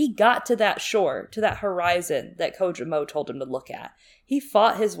duty. He got to that shore, to that horizon that Kojamo told him to look at. He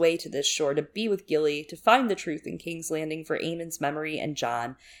fought his way to this shore to be with Gilly, to find the truth in King's Landing for Aemon's memory and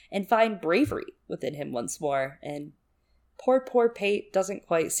John, and find bravery within him once more. And poor Pate doesn't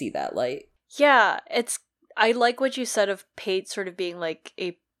quite see that light. Yeah, I like what you said of Pate sort of being like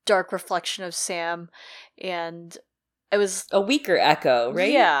a dark reflection of Sam, and it was a weaker echo,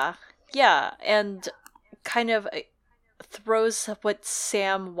 right? Yeah, and kind of throws what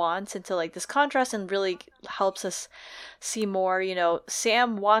Sam wants into like this contrast and really helps us see more,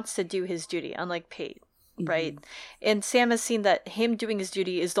 Sam wants to do his duty, unlike Pate. Right? And Sam has seen that him doing his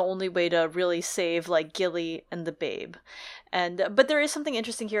duty is the only way to really save like Gilly and the babe. But there is something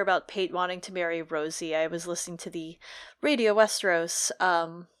interesting here about Pate wanting to marry Rosie. I was listening to the Radio Westeros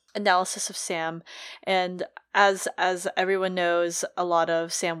analysis of Sam, and as everyone knows, a lot of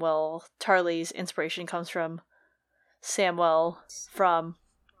Samwell Tarly's inspiration comes from Samwell from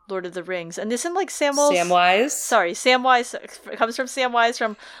Lord of the Rings. And isn't like Samwise? Sorry, Samwise comes from Samwise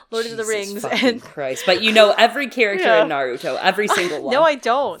from Lord of the Rings. And Christ. But you know every character in Naruto, every single one. No, I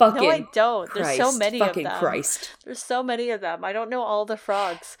don't. Christ, There's so many of them. Christ. There's so many of them. I don't know all the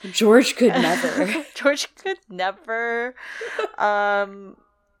frogs. George could never. George could never.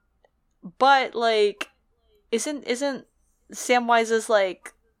 But like, isn't Samwise's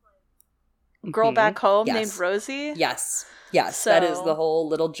like girl back home named Rosie? Yes, so, that is the whole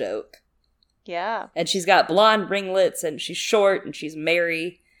little joke. Yeah. And she's got blonde ringlets, and she's short, and she's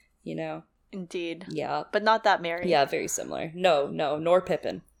merry, Indeed. Yeah. But not that merry. Yeah, very similar. No, nor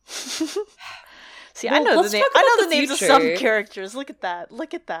Pippin. See, I know the names of some characters. Look at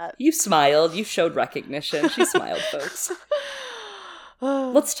that. You smiled. You showed recognition. She smiled, folks.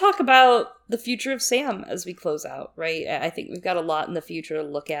 Let's talk about the future of Sam as we close out, right? I think we've got a lot in the future to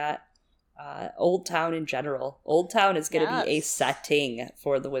look at. Old Town in general. Old Town is going to be a setting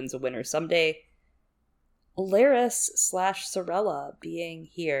for the Winds of Winter someday. Larys/Sarella being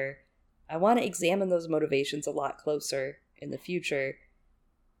here, I want to examine those motivations a lot closer in the future.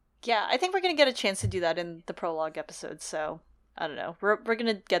 Yeah, I think we're going to get a chance to do that in the prologue episode, so I don't know. We're going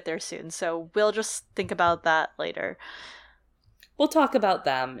to get there soon, so we'll just think about that later. We'll talk about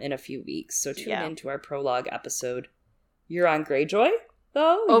them in a few weeks, so tune into our prologue episode. Euron Greyjoy?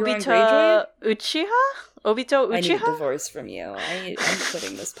 Though? Obito Uchiha? I need a divorce from you. I'm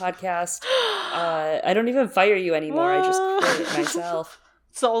quitting this podcast. I don't even fire you anymore. I just quit it myself.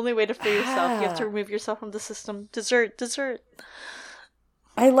 It's the only way to free yourself. You have to remove yourself from the system. Dessert.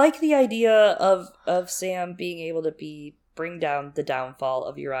 I like the idea of Sam being able to bring down the downfall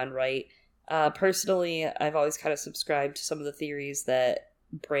of Euron Wright. Personally, I've always kind of subscribed to some of the theories that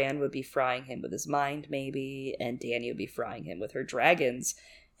Bran would be frying him with his mind, maybe, and Dany would be frying him with her dragons.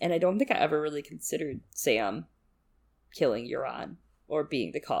 And I don't think I ever really considered Sam killing Euron or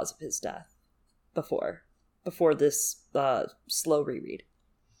being the cause of his death before this slow reread.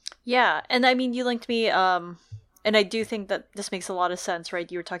 Yeah, and I mean, you linked me, and I do think that this makes a lot of sense,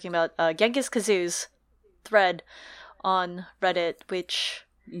 right? You were talking about Genghis Kazu's thread on Reddit, which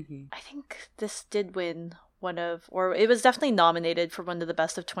I think this did win it was definitely nominated for one of the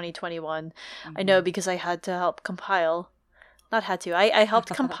best of 2021. I know because I had to help compile not had to. I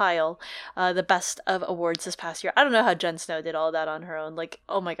helped compile the best of awards this past year. I don't know how Jon Snow did all that on her own. Like,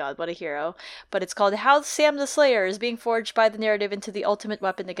 oh my god, what a hero. But it's called How Sam the Slayer is Being Forged by the Narrative into the Ultimate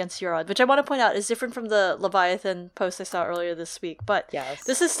Weapon Against Euron, which I want to point out is different from the Leviathan post I saw earlier this week. But yes.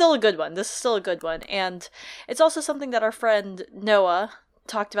 This is still a good one. And it's also something that our friend Noah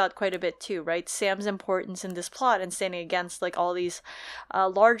talked about quite a bit too, right? Sam's importance in this plot and standing against like all these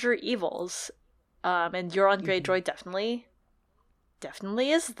larger evils. And Euron Greyjoy definitely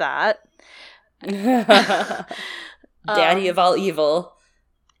is that. Daddy of all evil.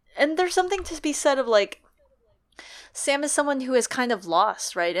 And there's something to be said of like Sam is someone who is kind of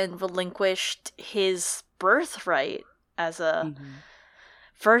lost, right? And relinquished his birthright as a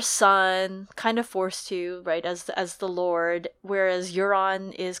first son, kind of forced to, right, as the Lord, whereas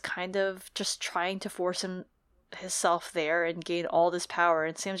Euron is kind of just trying to force himself there and gain all this power,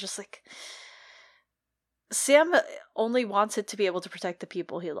 and Sam's just like, Sam only wants it to be able to protect the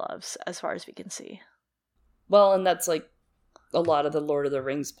people he loves, as far as we can see. Well, and that's like a lot of the Lord of the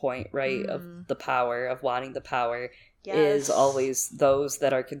Rings point, right? Of the power, of wanting the power, is always those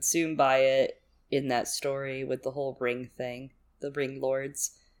that are consumed by it in that story with the whole ring thing, the ring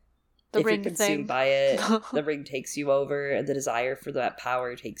lords. If you're consumed by it, the ring takes you over, and the desire for that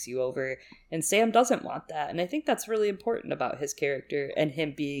power takes you over. And Sam doesn't want that. And I think that's really important about his character and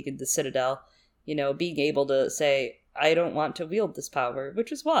him being in the Citadel. You know, being able to say, I don't want to wield this power,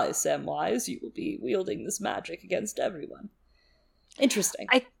 which is why, Samwise, you will be wielding this magic against everyone. Interesting.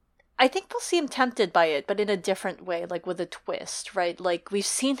 I think we'll see him tempted by it, but in a different way, like with a twist, right? Like, we've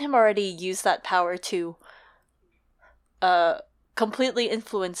seen him already use that power to completely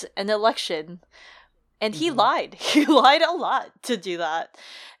influence an election, and he lied. He lied a lot to do that.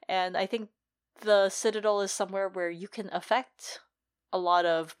 And I think the Citadel is somewhere where you can affect a lot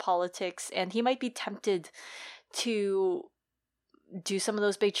of politics, and he might be tempted to do some of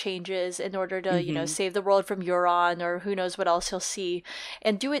those big changes in order to, you know, save the world from Euron, or who knows what else he'll see,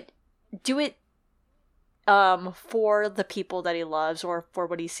 and do it for the people that he loves, or for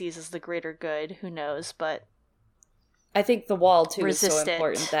what he sees as the greater good. Who knows? But I think the Wall too is so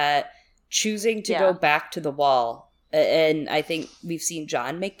important, that choosing to go back to the Wall, and I think we've seen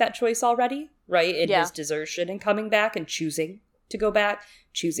Jon make that choice already, right? In his desertion and coming back and choosing to go back,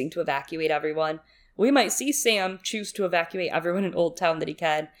 choosing to evacuate everyone. We might see Sam choose to evacuate everyone in Old Town that he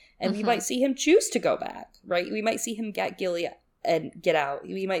can, and we might see him choose to go back, right? We might see him get Gilly and get out.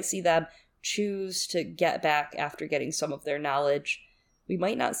 We might see them choose to get back after getting some of their knowledge. We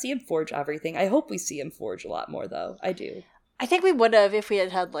might not see him forge everything. I hope we see him forge a lot more, though. I do. I think we would have if we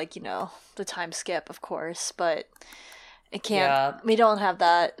had like, you know, the time skip, of course, but it can't. Yeah. We don't have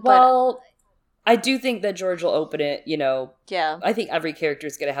that. Well, I do think that George will open it, you know. Yeah. I think every character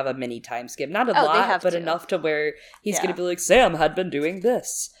is going to have a mini time skip. Not a lot, but enough to where he's going to be like, Sam had been doing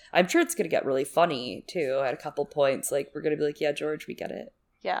this. I'm sure it's going to get really funny, too, at a couple points. Like, we're going to be like, yeah, George, we get it.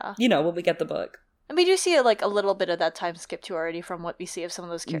 Yeah. You know, when we get the book. And we do see like a little bit of that time skip, too, already from what we see of some of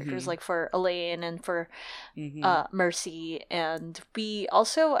those characters, like for Elaine and for Mercy. And we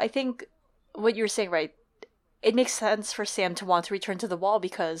also, I think, what you were saying, right? It makes sense for Sam to want to return to the Wall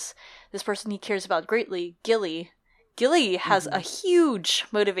because this person he cares about greatly, Gilly has a huge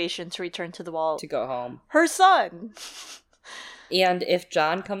motivation to return to the Wall. To go home. Her son! And if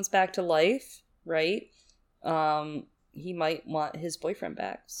Jon comes back to life, right, he might want his boyfriend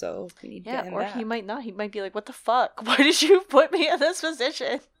back, so we need to get him back. Or he might not. He might be like, what the fuck? Why did you put me in this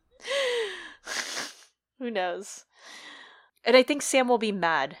position? Who knows? And I think Sam will be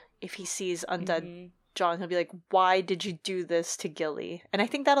mad if he sees undead Jon. He'll be like, why did you do this to Gilly? And I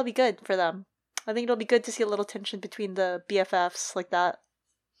think that'll be good for them. I think it'll be good to see a little tension between the BFFs like that.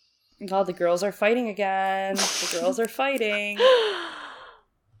 Oh, the girls are fighting again. The girls are fighting.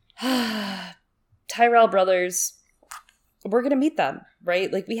 Tyrell brothers. We're going to meet them,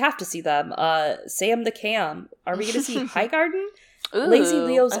 right? Like, we have to see them. Sam the Cam. Are we going to see Highgarden? Ooh, Lazy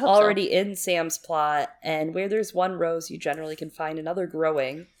Leo's already in Sam's plot, and where there's one rose, you generally can find another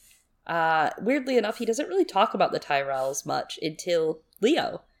growing. Weirdly enough, he doesn't really talk about the Tyrells much until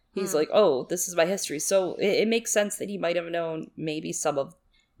Leo. He's like, oh, this is my history. So it makes sense that he might have known maybe some of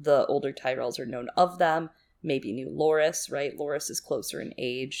the older Tyrells are known of them. Maybe knew Loras, right? Loras is closer in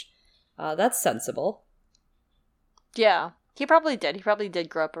age. That's sensible. Yeah, he probably did. He probably did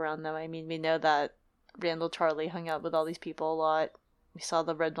grow up around them. I mean, we know that Randall Tarley hung out with all these people a lot. We saw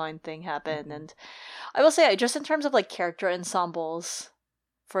the Red Line thing happen. And I will say, just in terms of like character ensembles,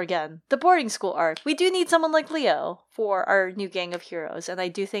 for again, the boarding school arc, we do need someone like Leo for our new gang of heroes. And I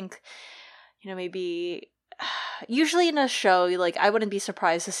do think, you know, maybe usually in a show, like, I wouldn't be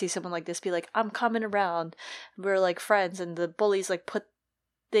surprised to see someone like this be like, I'm coming around, we're like friends, and the bullies like put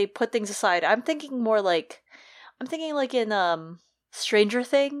things aside. I'm thinking like in Stranger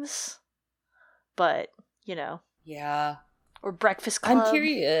Things, but Yeah. or Breakfast Club. I'm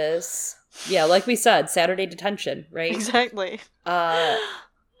curious. Yeah, like we said, Saturday detention, right? Exactly.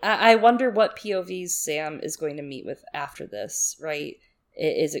 I wonder what POVs Sam is going to meet with after this, right?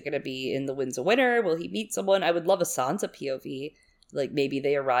 Is it going to be in the Winds of Winter? Will he meet someone? I would love a Sansa POV. Like maybe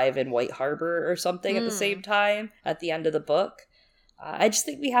they arrive in White Harbor or something at the same time at the end of the book. I just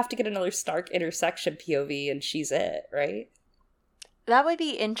think we have to get another Stark intersection POV, and she's it, right? That would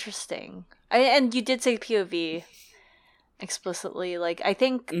be interesting. And you did say POV explicitly. Like, I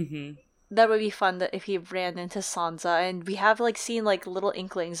think that would be fun that if he ran into Sansa, and we have like seen like little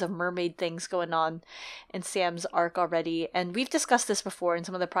inklings of mermaid things going on in Sam's arc already, and we've discussed this before in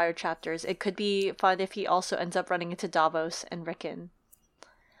some of the prior chapters. It could be fun if he also ends up running into Davos and Rickon.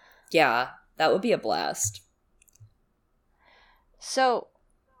 Yeah, that would be a blast. So,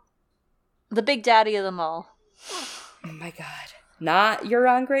 the big daddy of them all. Oh my god. Not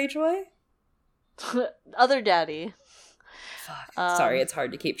Euron Greyjoy? Other daddy. Fuck. Sorry, it's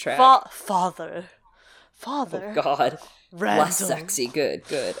hard to keep track. Father. Oh god. Randall. Less sexy. Good.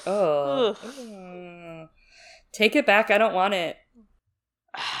 Oh. Take it back. I don't want it.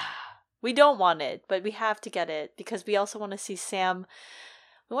 We don't want it, but we have to get it because we also want to see Sam.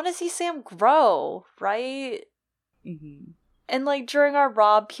 We want to see Sam grow, right? Mm-hmm. And like during our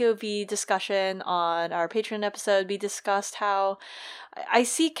Rob POV discussion on our Patreon episode, we discussed how I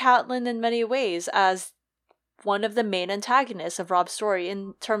see Catelyn in many ways as one of the main antagonists of Rob's story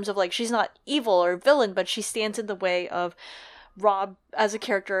in terms of like she's not evil or villain, but she stands in the way of Rob as a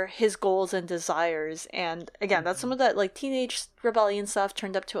character, his goals and desires. And again, that's some of that like teenage rebellion stuff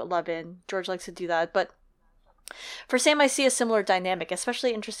turned up to 11. George likes to do that, but for Sam, I see a similar dynamic,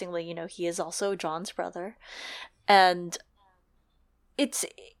 especially interestingly, he is also Jon's brother. And it's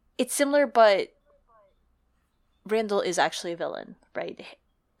similar, but Randall is actually a villain, right?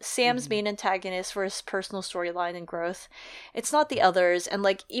 Sam's main antagonist for his personal storyline and growth. It's not the others, and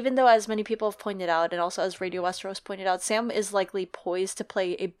like even though as many people have pointed out, and also as Radio Westeros pointed out, Sam is likely poised to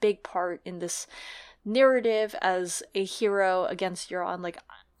play a big part in this narrative as a hero against Euron. Like,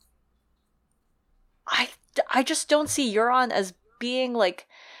 I just don't see Euron as being like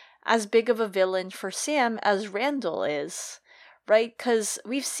as big of a villain for Sam as Randall is. Right? Because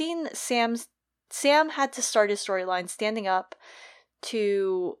we've seen Sam had to start his storyline standing up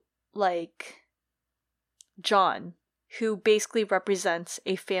to, like, Jon, who basically represents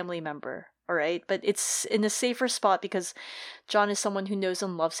a family member, alright? But it's in a safer spot because Jon is someone who knows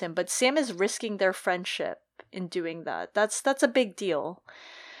and loves him, but Sam is risking their friendship in doing that. That's a big deal.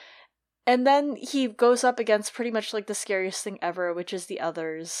 And then he goes up against pretty much, like, the scariest thing ever, which is the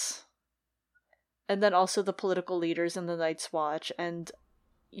others. And then also the political leaders in the Night's Watch. And,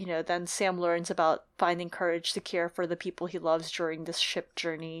 then Sam learns about finding courage to care for the people he loves during this ship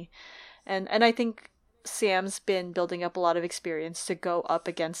journey. And I think Sam's been building up a lot of experience to go up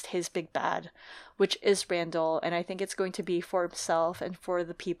against his big bad, which is Randall. And I think it's going to be for himself and for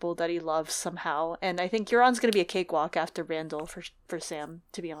the people that he loves somehow. And I think Euron's going to be a cakewalk after Randall for Sam,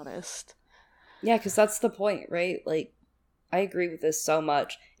 to be honest. Yeah, because that's the point, right? Like, I agree with this so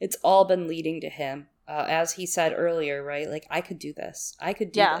much. It's all been leading to him. As he said earlier, right? Like, I could do this. I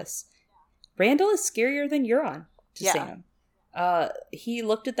could do this. Randall is scarier than Euron to Sam. He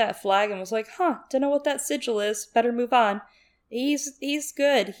looked at that flag and was like, don't know what that sigil is. Better move on. He's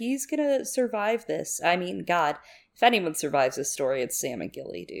good. He's gonna survive this. I mean, God, if anyone survives this story, it's Sam and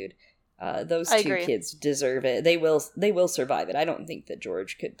Gilly, dude. Those two kids deserve it. They will survive it. I don't think that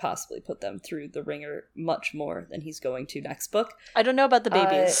George could possibly put them through the ringer much more than he's going to next book. I don't know about the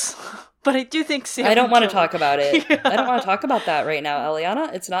babies, but I do think Sam. I don't want to talk about it. Yeah. I don't want to talk about that right now,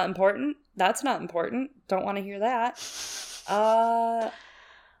 Eliana. It's not important. That's not important. Don't want to hear that.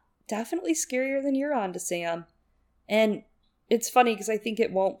 Definitely scarier than Euron to Sam. And it's funny because I think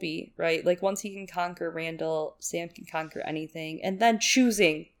it won't be, right? Like, once he can conquer Randall, Sam can conquer anything. And then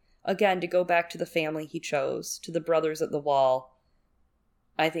choosing again to go back to the family he chose, to the brothers at the Wall.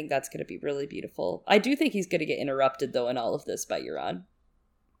 I think that's going to be really beautiful. I do think he's going to get interrupted, though, in all of this by Euron.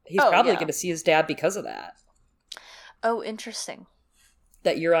 He's probably going to see his dad because of that. Oh, interesting.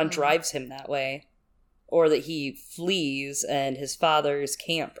 That Euron drives him that way. Or that he flees and his father's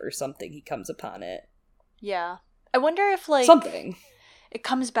camp or something, he comes upon it. Yeah. I wonder if, like... something. It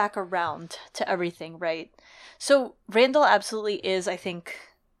comes back around to everything, right? So, Randall absolutely is, I think,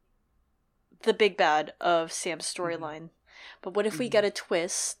 the big bad of Sam's storyline. But what if we get a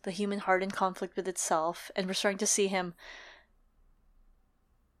twist, the human heart in conflict with itself, and we're starting to see him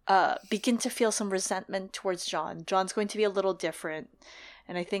begin to feel some resentment towards Jon. Jon's going to be a little different,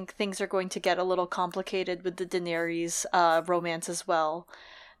 and I think things are going to get a little complicated with the Daenerys romance as well.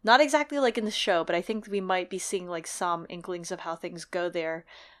 Not exactly like in the show, but I think we might be seeing like some inklings of how things go there.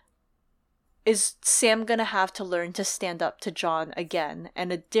 Is Sam gonna have to learn to stand up to Jon again,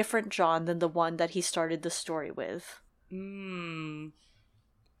 and a different Jon than the one that he started the story with?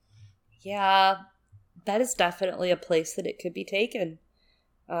 Yeah, that is definitely a place that it could be taken.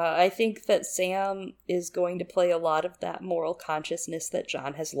 I think that Sam is going to play a lot of that moral consciousness that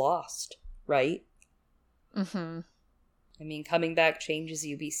Jon has lost, right? Mm-hmm. I mean, coming back changes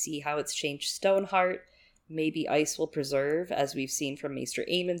you. We see how it's changed Stoneheart. Maybe ice will preserve, as we've seen from Maester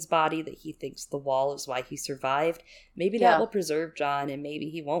Aemon's body, that he thinks the wall is why he survived. Maybe that will preserve Jon, and maybe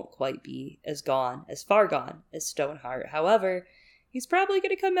he won't quite be as far gone as Stoneheart. However, he's probably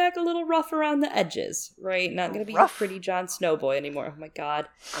going to come back a little rough around the edges, right? Not going to be your pretty Jon Snow boy anymore. Oh my god.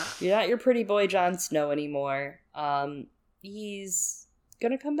 You're not your pretty boy Jon Snow anymore. He's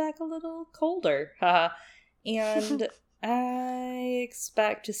going to come back a little colder. And I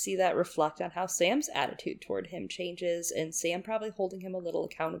expect to see that reflect on how Sam's attitude toward him changes, and Sam probably holding him a little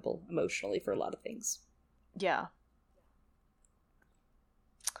accountable emotionally for a lot of things. Yeah.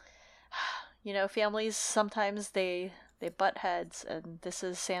 You know, families, sometimes they butt heads, and this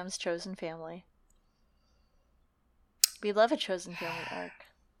is Sam's chosen family. We love a chosen family arc.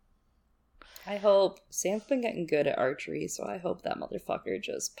 I hope. Sam's been getting good at archery, so I hope that motherfucker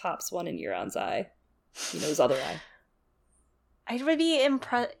just pops one in Euron's eye. You know, his other eye. It would be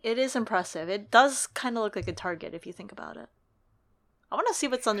it is impressive. It does kind of look like a target if you think about it. I want to see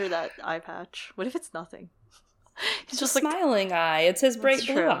what's under that eye patch. What if it's nothing? He's just like, smiling eye. It's his bright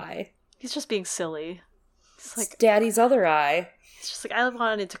blue eye. He's just being silly. It's like Daddy's other eye. It's just like, I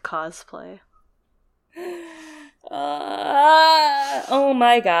wanted to cosplay. Oh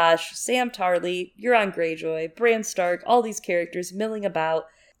my gosh. Sam Tarly, Euron Greyjoy, Bran Stark, all these characters milling about.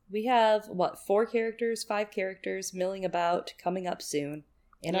 We have, 5 characters milling about coming up soon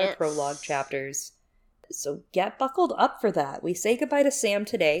in our prologue chapters. So get buckled up for that. We say goodbye to Sam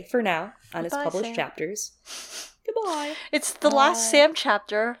today, for now, on his published chapters. Goodbye. It's the last Sam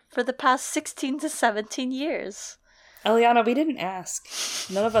chapter for the past 16 to 17 years. Eliana, we didn't ask.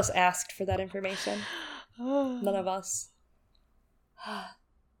 None of us asked for that information. None of us.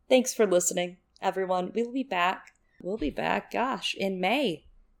 Thanks for listening, everyone. We'll be back. Gosh, in May.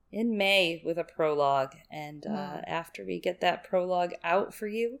 With a prologue. And after we get that prologue out for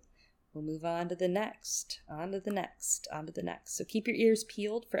you, we'll move on to the next. So keep your ears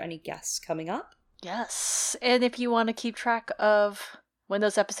peeled for any guests coming up. Yes. And if you want to keep track of when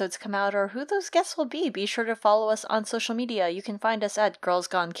those episodes come out or who those guests will be sure to follow us on social media. You can find us at Girls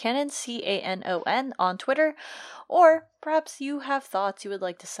Gone Canon, CANON, on Twitter. Or perhaps you have thoughts you would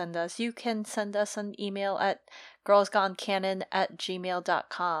like to send us. You can send us an email at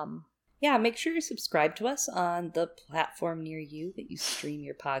girlsgonecanon@gmail.com. Yeah, make sure you subscribe to us on the platform near you that you stream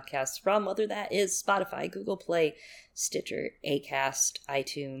your podcasts from, whether that is Spotify, Google Play, Stitcher, Acast,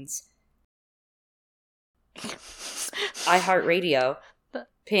 iTunes, iHeartRadio,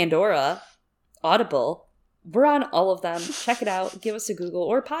 Pandora, Audible. We're on all of them. Check it out. Give us a Google,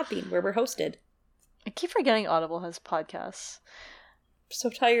 or Podbean, where we're hosted. I keep forgetting Audible has podcasts. I'm so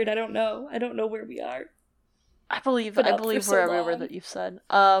tired. I don't know where we are. I believe we're everywhere that you've said.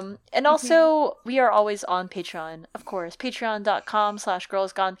 And also, we are always on Patreon, of course.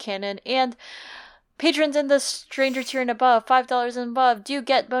 Patreon.com/girlsgonecanon. And patrons in the Stranger tier and above, $5 and above, do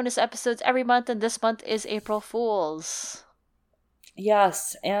get bonus episodes every month, and this month is April Fool's.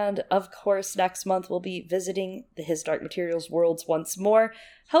 Yes, and of course, next month we'll be visiting the His Dark Materials worlds once more.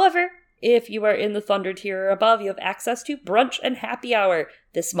 However, if you are in the Thunder tier or above, you have access to Brunch and Happy Hour.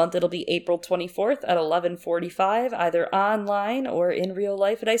 This month it'll be April 24th at 11:45, either online or in real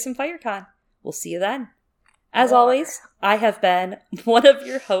life at Ice and FireCon. We'll see you then. As always, I have been one of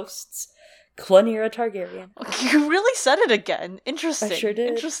your hosts, Clanira Targaryen. You really said it again. Interesting. I sure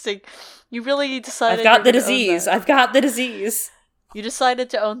did. Interesting. You really decided. I've got the disease. You decided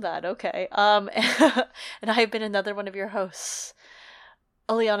to own that. Okay. And I have been another one of your hosts,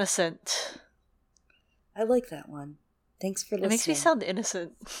 Eliana Sint. I like that one. Thanks for listening. It makes me sound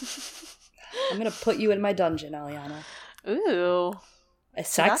innocent. I'm gonna put you in my dungeon, Eliana. Ooh. It's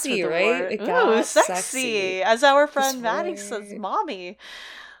sexy, right? Ooh, sexy. As our friend Maddie says, mommy.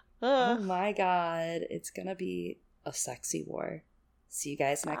 Oh my god. It's gonna be a sexy war. See you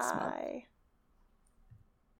guys next month.